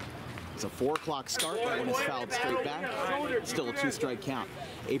 It's a 4 o'clock start. That one is fouled straight back. Still a 2-strike count.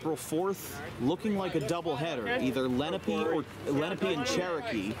 April 4th, looking like a doubleheader. Either Lenape and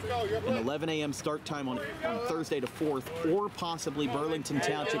Cherokee, an 11 a.m. start time on Thursday to 4th, or possibly Burlington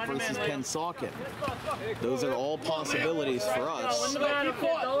Township versus Pensauken. Those are all possibilities for us. Dig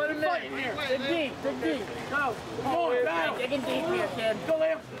deep, dig deep. Go. Come on, digging deep here, kid. Go,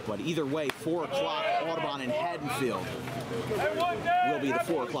 Liam. But either way, 4 o'clock, Audubon and Haddonfield will be the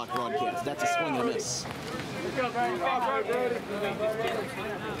 4 o'clock broadcast. That's a swing and a miss.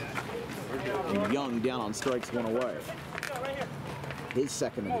 And Young down on strikes, 1 away. His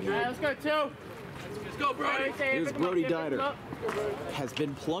second of the game. All right, let's go, 2. Let's go, Brody. Here's Brody Dieter. Has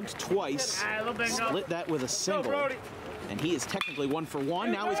been plunked twice, split that with a single. And he is technically 1 for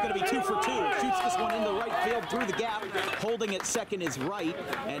 1. Now he's going to be 2 for 2. Shoots this one into right field through the gap. Holding at second is Wright.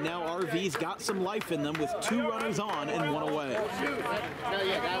 And now RV's got some life in them with 2 runners on and 1 away.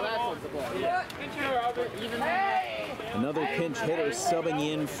 Another pinch hitter subbing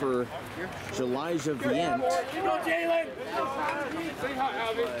in for Elijah Vient. Go, Jalen. Say hi,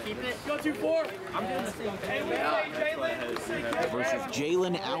 Alvin. Keep it. Go 2-4. I'm doing the same thing. Hey, Jalen. Versus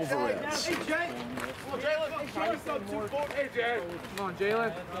Jalen Alvarez. Hey, Jay. Come on, Jalen. Hey, Jay. Come on,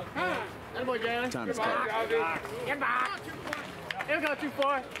 Jalen. Good boy, Jalen. Time is cut. Get back. Here we go,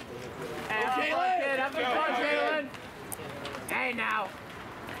 2-4. Hey, Jalen. Have some fun, Jalen. Hey, now.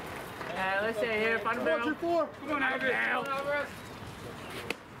 Let's see here. Find a barrel. 2-4. Come on, Alvin.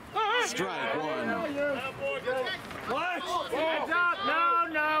 Strike 1. What? Heads up.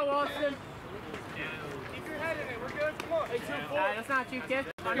 No, Wilson. Keep your head in it. We're good. Come on. Hey, 2-4. That's not you, kid.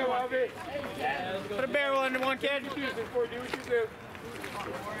 Go, Alvin. Put a barrel under one, kid. Do what you do.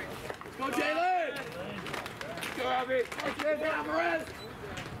 Let's go, Jalen. Go, Alvin. Jalen Alvarez.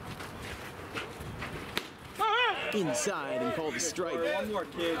 Inside and called a strike. One more,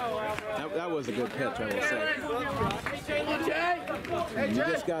 kid. That was a good pitch, I will say. You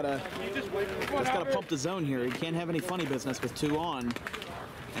just gotta pump the zone here. You can't have any funny business with 2 on,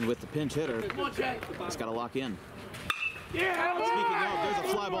 and with the pinch hitter, just gotta lock in. Speaking of, there's a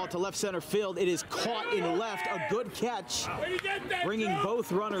fly ball to left center field. It is caught in left. A good catch, bringing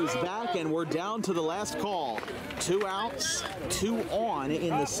both runners back, and we're down to the last call. 2 outs, 2 on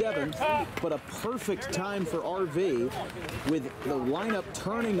in the 7th, but a perfect time for RV with the lineup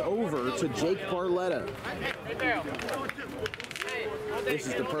turning over to Jake Barletta. This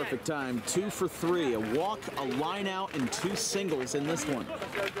is the perfect time. 2 for 3. A walk, a line out, and 2 singles in this one.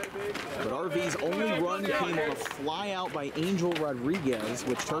 But RV's only run came on a fly out by Angel Rodriguez,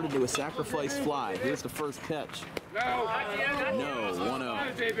 which turned into a sacrifice fly. Here's the first pitch. No,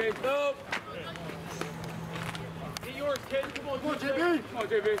 1-0. Nope. Get yours, kid. Come on, JB. Come on,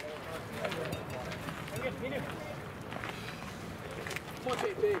 JB. Come on,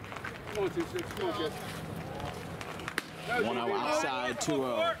 JB. Come on, 2-6. Come on, kid. 1-0 outside,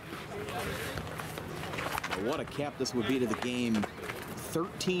 2-0. What a cap this would be to the game.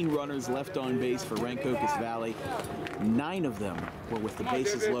 13 runners left on base for Rancocas Valley. 9 of them were with the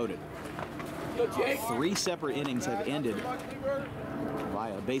bases loaded. 3 separate innings have ended by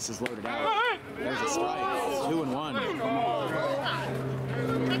a bases loaded out. There's a strike. 2-1.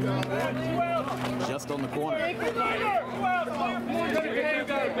 Just on the corner.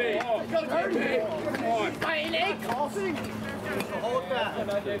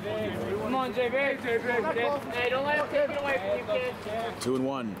 Come on, JB. Hey, don't let him take it away from you, kid.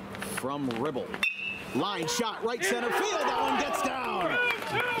 2-1 from Ribble. Line shot, right center field. That one gets down.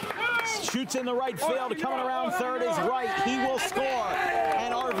 Shoots in the right field. Coming around third is right. He will score.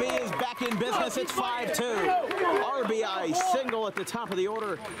 And RV is back in business. It's 5-2. RBI single at the top of the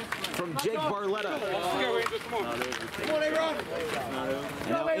order from Jake Barletta. And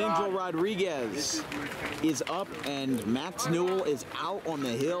now Angel Rodriguez is up and Max Newell is out on the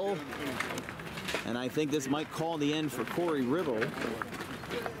hill. And I think this might call the end for Corey Ribble.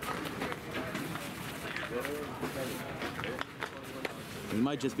 We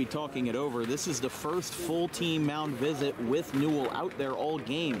might just be talking it over. This is the first full team mound visit with Newell out there all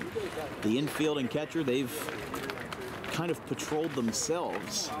game. The infield and catcher, they've kind of patrolled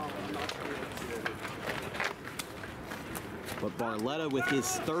themselves. But Barletta with his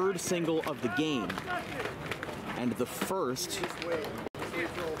 3rd single of the game and the first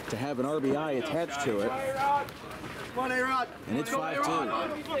to have an RBI attached to it. And it's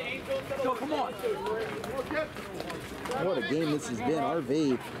 5-2. Come on. What a game this has been.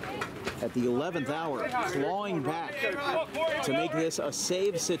 RV at the 11th hour clawing back to make this a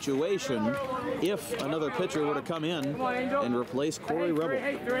save situation if another pitcher were to come in and replace Corey Ribble.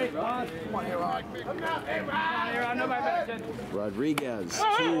 Rodriguez,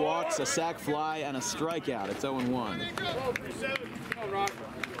 2 walks, a sac fly, and a strikeout. It's 0-1.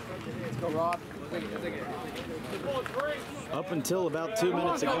 Up until about 2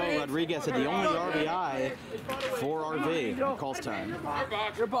 minutes ago, Rodriguez had the only RBI for RV. Calls time.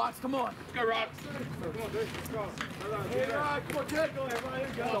 Your box, come on. Go, Rod.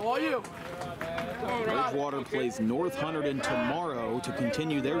 So all you. Bridgewater plays North Hunterdon tomorrow to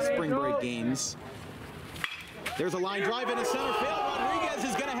continue their spring break games. There's a line drive into center field. Rodriguez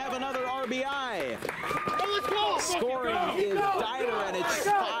is going to have another RBI. Scoring is Dieter, and it's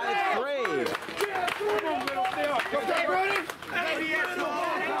 5-3.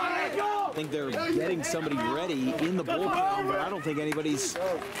 I think they're getting somebody ready in the bullpen, but I don't think anybody's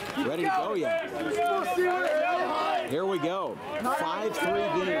ready to go yet. Here we go.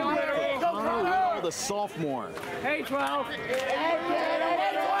 5-3 game for Connor Will, the sophomore. Hey, 12.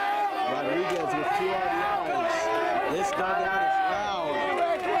 Rodriguez with 2 RBIs. This dugout is loud.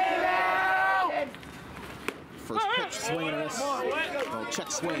 First pitch, swing and a miss. Well,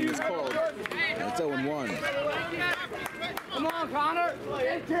 check swing is called. And it's 0-1. Come on, Connor.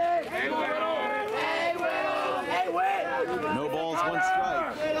 No balls, 1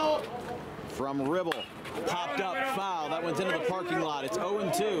 strike. From Ribble. Popped up, foul. That one's into the parking lot. It's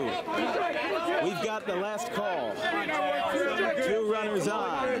 0-2. We've got the last call. 2 runners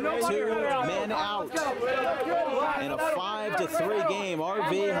on, 2 men out. In a 5-3 game,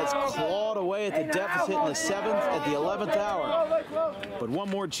 RV has clawed away at the deficit in the 7th at the 11th hour. But one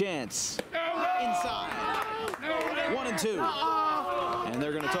more chance. Inside. 1-2. And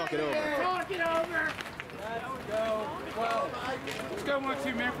they're going to talk it over. Let's go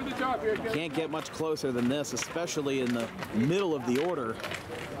 1-2, man, for the job here. Can't get much closer than this, especially in the middle of the order.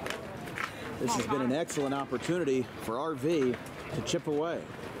 This has been an excellent opportunity for RV to chip away.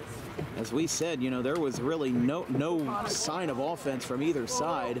 As we said, you know, there was really no sign of offense from either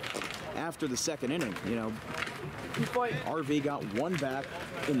side after the 2nd inning. You know, RV got 1 back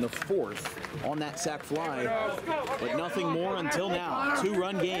in the 4th on that sac fly, but nothing more until now.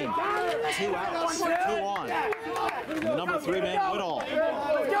 2-run game, 2 outs, 2 on. And the number 3 man Woodall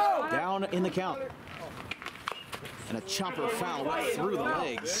down in the count. And a chopper foul right through the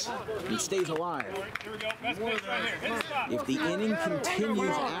legs. He stays alive. Here we go. Best pitch right here. Hit the spot. If the inning continues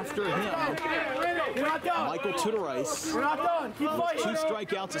after him, You're not done. Michael Tudorice, You're not done. Keep fighting. 2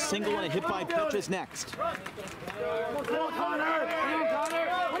 strikeouts, a single, and a hit by pitch is next. Come on, Connor.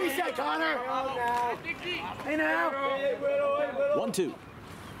 What do you say, Connor? Hey now. 1-2.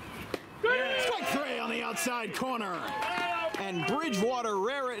 Strike 3 on the outside corner. And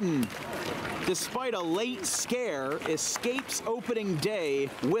Bridgewater-Raritan, despite a late scare, escapes opening day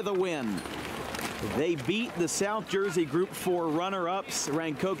with a win. They beat the South Jersey Group 4 runner-ups,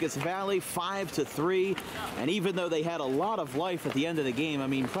 Rancocas Valley, 5-3. And even though they had a lot of life at the end of the game, I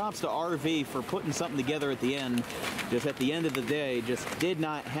mean, props to RV for putting something together at the end. Just at the end of the day, just did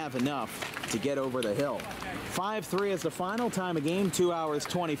not have enough to get over the hill. 5-3 is the final time of game, 2 hours,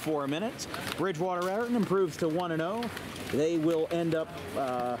 24 minutes. Bridgewater-Raritan improves to 1-0. They will end up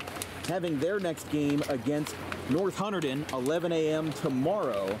having their next game against North Hunterdon, 11 a.m.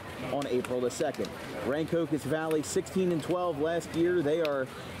 tomorrow on April the 2nd. Rancocas Valley, 16-12 last year. They are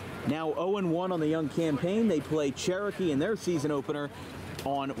now 0-1 on the young campaign. They play Cherokee in their season opener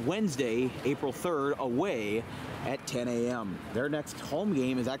on Wednesday, April 3rd, away at 10 a.m. Their next home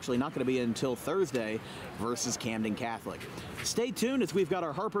game is actually not going to be until Thursday versus Camden Catholic. Stay tuned as we've got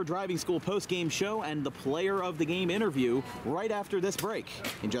our Harper Driving School post-game show and the player of the game interview right after this break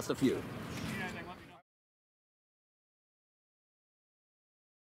in just a few.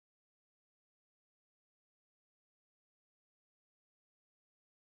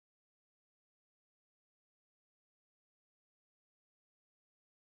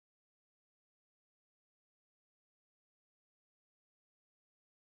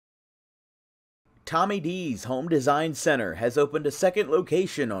 Tommy D's Home Design Center has opened a second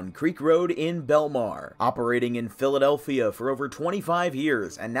location on Creek Road in Belmar, operating in Philadelphia for over 25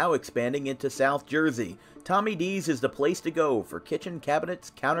 years and now expanding into South Jersey. Tommy D's is the place to go for kitchen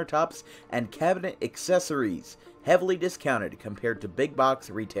cabinets, countertops, and cabinet accessories, heavily discounted compared to big box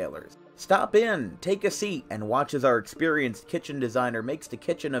retailers. Stop in, take a seat, and watch as our experienced kitchen designer makes the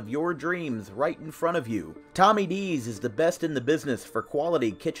kitchen of your dreams right in front of you. Tommy D's is the best in the business for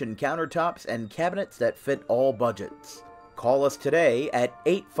quality kitchen countertops and cabinets that fit all budgets. Call us today at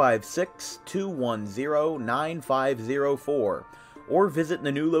 856-210-9504 or visit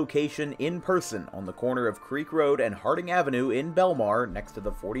the new location in person on the corner of Creek Road and Harding Avenue in Belmar next to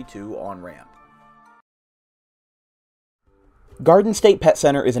the 42 on-ramp. Garden State Pet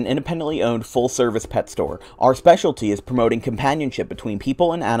Center is an independently owned full-service pet store. Our specialty is promoting companionship between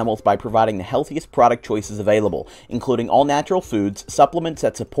people and animals by providing the healthiest product choices available, including all-natural foods, supplements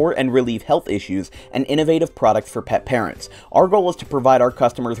that support and relieve health issues, and innovative products for pet parents. Our goal is to provide our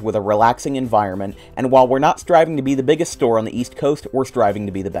customers with a relaxing environment, and while we're not striving to be the biggest store on the East Coast, we're striving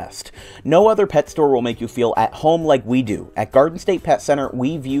to be the best. No other pet store will make you feel at home like we do. At Garden State Pet Center,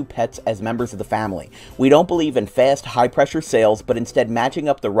 we view pets as members of the family. We don't believe in fast, high-pressure sales, but instead matching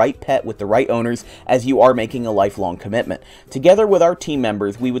up the right pet with the right owners, as you are making a lifelong commitment. Together with our team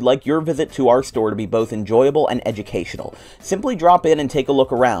members, we would like your visit to our store to be both enjoyable and educational. Simply drop in and take a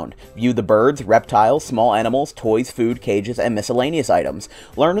look around. View the birds, reptiles, small animals, toys, food, cages, and miscellaneous items.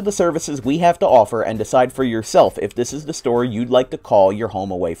 Learn of the services we have to offer and decide for yourself if this is the store you'd like to call your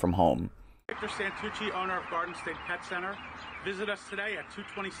home away from home. Victor Santucci, owner of Garden State Pet Center. Visit us today at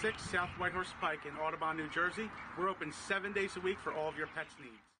 226 South Whitehorse Pike in Audubon, New Jersey. We're open 7 days a week for all of your pets'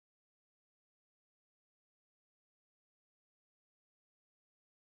 needs.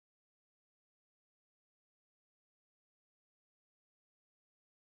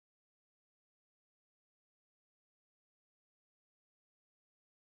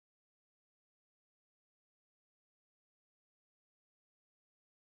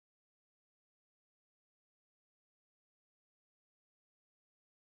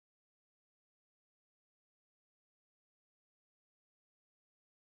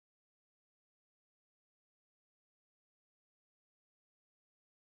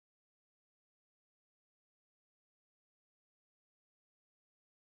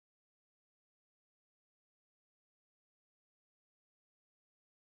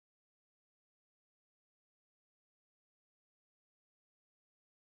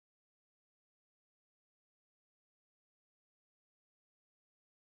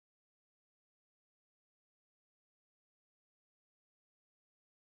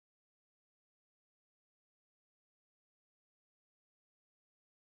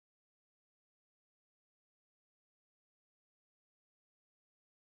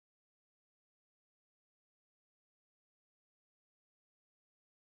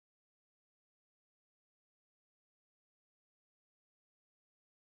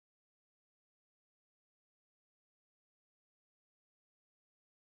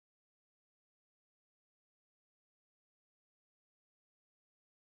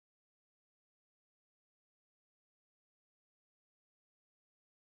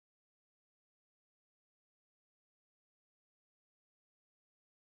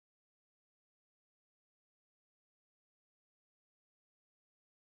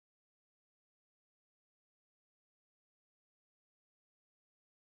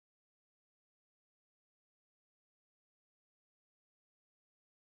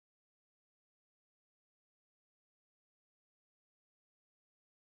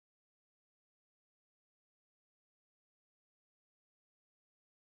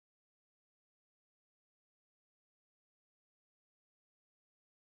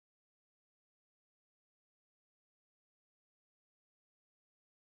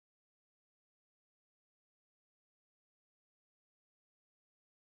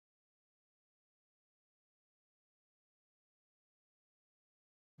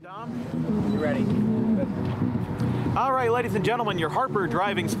 Dom, you ready? All right, ladies and gentlemen, your Harper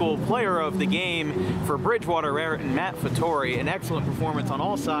Driving School player of the game for Bridgewater-Raritan, Matt Fattori. An excellent performance on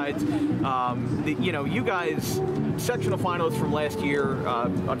all sides. You guys, sectional finalists from last year,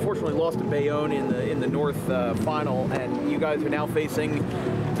 unfortunately lost to Bayonne in the North final, and you guys are now facing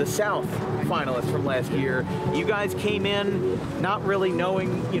the South finalists from last year. You guys came in not really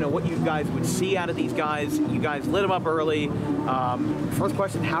knowing, what you guys would see out of these guys. You guys lit them up early. First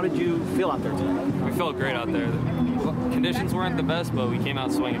question, how did you feel out there today? We felt great out there. Conditions weren't the best, but we came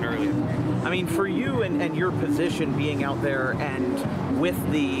out swinging early. I mean, for you and your position being out there and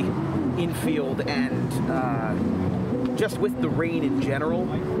with the infield and just with the rain in general,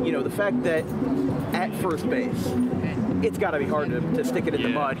 the fact that at first base, it's got to be hard to stick it in the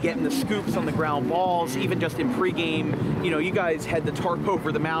mud, getting the scoops on the ground balls, even just in pregame. You guys had the tarp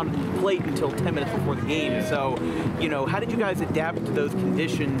over the mound plate until 10 minutes before the game. So, how did you guys adapt to those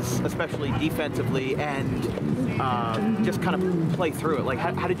conditions, especially defensively, and just kind of play through it? Like,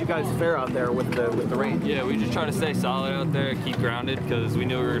 how did you guys fare out there with the rain? Yeah, we just try to stay solid out there, keep grounded, because we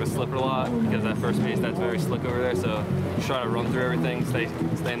knew we were going to slip it a lot, because at first base, that's very slick over there. So just try to run through everything, stay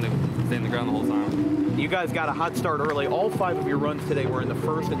in the ground the whole time. You guys got a hot start early. All 5 of your runs today were in the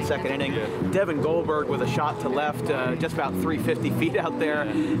first and second inning. Yeah. Devin Goldberg with a shot to left, just about 350 feet out there.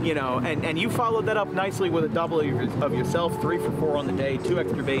 And you followed that up nicely with a double of yourself, 3 for 4 on the day, 2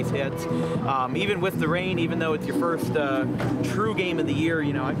 extra base hits. Even with the rain, even though it's your first true game of the year,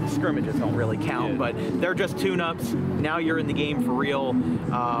 scrimmages don't really count, but they're just tune-ups. Now you're in the game for real.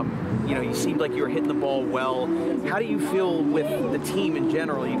 You seemed like you were hitting the ball well. How do you feel with the team in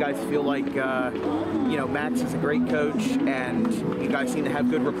general? You guys feel like Max is a great coach, and you guys seem to have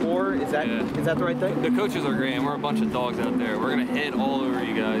good rapport. Is that the right thing? The coaches are great, and we're a bunch of dogs out there. We're gonna hit all over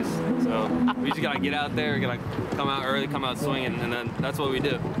you guys. So we just gotta get out there, gotta come out early, come out swinging, and then that's what we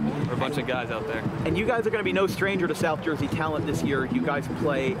do. We're a bunch of guys out there. And you guys are gonna be no stranger to South Jersey talent this year. You guys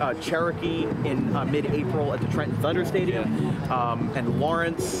play Cherokee in mid-April at the Trenton Thunder Stadium, and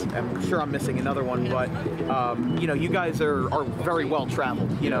Lawrence. I'm sure I'm missing another one, but you guys are very well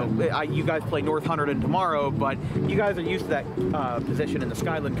traveled. You guys play North Hunterdon tomorrow, but you guys are used to that position in the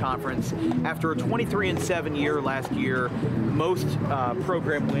Skyland Conference. After a 23-7 year last year, most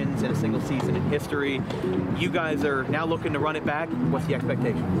program wins in a single season in history, you guys are now looking to run it back. What's the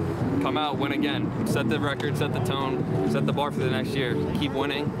expectation? Come out, win again. Set the record, set the tone, set the bar for the next year. Keep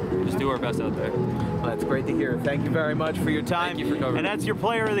winning. Just do our best out there. Well, that's great to hear. Thank you very much for your time. Thank you for covering. And that's your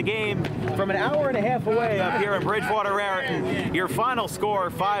player of the game from an hour and a half away up here in Bridgewater-Raritan. Your final score,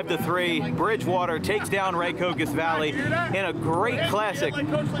 5-3. Bridgewater takes down Rancocas Valley in a great classic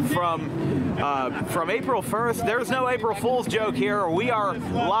from April 1st. There's no April Fool's joke here. We are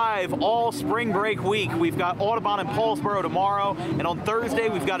live all spring break week. We've got Audubon and Paulsboro tomorrow, and on Thursday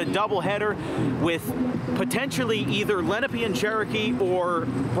we've got a doubleheader with potentially either Lenape and Cherokee or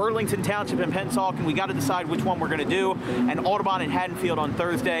Burlington Township and Pennsauken. We got to decide which one we're going to do, and Audubon and Haddonfield on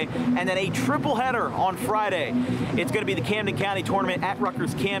Thursday, and then a triple header on Friday. It's going to be the Camden County Tournament at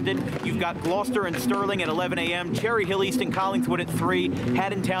Rutgers-Camden. You've got Gloucester and Sterling at 11 a.m., Cherry Hill East and Collingswood at 3,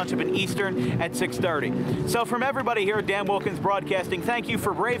 Haddon Township and Eastern at 6:30. So from everybody here at Dan Wilkins Broadcasting, thank you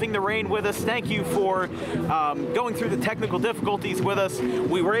for braving the rain with us. Thank you for going through the technical difficulties with us.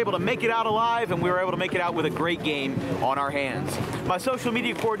 We were able to make it out alive, and we were able to make it out with a great game on our hands. My social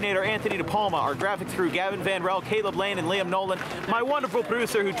media coordinator, Anthony DePalma, our graphics crew, Gavin Van Rel, Caleb Lane, and Liam Nolan, my wonderful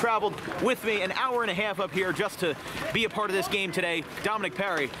producer who traveled with me an hour and a half up here just to be a part of this game today, Dominic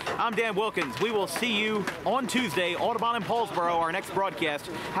Perry. I'm Dan Wilkins. We will see you on Tuesday, Audubon and Paulsboro, our next broadcast.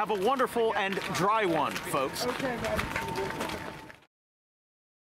 Have a wonderful and dry one, folks. Okay, buddy.